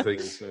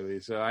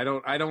overthinking. So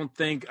I don't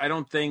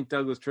think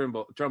Douglas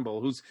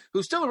Trumbull, who's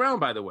still around,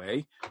 by the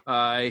way,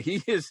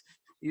 he is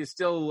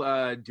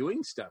still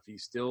doing stuff.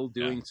 He's still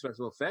doing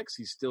special effects.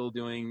 He's still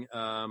doing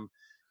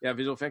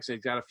visual effects.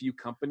 He's got a few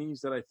companies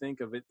that I think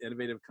of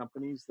innovative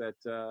companies that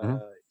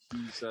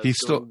he's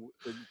still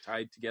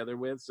tied together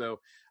with. So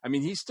I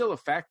mean, he's still a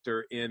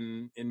factor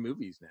in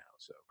movies now.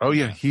 So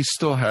he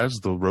still has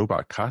the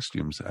robot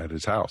costumes at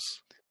his house.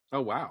 Oh,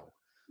 wow.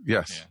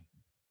 Yes.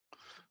 Yeah.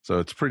 So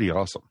it's pretty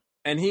awesome.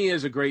 And he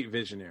is a great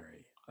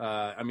visionary.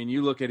 I mean,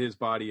 you look at his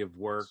body of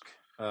work,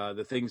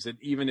 the things that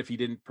even if he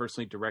didn't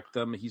personally direct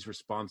them, he's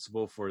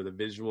responsible for the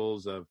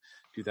visuals of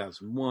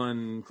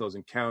 2001, Close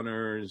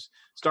Encounters,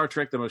 Star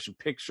Trek, the motion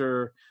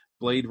picture,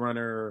 Blade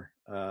Runner,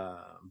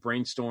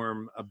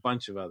 Brainstorm, a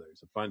bunch of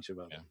others.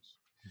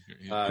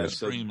 Yeah. He's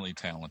extremely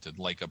talented,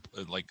 like a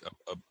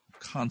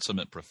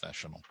consummate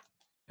professional.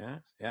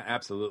 Yeah,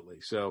 absolutely.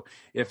 So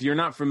if you're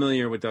not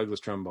familiar with Douglas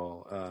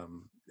Trumbull,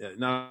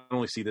 not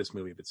only see this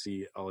movie, but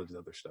see all of his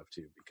other stuff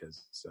too,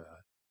 because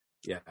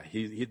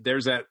he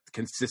there's that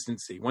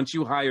consistency. Once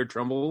you hire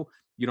Trumbull,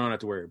 you don't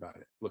have to worry about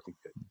it. Looking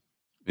good.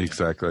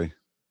 Exactly.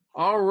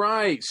 All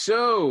right.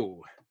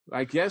 So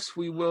I guess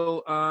we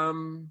will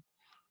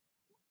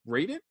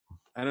rate it.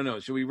 I don't know.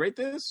 Should we rate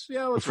this?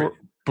 Yeah, let's rate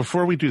it.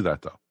 Before we do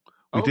that, though,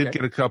 we did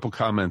get a couple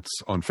comments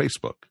on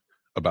Facebook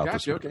about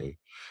this movie.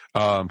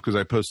 Because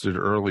I posted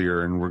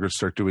earlier, and we're going to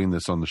start doing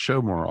this on the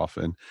show more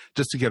often,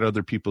 just to get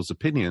other people's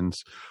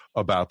opinions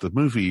about the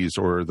movies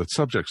or the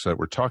subjects that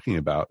we're talking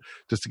about,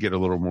 just to get a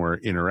little more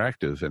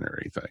interactive and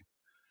everything.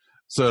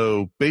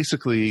 So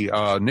basically,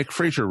 Nick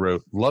Fraser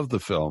wrote, loved the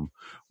film,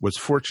 was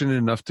fortunate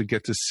enough to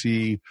get to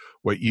see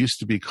what used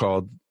to be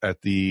called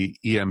at the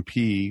EMP,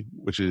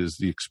 which is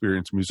the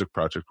Experience Music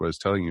Project I was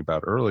telling you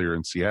about earlier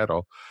in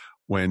Seattle,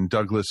 when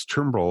Douglas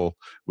Turnbull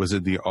was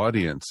in the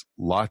audience.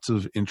 Lots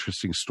of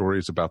interesting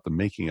stories about the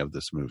making of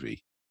this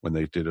movie when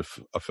they did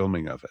a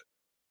filming of it.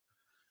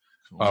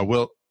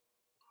 Cool.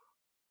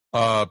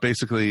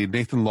 Basically,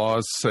 Nathan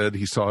Laws said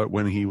he saw it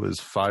when he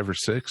was 5 or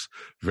 6.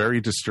 Very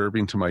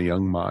disturbing to my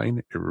young mind.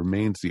 It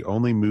remains the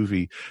only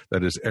movie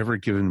that has ever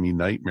given me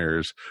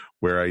nightmares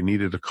where I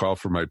needed to call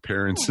for my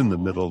parents in the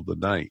middle of the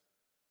night.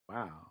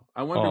 Wow.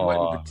 I wonder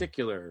what in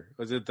particular.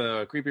 Was it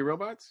the creepy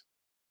robots?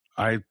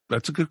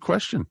 That's a good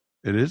question.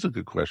 It is a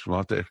good question.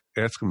 We'll have to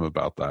ask him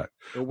about that.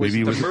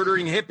 Maybe it was the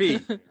murdering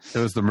hippie. It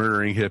was the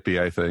murdering hippie,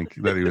 I think,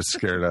 that he was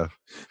scared of.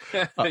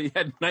 He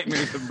had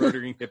nightmares of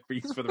murdering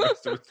hippies for the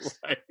rest of his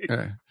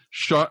life.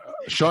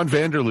 Sean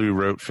Vanderloo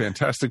wrote,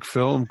 fantastic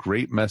film,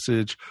 great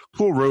message,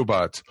 cool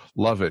robots,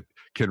 love it,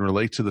 can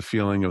relate to the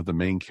feeling of the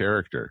main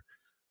character.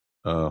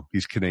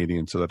 He's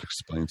Canadian, so that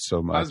explains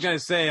so much. I was going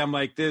to say, I'm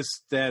like, this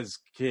has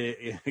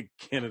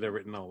Canada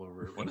written all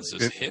over it. What is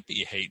this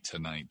hippie hate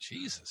tonight?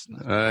 Jesus.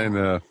 No. I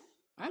know.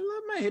 I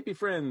love my hippie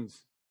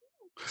friends.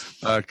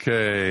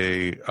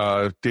 Okay.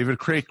 David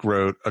Craik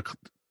wrote, a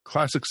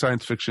classic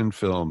science fiction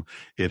film.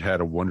 It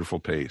had a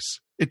wonderful pace.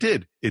 It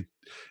did. It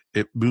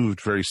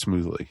moved very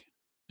smoothly.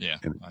 Yeah,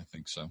 I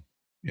think so.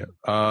 Yeah.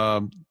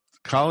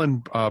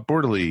 Colin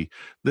Bordeley,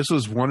 this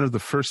was one of the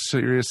first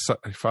serious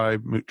sci-fi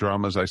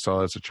dramas I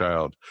saw as a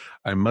child.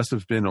 I must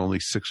have been only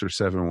 6 or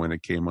 7 when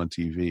it came on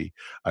TV.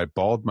 I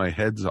bawled my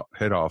head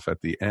off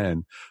at the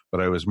end,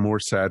 but I was more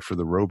sad for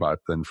the robot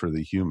than for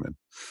the human.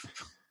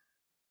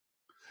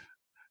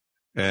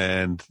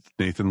 And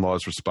Nathan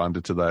Laws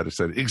responded to that and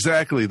said,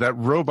 exactly, that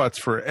robot's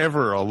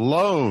forever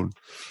alone.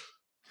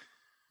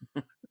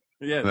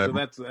 Yeah,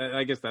 so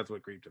I guess that's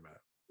what creeped him out.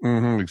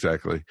 Mm-hmm,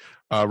 exactly.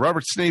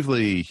 Robert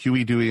Snavely,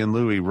 Huey, Dewey, and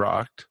Louie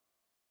rocked.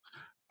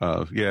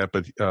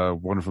 But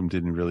one of them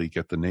didn't really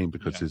get the name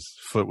because his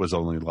foot was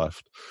only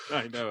left.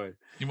 I know it.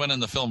 He went in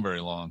the film very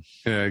long.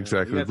 Yeah,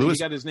 exactly. He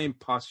got his name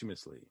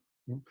posthumously.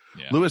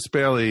 Yeah. Louis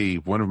Bailey,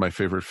 one of my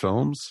favorite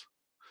films.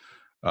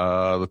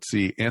 Let's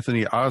see.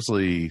 Anthony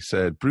Osley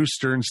said, Bruce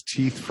Stern's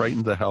teeth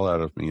frightened the hell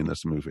out of me in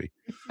this movie.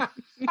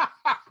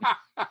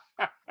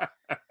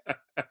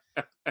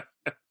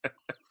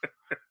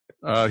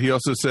 He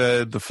also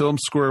said the film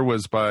score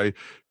was by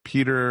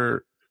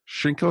Peter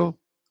Schinkel,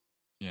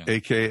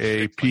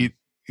 a.k.a. Pete.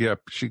 Yeah,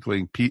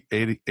 Schinkling,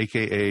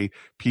 a.k.a.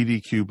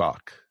 PDQ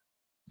Bach.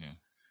 Yeah.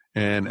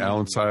 And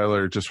Alan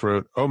Seiler just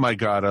wrote, oh, my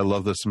God, I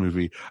love this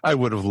movie. I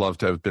would have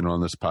loved to have been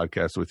on this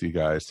podcast with you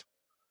guys.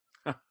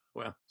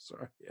 Well,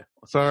 sorry. Yeah.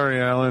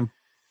 Sorry, Alan.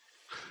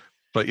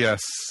 But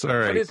yes, all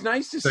right. But it's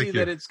nice to see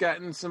that it's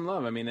gotten some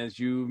love. I mean, as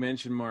you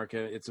mentioned, Mark,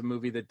 it's a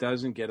movie that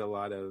doesn't get a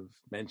lot of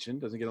mention,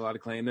 doesn't get a lot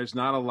of claim. There's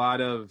not a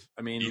lot of,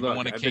 even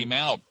when it came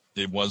out,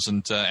 it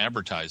wasn't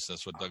advertised.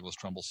 That's what Douglas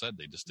Trumbull said.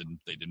 They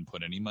didn't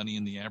put any money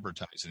in the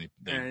advertising.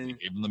 They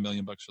gave them the $1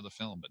 million for the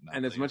film,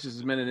 but as much as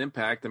it's been an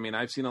impact, I mean,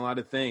 I've seen a lot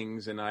of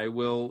things, and I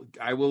will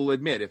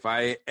admit, if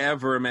I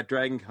ever am at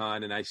Dragon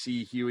Con and I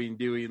see Huey and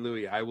Dewey and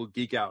Louie, I will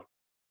geek out.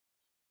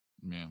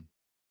 Yeah.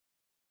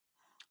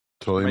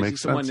 Totally if I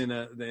makes see sense.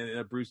 someone in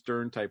a Bruce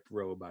Dern type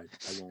robe, I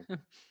won't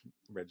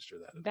register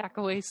that. Back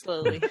away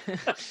slowly.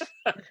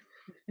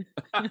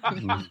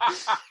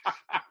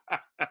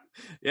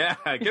 Yeah,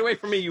 get away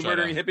from me, you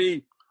murdering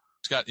hippie.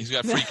 He's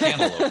got free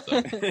cantaloupe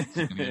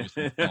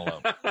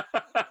though.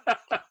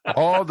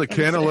 All the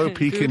cantaloupe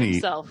he can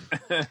eat.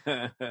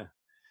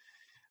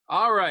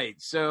 All right,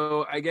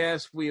 so I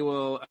guess we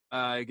will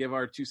give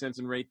our 2 cents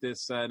and rate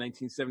this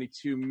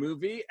 1972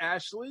 movie.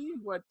 Ashley,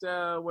 what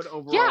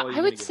overall? Yeah, I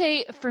would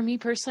say for me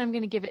personally, I'm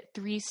going to give it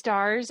 3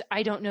 stars.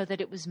 I don't know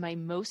that it was my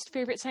most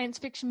favorite science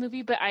fiction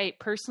movie, but I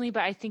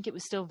think it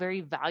was still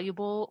very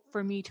valuable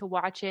for me to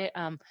watch it.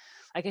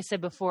 Like I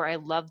said before, I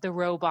love the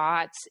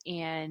robots,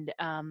 and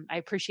I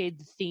appreciated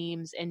the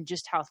themes and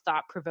just how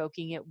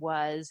thought-provoking it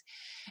was.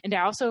 And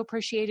I also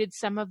appreciated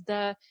some of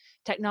the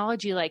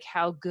technology, like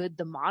how good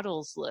the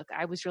models look.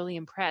 I was really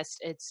impressed.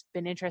 It's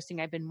been interesting.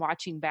 I've been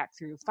watching back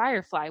through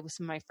Firefly with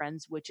some of my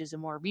friends, which is a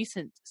more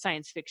recent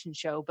science fiction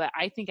show, but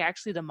I think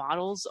actually the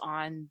models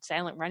on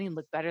Silent Running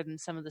look better than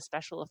some of the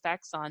special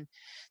effects on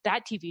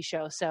that TV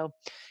show. So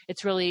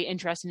it's really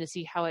interesting to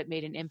see how it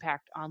made an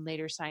impact on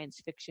later science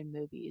fiction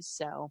movies.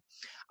 So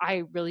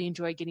I really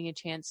enjoy getting a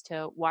chance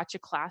to watch a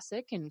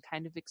classic and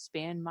kind of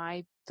expand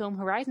my film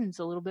horizons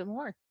a little bit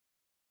more.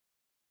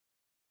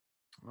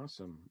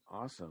 Awesome.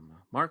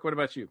 Mark, what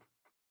about you?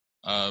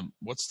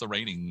 What's the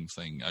rating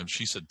thing?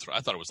 She said I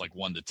thought it was like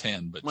 1 to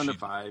 10, but 1 to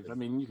 5. I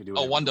mean, you could do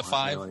it. 1 to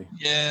 5. Really.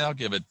 Yeah, I'll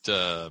give it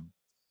a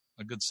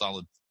good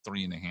solid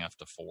 3.5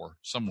 to 4,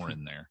 somewhere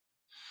in there.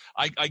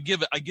 I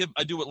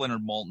do what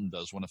Leonard Maltin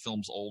does when a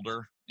film's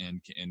older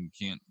and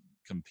can't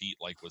compete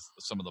like with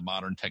some of the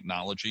modern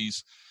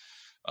technologies.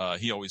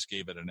 He always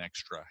gave it an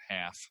extra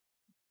half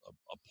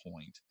a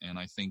point. And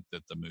I think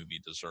that the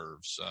movie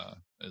deserves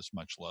as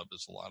much love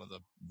as a lot of the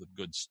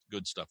good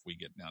stuff we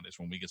get nowadays.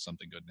 When we get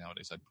something good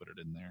nowadays, I'd put it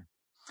in there.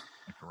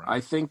 I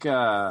think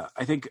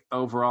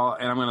overall,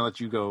 and I'm going to let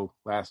you go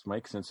last,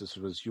 Mike, since this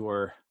was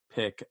your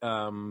pick.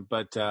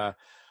 But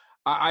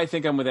I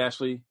think I'm with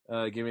Ashley,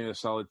 giving it a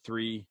solid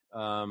 3.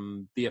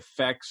 The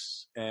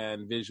effects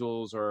and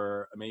visuals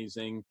are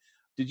amazing.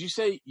 Did you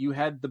say you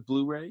had the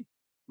Blu-ray,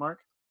 Mark?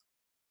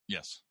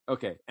 Yes.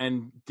 Okay.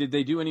 And did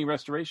they do any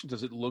restoration?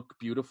 Does it look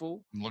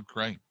beautiful? It looked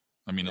great.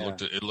 I mean,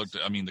 it looked.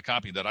 I mean, the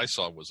copy that I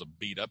saw was a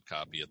beat up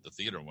copy at the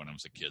theater when I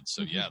was a kid.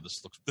 So yeah, this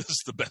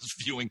is the best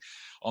viewing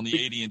on the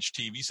 80-inch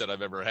TV set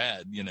I've ever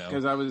had. You know,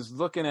 because I was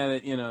looking at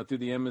it, through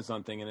the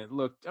Amazon thing, and it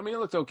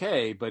looked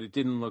okay, but it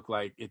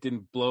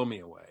didn't blow me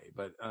away.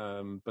 But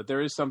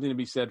there is something to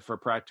be said for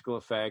practical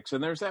effects,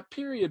 and there's that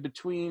period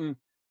between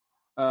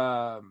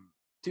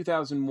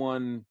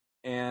 2001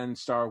 and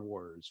Star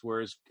Wars,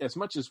 whereas as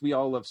much as we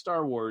all love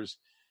Star Wars,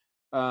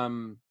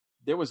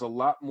 there was a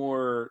lot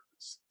more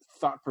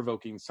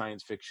thought-provoking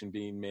science fiction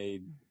being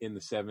made in the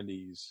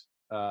 70s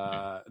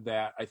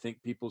that I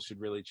think people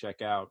should really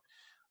check out.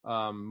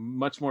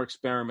 Much more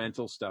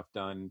experimental stuff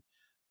done,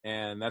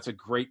 and that's a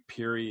great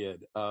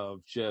period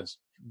of just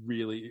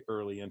really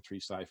early entry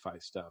sci-fi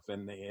stuff.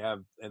 And they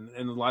have, and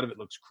a lot of it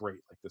looks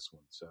great, like this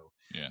one. So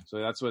yeah,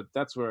 so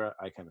that's where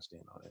I kind of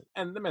stand on it,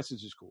 and the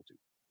message is cool too.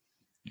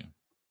 Yeah.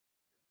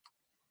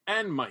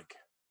 And Mike.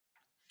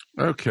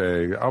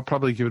 Okay, I'll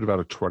probably give it about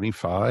a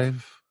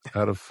 25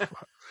 out of.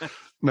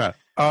 No,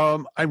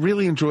 I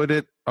really enjoyed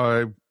it.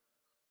 I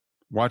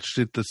watched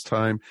it this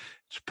time.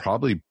 It's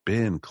probably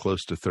been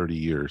close to 30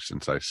 years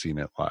since I've seen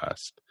it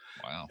last.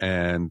 Wow.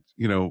 And,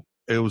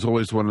 it was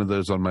always one of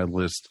those on my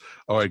list.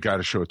 Oh, I got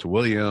to show it to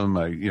William.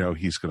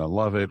 He's going to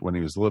love it when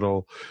he was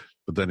little.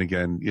 But then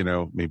again,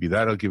 maybe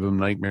that'll give him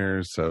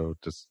nightmares. So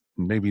just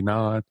maybe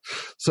not.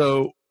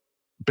 So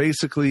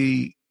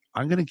basically,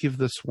 I'm going to give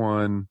this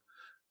one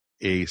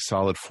a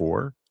solid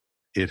 4.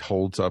 It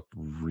holds up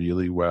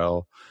really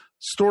well.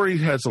 Story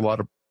has a lot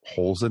of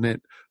holes in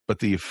it, but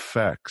the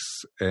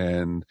effects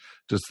and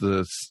just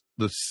the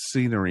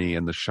scenery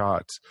and the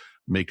shots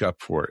make up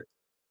for it.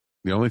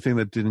 The only thing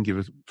that didn't give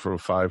it for a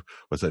 5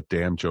 was that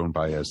damn Joan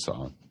Baez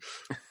song.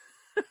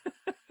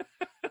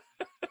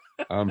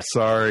 I'm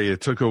sorry, it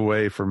took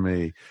away from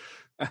me.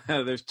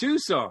 There's 2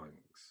 songs.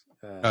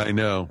 I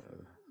know.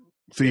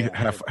 See,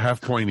 half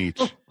point each.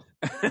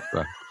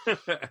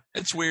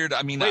 It's weird.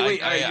 I mean,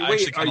 wait,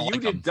 are you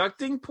like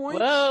deducting points?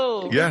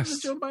 Whoa! Yes. The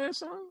Joan Baez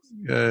songs?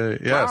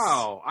 Yes.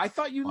 Wow, I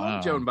thought you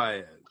loved Joan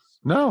Baez.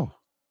 No,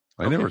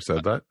 I never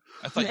said that.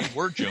 I thought you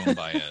were Joan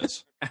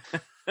Baez.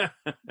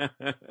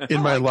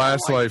 In my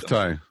last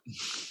lifetime.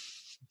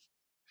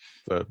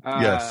 So,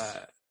 yes.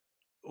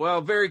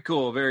 Well, very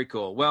cool, very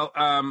cool. Well,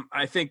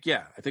 I think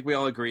we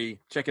all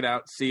agree. Check it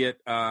out, see it,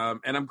 and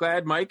I'm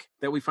glad, Mike,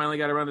 that we finally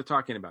got around to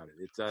talking about it.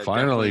 It's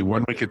finally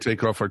one we could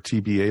take off our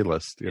TBA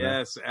list.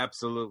 Yes,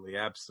 absolutely.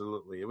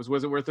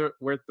 Was it worth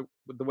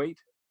the wait?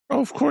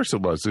 Oh, of course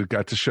it was. I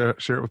got to share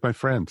it with my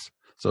friends,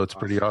 so it's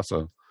pretty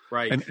awesome.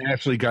 Right, and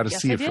actually got to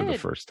see it for the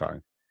first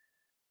time.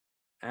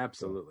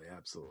 Absolutely.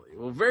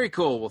 Well, very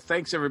cool. Well,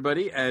 thanks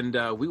everybody, and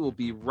we will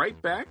be right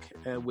back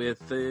with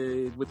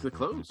the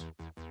close.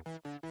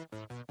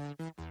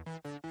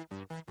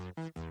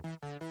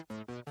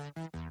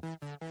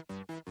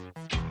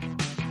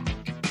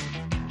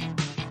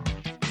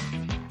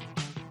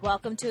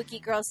 Welcome to A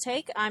Geek Girl's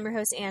Take. I'm your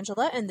host,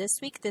 Angela, and this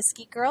week, this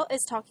Geek Girl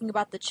is talking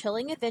about The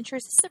Chilling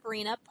Adventures of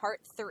Sabrina,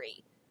 Part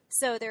 3.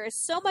 So there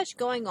is so much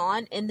going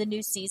on in the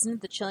new season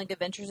of The Chilling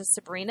Adventures of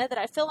Sabrina that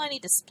I feel I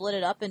need to split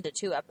it up into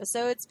 2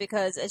 episodes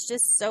because it's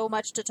just so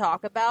much to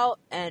talk about,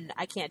 and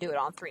I can't do it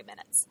all in 3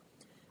 minutes.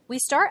 We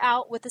start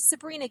out with the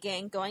Sabrina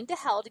gang going to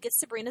Hell to get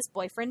Sabrina's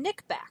boyfriend,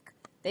 Nick, back.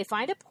 They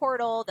find a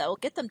portal that will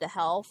get them to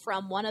Hell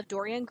from one of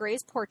Dorian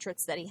Gray's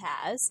portraits that he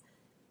has,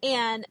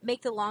 and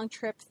make the long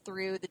trip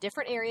through the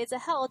different areas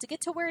of Hell to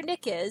get to where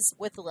Nick is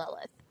with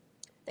Lilith.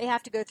 They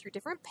have to go through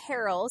different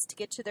perils to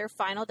get to their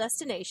final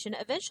destination.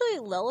 Eventually,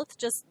 Lilith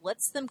just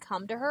lets them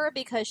come to her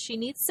because she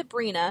needs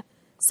Sabrina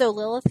so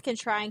Lilith can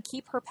try and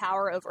keep her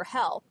power over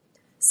Hell.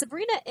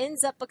 Sabrina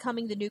ends up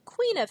becoming the new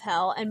queen of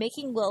Hell and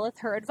making Lilith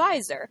her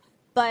advisor,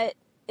 but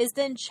is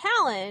then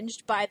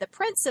challenged by the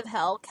prince of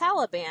Hell,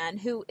 Caliban,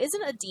 who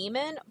isn't a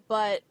demon,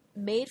 but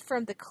made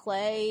from the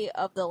clay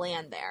of the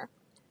land there.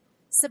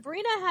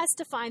 Sabrina has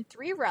to find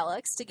 3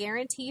 relics to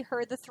guarantee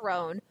her the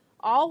throne,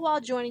 all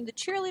while joining the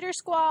cheerleader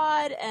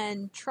squad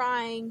and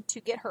trying to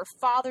get her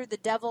father, the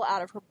devil,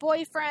 out of her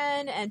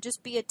boyfriend and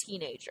just be a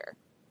teenager.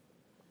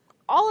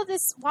 While all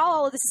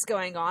of this is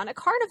going on, a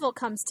carnival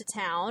comes to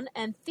town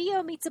and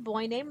Theo meets a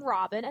boy named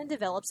Robin and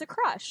develops a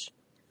crush.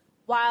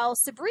 While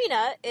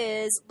Sabrina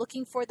is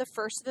looking for the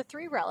first of the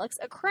 3 relics,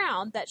 a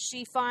crown that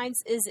she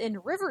finds is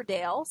in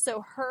Riverdale,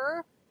 so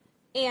her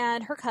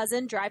and her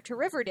cousin drive to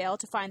Riverdale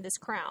to find this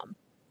crown,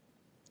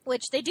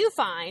 which they do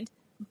find,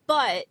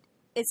 but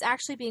it's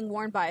actually being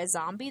worn by a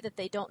zombie that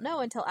they don't know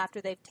until after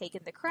they've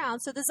taken the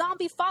crown. So the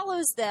zombie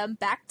follows them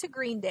back to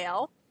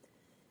Greendale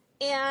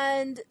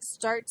and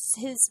starts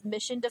his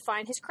mission to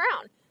find his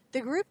crown.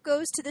 The group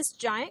goes to this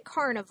giant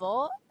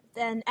carnival,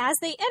 and as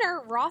they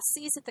enter, Ross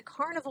sees that the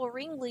carnival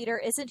ringleader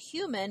isn't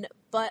human,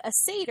 but a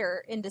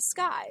satyr in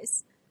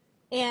disguise.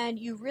 And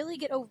you really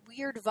get a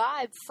weird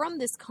vibe from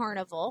this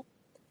carnival.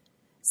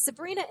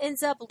 Sabrina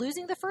ends up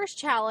losing the first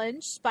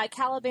challenge by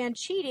Caliban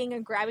cheating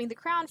and grabbing the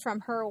crown from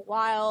her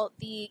while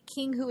the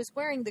king who is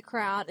wearing the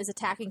crown is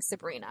attacking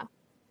Sabrina.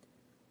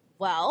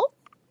 Well,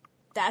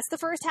 that's the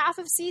first half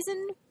of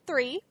season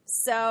 3,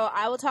 so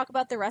I will talk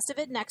about the rest of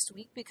it next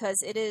week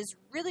because it is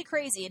really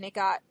crazy and it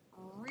got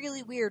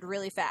really weird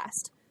really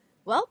fast.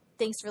 Well,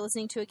 thanks for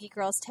listening to A Geek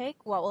Girl's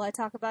Take. What will I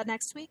talk about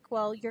next week?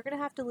 Well, you're going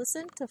to have to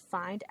listen to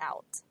find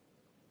out.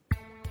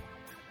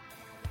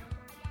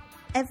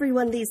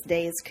 Everyone these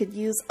days could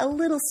use a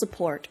little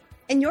support,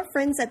 and your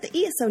friends at the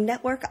ESO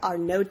Network are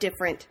no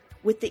different.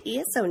 With the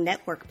ESO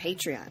Network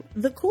Patreon,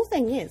 the cool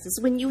thing is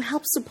when you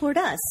help support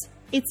us,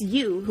 it's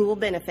you who will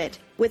benefit.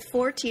 With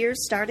 4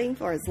 tiers starting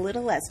for as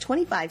little as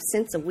 25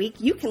 cents a week,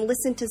 you can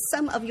listen to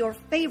some of your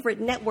favorite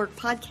network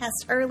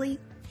podcasts early,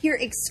 hear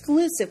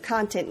exclusive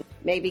content,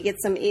 maybe get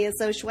some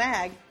ESO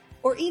swag,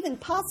 or even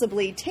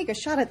possibly take a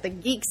shot at the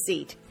Geek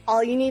Seat.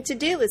 All you need to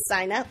do is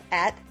sign up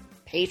at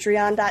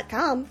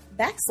patreon.com/ESO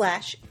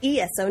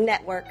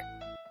Network.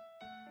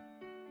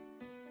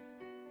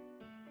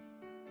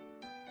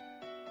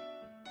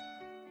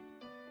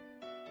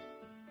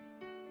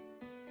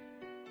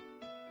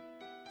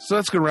 So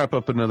that's going to wrap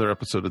up another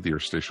episode of the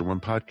Earth Station One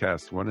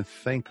podcast. I want to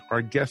thank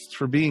our guests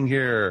for being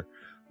here.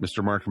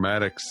 Mr. Mark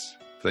Maddox,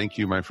 thank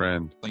you, my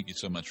friend. Thank you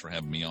so much for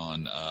having me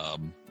on.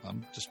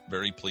 I'm just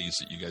very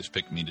pleased that you guys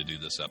picked me to do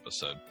this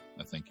episode.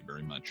 I thank you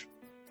very much.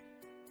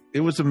 It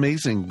was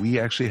amazing. We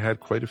actually had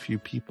quite a few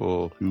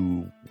people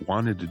who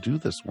wanted to do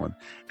this one,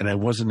 and I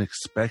wasn't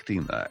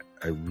expecting that.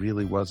 I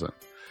really wasn't.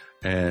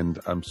 And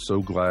I'm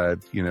so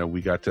glad,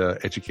 we got to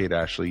educate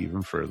Ashley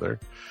even further.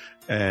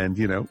 And,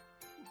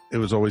 it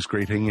was always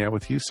great hanging out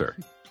with you, sir.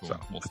 Cool. So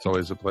Well, it's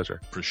always a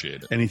pleasure.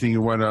 Appreciate it. Anything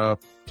you want to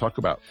talk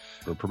about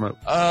or promote?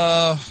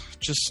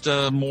 Just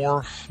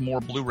more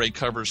Blu-ray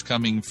covers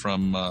coming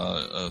from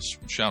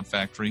Shout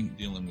Factory,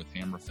 dealing with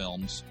Hammer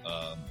Films.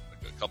 A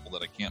couple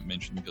that I can't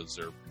mention because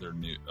they're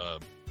new. They're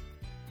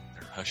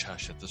hush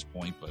hush at this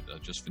point,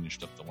 but just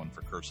finished up the one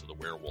for Curse of the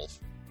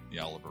Werewolf, the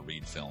Oliver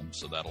Reed film.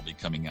 So that'll be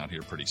coming out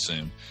here pretty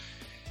soon.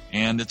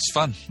 And it's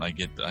fun. I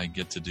get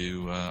to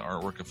do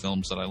artwork of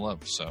films that I love,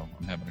 so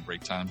I'm having a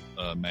great time.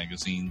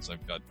 Magazines.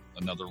 I've got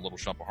another Little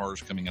Shop of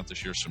Horrors coming out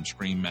this year. Some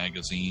Scream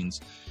magazines,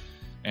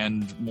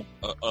 and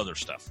other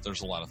stuff.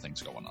 There's a lot of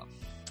things going on.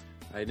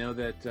 I know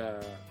that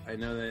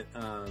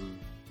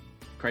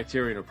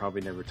Criterion will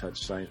probably never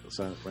touch Silent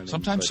Running.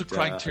 Sometimes but, the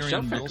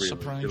Criterion will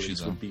surprise you,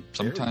 though.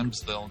 Sometimes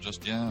good. they'll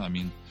just, they did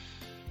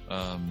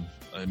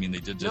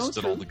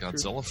all the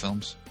Godzilla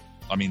films.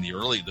 I mean, the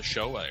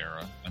Showa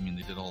era. I mean,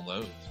 they did all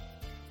those.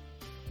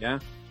 Yeah.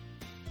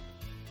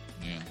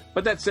 Yeah.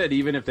 But that said,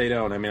 even if they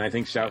don't, I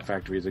think Shout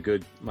Factory is a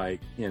good, I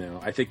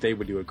think they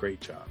would do a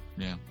great job.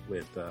 Yeah.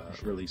 With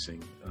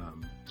releasing.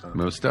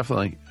 Most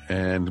definitely.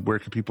 And where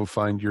can people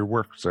find your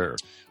work, sir?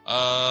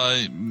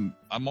 I'm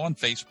on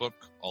Facebook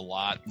a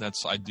lot.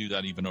 I do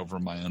that even over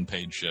my own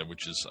page,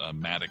 which is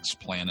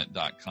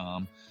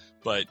MaddoxPlanet.com.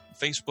 But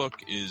Facebook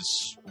is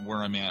where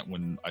I'm at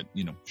when I,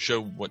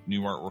 show what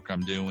new artwork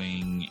I'm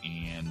doing,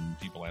 and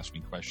people ask me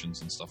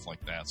questions and stuff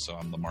like that. So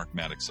I'm the Mark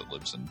Maddox that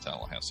lives in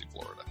Tallahassee,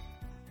 Florida.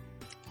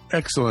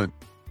 Excellent.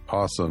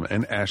 Awesome.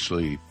 And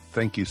Ashley,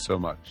 thank you so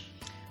much.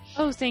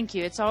 Oh, thank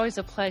you. It's always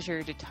a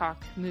pleasure to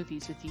talk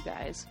movies with you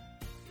guys.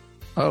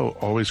 Oh,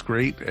 always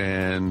great.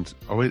 And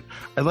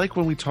I like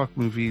when we talk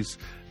movies,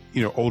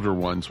 older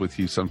ones with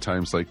you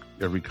sometimes, like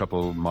every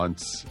couple of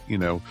months,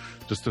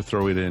 just to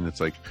throw it in.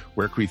 It's like,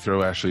 where can we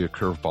throw Ashley a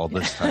curveball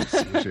this time?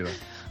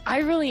 I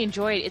really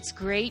enjoy it. It's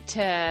great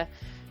to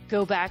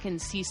go back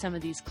and see some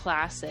of these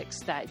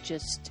classics that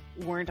just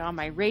weren't on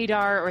my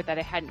radar or that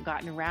I hadn't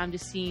gotten around to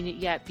seeing it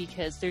yet,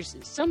 because there's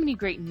so many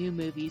great new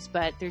movies,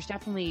 but there's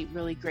definitely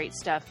really great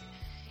stuff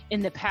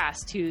in the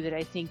past too that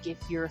I think if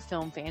you're a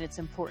film fan, it's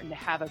important to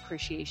have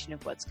appreciation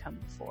of what's come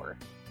before.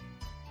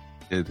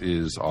 It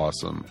is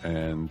awesome.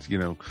 And,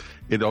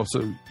 it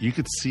also, you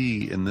could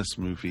see in this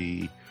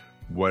movie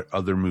what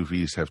other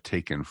movies have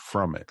taken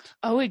from it.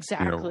 Oh,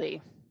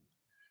 exactly.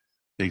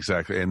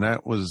 Exactly. And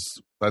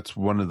that's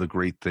one of the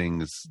great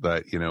things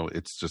that,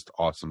 it's just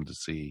awesome to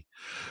see.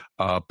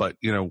 But,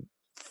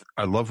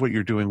 I love what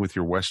you're doing with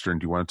your Western.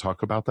 Do you want to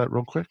talk about that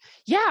real quick?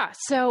 Yeah.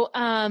 So,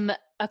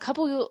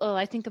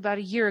 I think about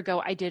a year ago,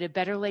 I did a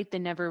Better Late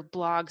Than Never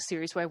blog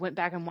series where I went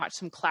back and watched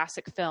some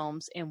classic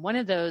films. And one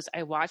of those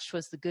I watched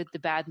was The Good, the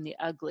Bad, and the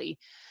Ugly.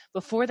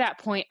 Before that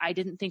point, I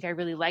didn't think I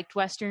really liked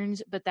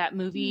Westerns, but that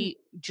movie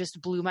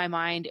just blew my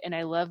mind. And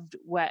I loved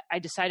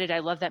I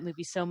love that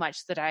movie so much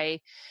that I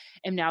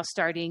am now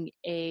starting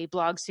a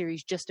blog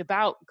series just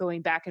about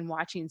going back and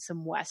watching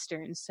some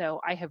Westerns.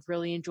 So I have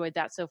really enjoyed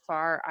that so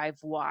far. I've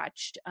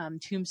watched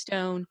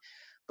Tombstone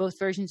both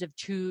versions of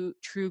True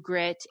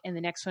Grit, and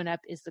the next one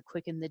up is The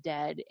Quick and the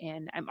Dead.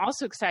 And I'm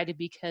also excited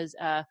because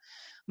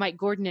Mike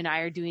Gordon and I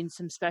are doing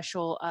some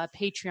special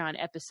Patreon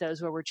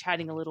episodes where we're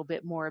chatting a little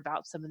bit more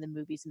about some of the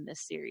movies in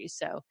this series.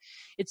 So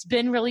it's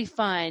been really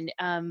fun,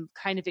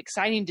 kind of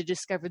exciting to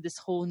discover this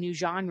whole new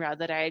genre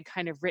that I had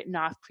kind of written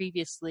off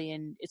previously.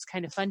 And it's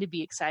kind of fun to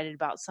be excited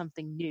about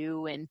something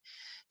new and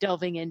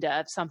delving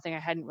into something I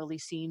hadn't really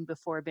seen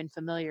before or been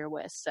familiar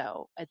with.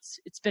 So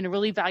it's been a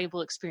really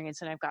valuable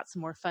experience, and I've got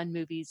some more fun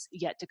movies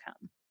yet to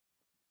come.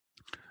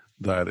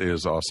 That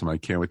is awesome. I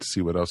can't wait to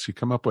see what else you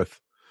come up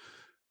with.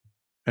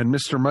 And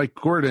Mr. Mike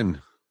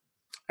Gordon.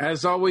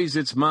 As always,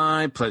 it's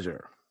my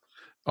pleasure.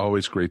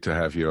 Always great to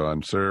have you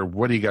on, sir.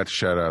 What do you got to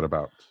shout out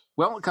about?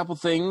 Well, a couple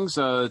things,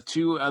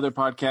 2 other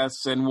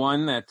podcasts, and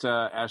one that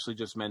Ashley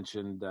just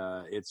mentioned.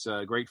 It's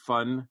great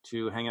fun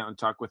to hang out and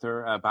talk with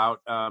her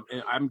about.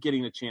 I'm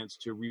getting a chance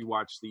to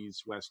rewatch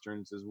these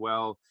Westerns as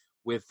well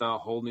with a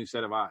whole new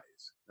set of eyes.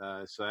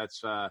 So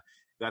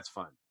that's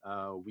fun.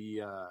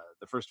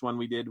 The first one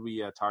we did,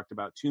 we talked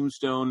about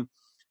Tombstone,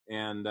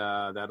 and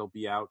that'll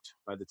be out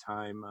by the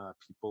time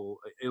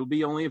it'll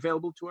be only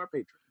available to our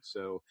patrons.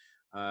 So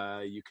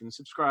you can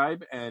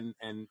subscribe and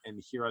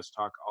hear us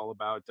talk all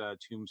about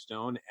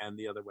Tombstone and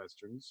the other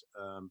Westerns.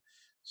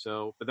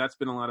 But that's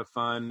been a lot of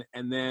fun.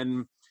 And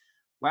then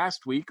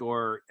last week,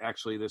 or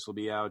actually this will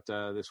be out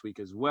this week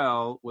as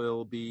well,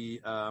 will be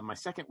my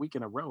second week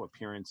in a row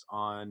appearance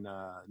on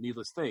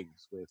Needless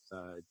Things with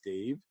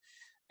Dave.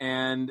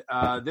 And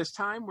this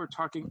time we're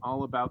talking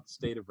all about the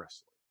state of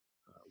wrestling.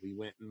 We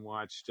went and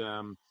watched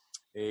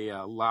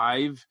a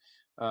live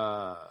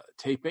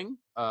taping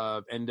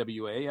of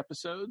NWA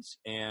episodes,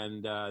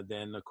 and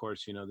then of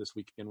course this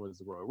weekend was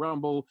the Royal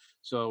Rumble,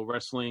 so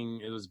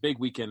wrestling, it was big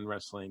weekend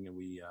wrestling, and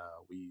we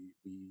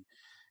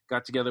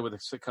got together with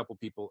a couple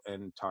people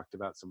and talked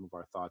about some of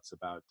our thoughts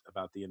about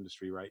the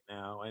industry right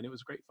now, and it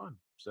was great fun.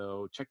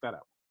 So check that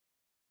out.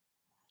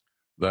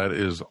 That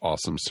is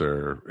awesome,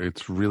 sir.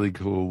 It's really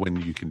cool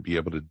when you can be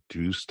able to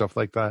do stuff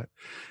like that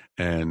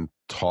and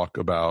talk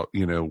about,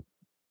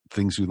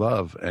 things you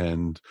love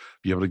and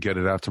be able to get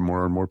it out to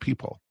more and more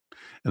people.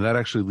 And that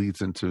actually leads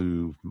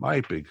into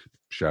my big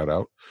shout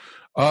out.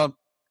 A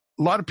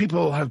lot of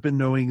people have been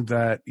knowing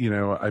that,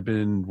 I've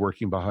been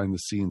working behind the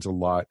scenes a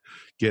lot,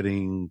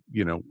 getting,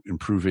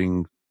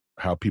 improving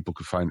how people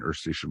could find Earth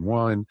Station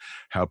One,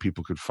 how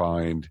people could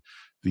find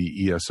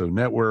the ESO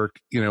network,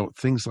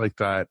 things like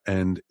that.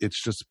 And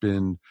it's just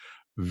been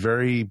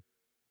very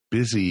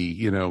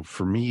busy,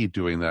 for me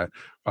doing that.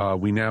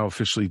 We now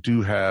officially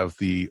do have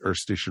the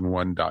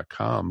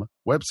earthstation1.com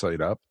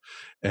website up,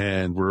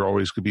 and we're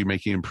always going to be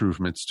making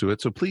improvements to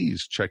it. So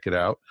please check it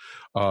out.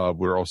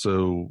 We're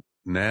also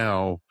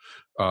now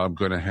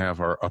going to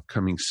have our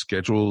upcoming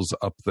schedules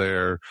up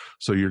there.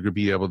 So you're going to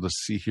be able to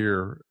see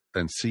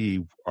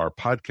our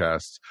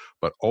podcasts,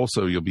 but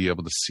also you'll be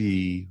able to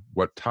see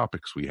what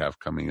topics we have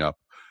coming up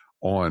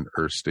on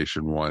Earth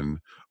Station One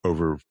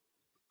over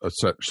a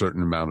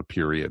certain amount of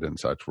period and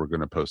such. We're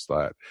going to post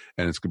that,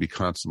 and it's going to be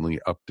constantly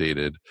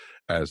updated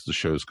as the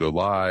shows go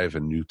live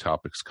and new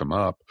topics come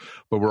up.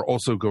 But we're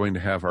also going to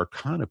have our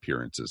con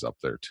appearances up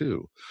there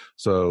too.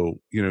 So,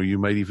 you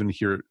might even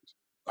hear it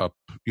up,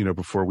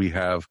 before we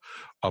have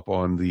up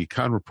on the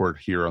con report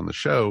here on the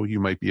show, you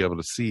might be able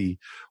to see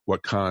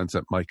what cons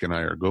that Mike and I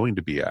are going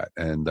to be at.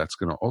 And that's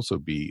going to also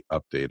be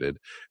updated.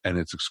 And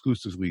it's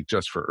exclusively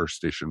just for Earth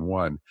Station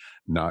One,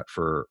 not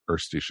for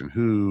Earth Station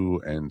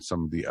Who and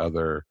some of the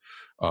other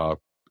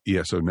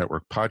ESO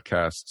network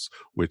podcasts,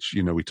 which,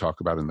 we talk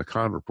about in the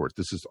con report.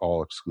 This is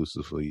all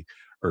exclusively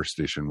Earth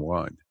Station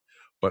One.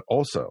 But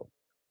also,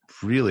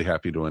 really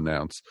happy to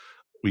announce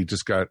we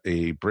just got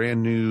a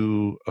brand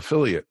new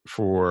affiliate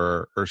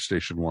for Earth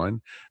Station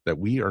One that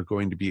we are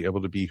going to be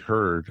able to be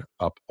heard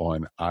up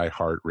on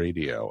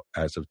iHeartRadio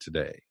as of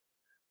today.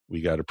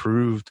 We got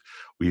approved.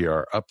 We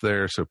are up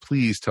there. So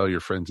please tell your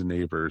friends and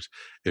neighbors,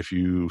 if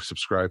you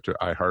subscribe to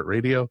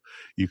iHeartRadio,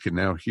 you can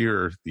now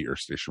hear the Earth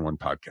Station One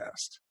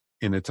podcast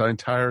in its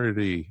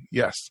entirety.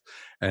 Yes.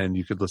 And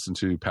you could listen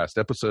to past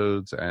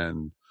episodes,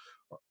 and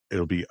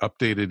it'll be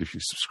updated if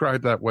you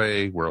subscribe that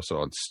way. We're also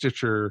on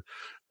Stitcher.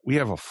 We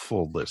have a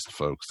full list,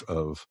 folks,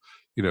 of,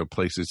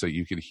 places that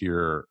you can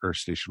hear Earth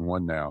Station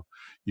One now.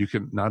 You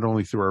can not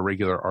only through our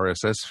regular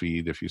RSS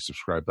feed, if you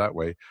subscribe that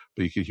way,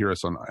 but you can hear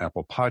us on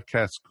Apple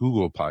Podcasts,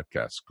 Google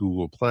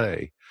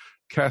Play,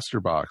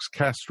 Casterbox,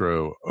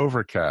 Castro,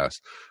 Overcast,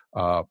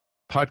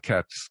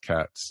 Podcast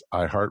Cats,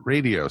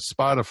 iHeartRadio,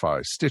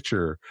 Spotify,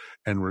 Stitcher,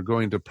 and we're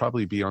going to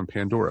probably be on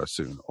Pandora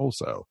soon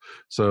also.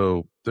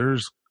 So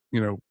there's,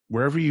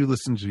 wherever you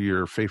listen to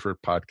your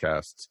favorite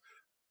podcasts,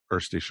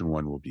 Earth Station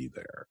One will be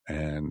there.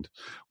 And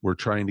we're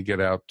trying to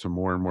get out to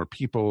more and more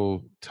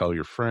people. Tell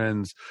your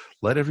friends,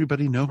 let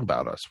everybody know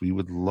about us. We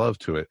would love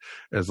to it.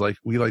 As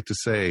we like to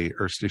say,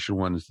 Earth Station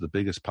One is the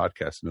biggest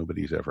podcast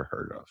nobody's ever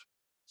heard of.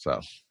 So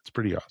it's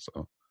pretty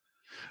awesome.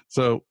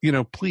 So,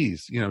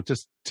 please,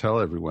 just tell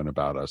everyone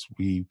about us.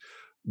 We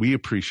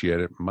appreciate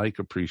it. Mike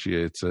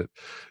appreciates it.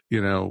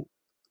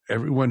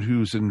 everyone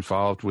who's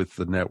involved with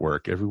the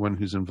network, everyone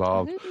who's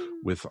involved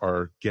with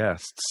our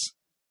guests,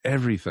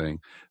 everything.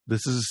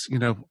 This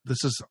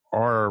is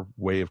our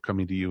way of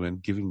coming to you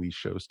and giving these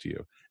shows to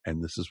you.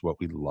 And this is what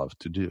we love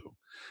to do.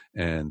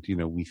 And,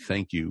 we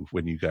thank you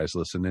when you guys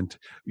listen. And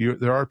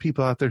there are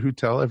people out there who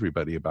tell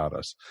everybody about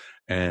us,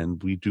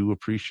 and we do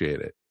appreciate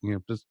it.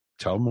 Just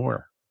tell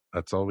more.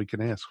 That's all we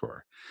can ask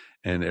for.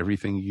 And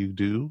everything you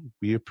do,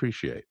 we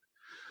appreciate.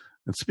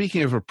 And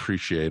speaking of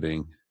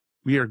appreciating,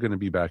 we are going to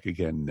be back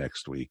again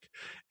next week.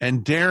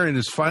 And Darren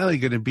is finally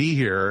going to be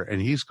here,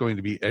 and he's going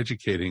to be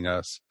educating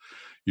us.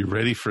 You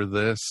ready for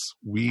this?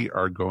 We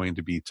are going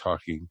to be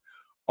talking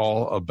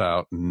all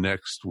about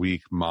next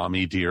week,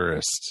 Mommy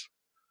Dearest.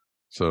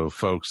 So,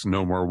 folks,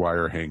 no more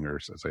wire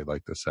hangers, as I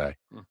like to say.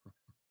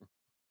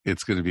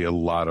 It's going to be a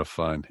lot of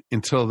fun.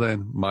 Until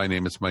then, my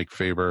name is Mike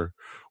Faber.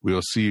 We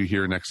will see you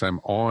here next time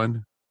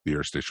on the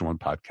Earth Station One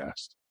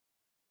podcast.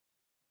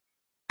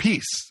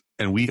 Peace,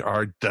 and we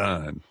are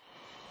done.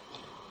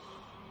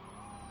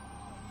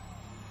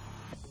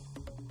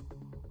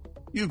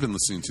 You've been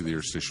listening to the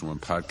Earth Station One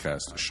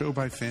podcast, a show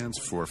by fans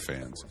for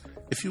fans.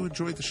 If you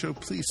enjoyed the show,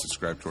 please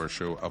subscribe to our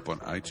show up on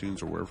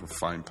iTunes or wherever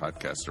fine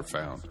podcasts are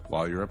found.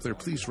 While you're up there,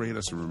 please rate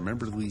us and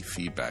remember to leave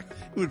feedback.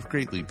 It would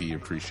greatly be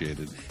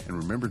appreciated. And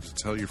remember to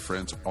tell your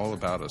friends all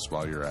about us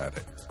while you're at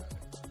it.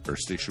 Earth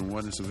Station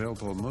One is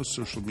available on most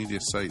social media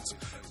sites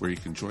where you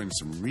can join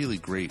some really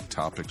great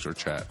topics or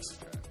chats.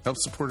 Help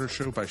support our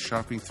show by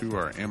shopping through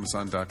our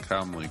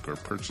Amazon.com link or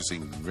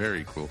purchasing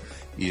very cool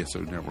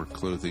ESO Network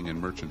clothing and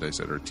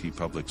merchandise at our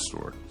TeePublic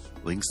store.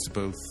 Links to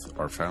both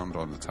are found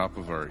on the top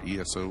of our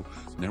ESO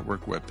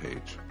Network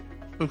webpage.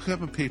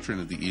 Become a patron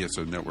of the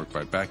ESO Network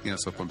by backing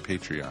us up on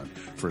Patreon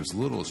for as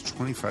little as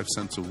 25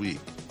 cents a week.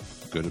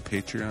 Go to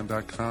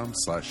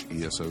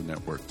patreon.com/ESO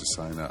Network to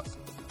sign up.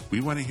 We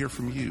want to hear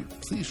from you.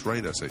 Please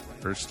write us at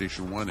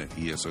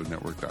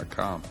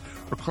earthstation1@esonetwork.com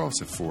or call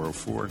us at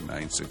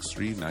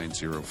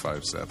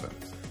 404-963-9057.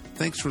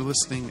 Thanks for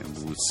listening,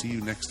 and we'll see you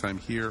next time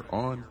here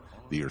on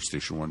the Earth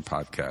Station One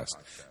podcast.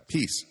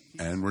 Peace,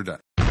 and we're done.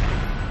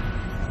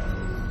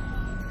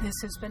 This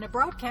has been a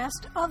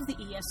broadcast of the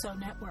ESO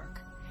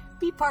Network.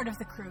 Be part of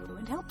the crew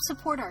and help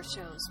support our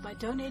shows by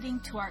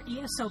donating to our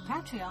ESO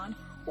Patreon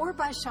or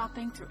by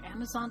shopping through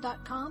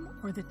Amazon.com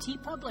or the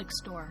TeePublic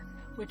store,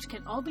 which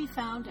can all be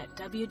found at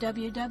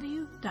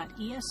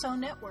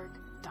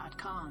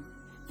www.esonetwork.com.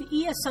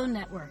 The ESO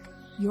Network,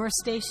 your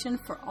station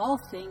for all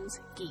things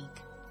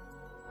geek.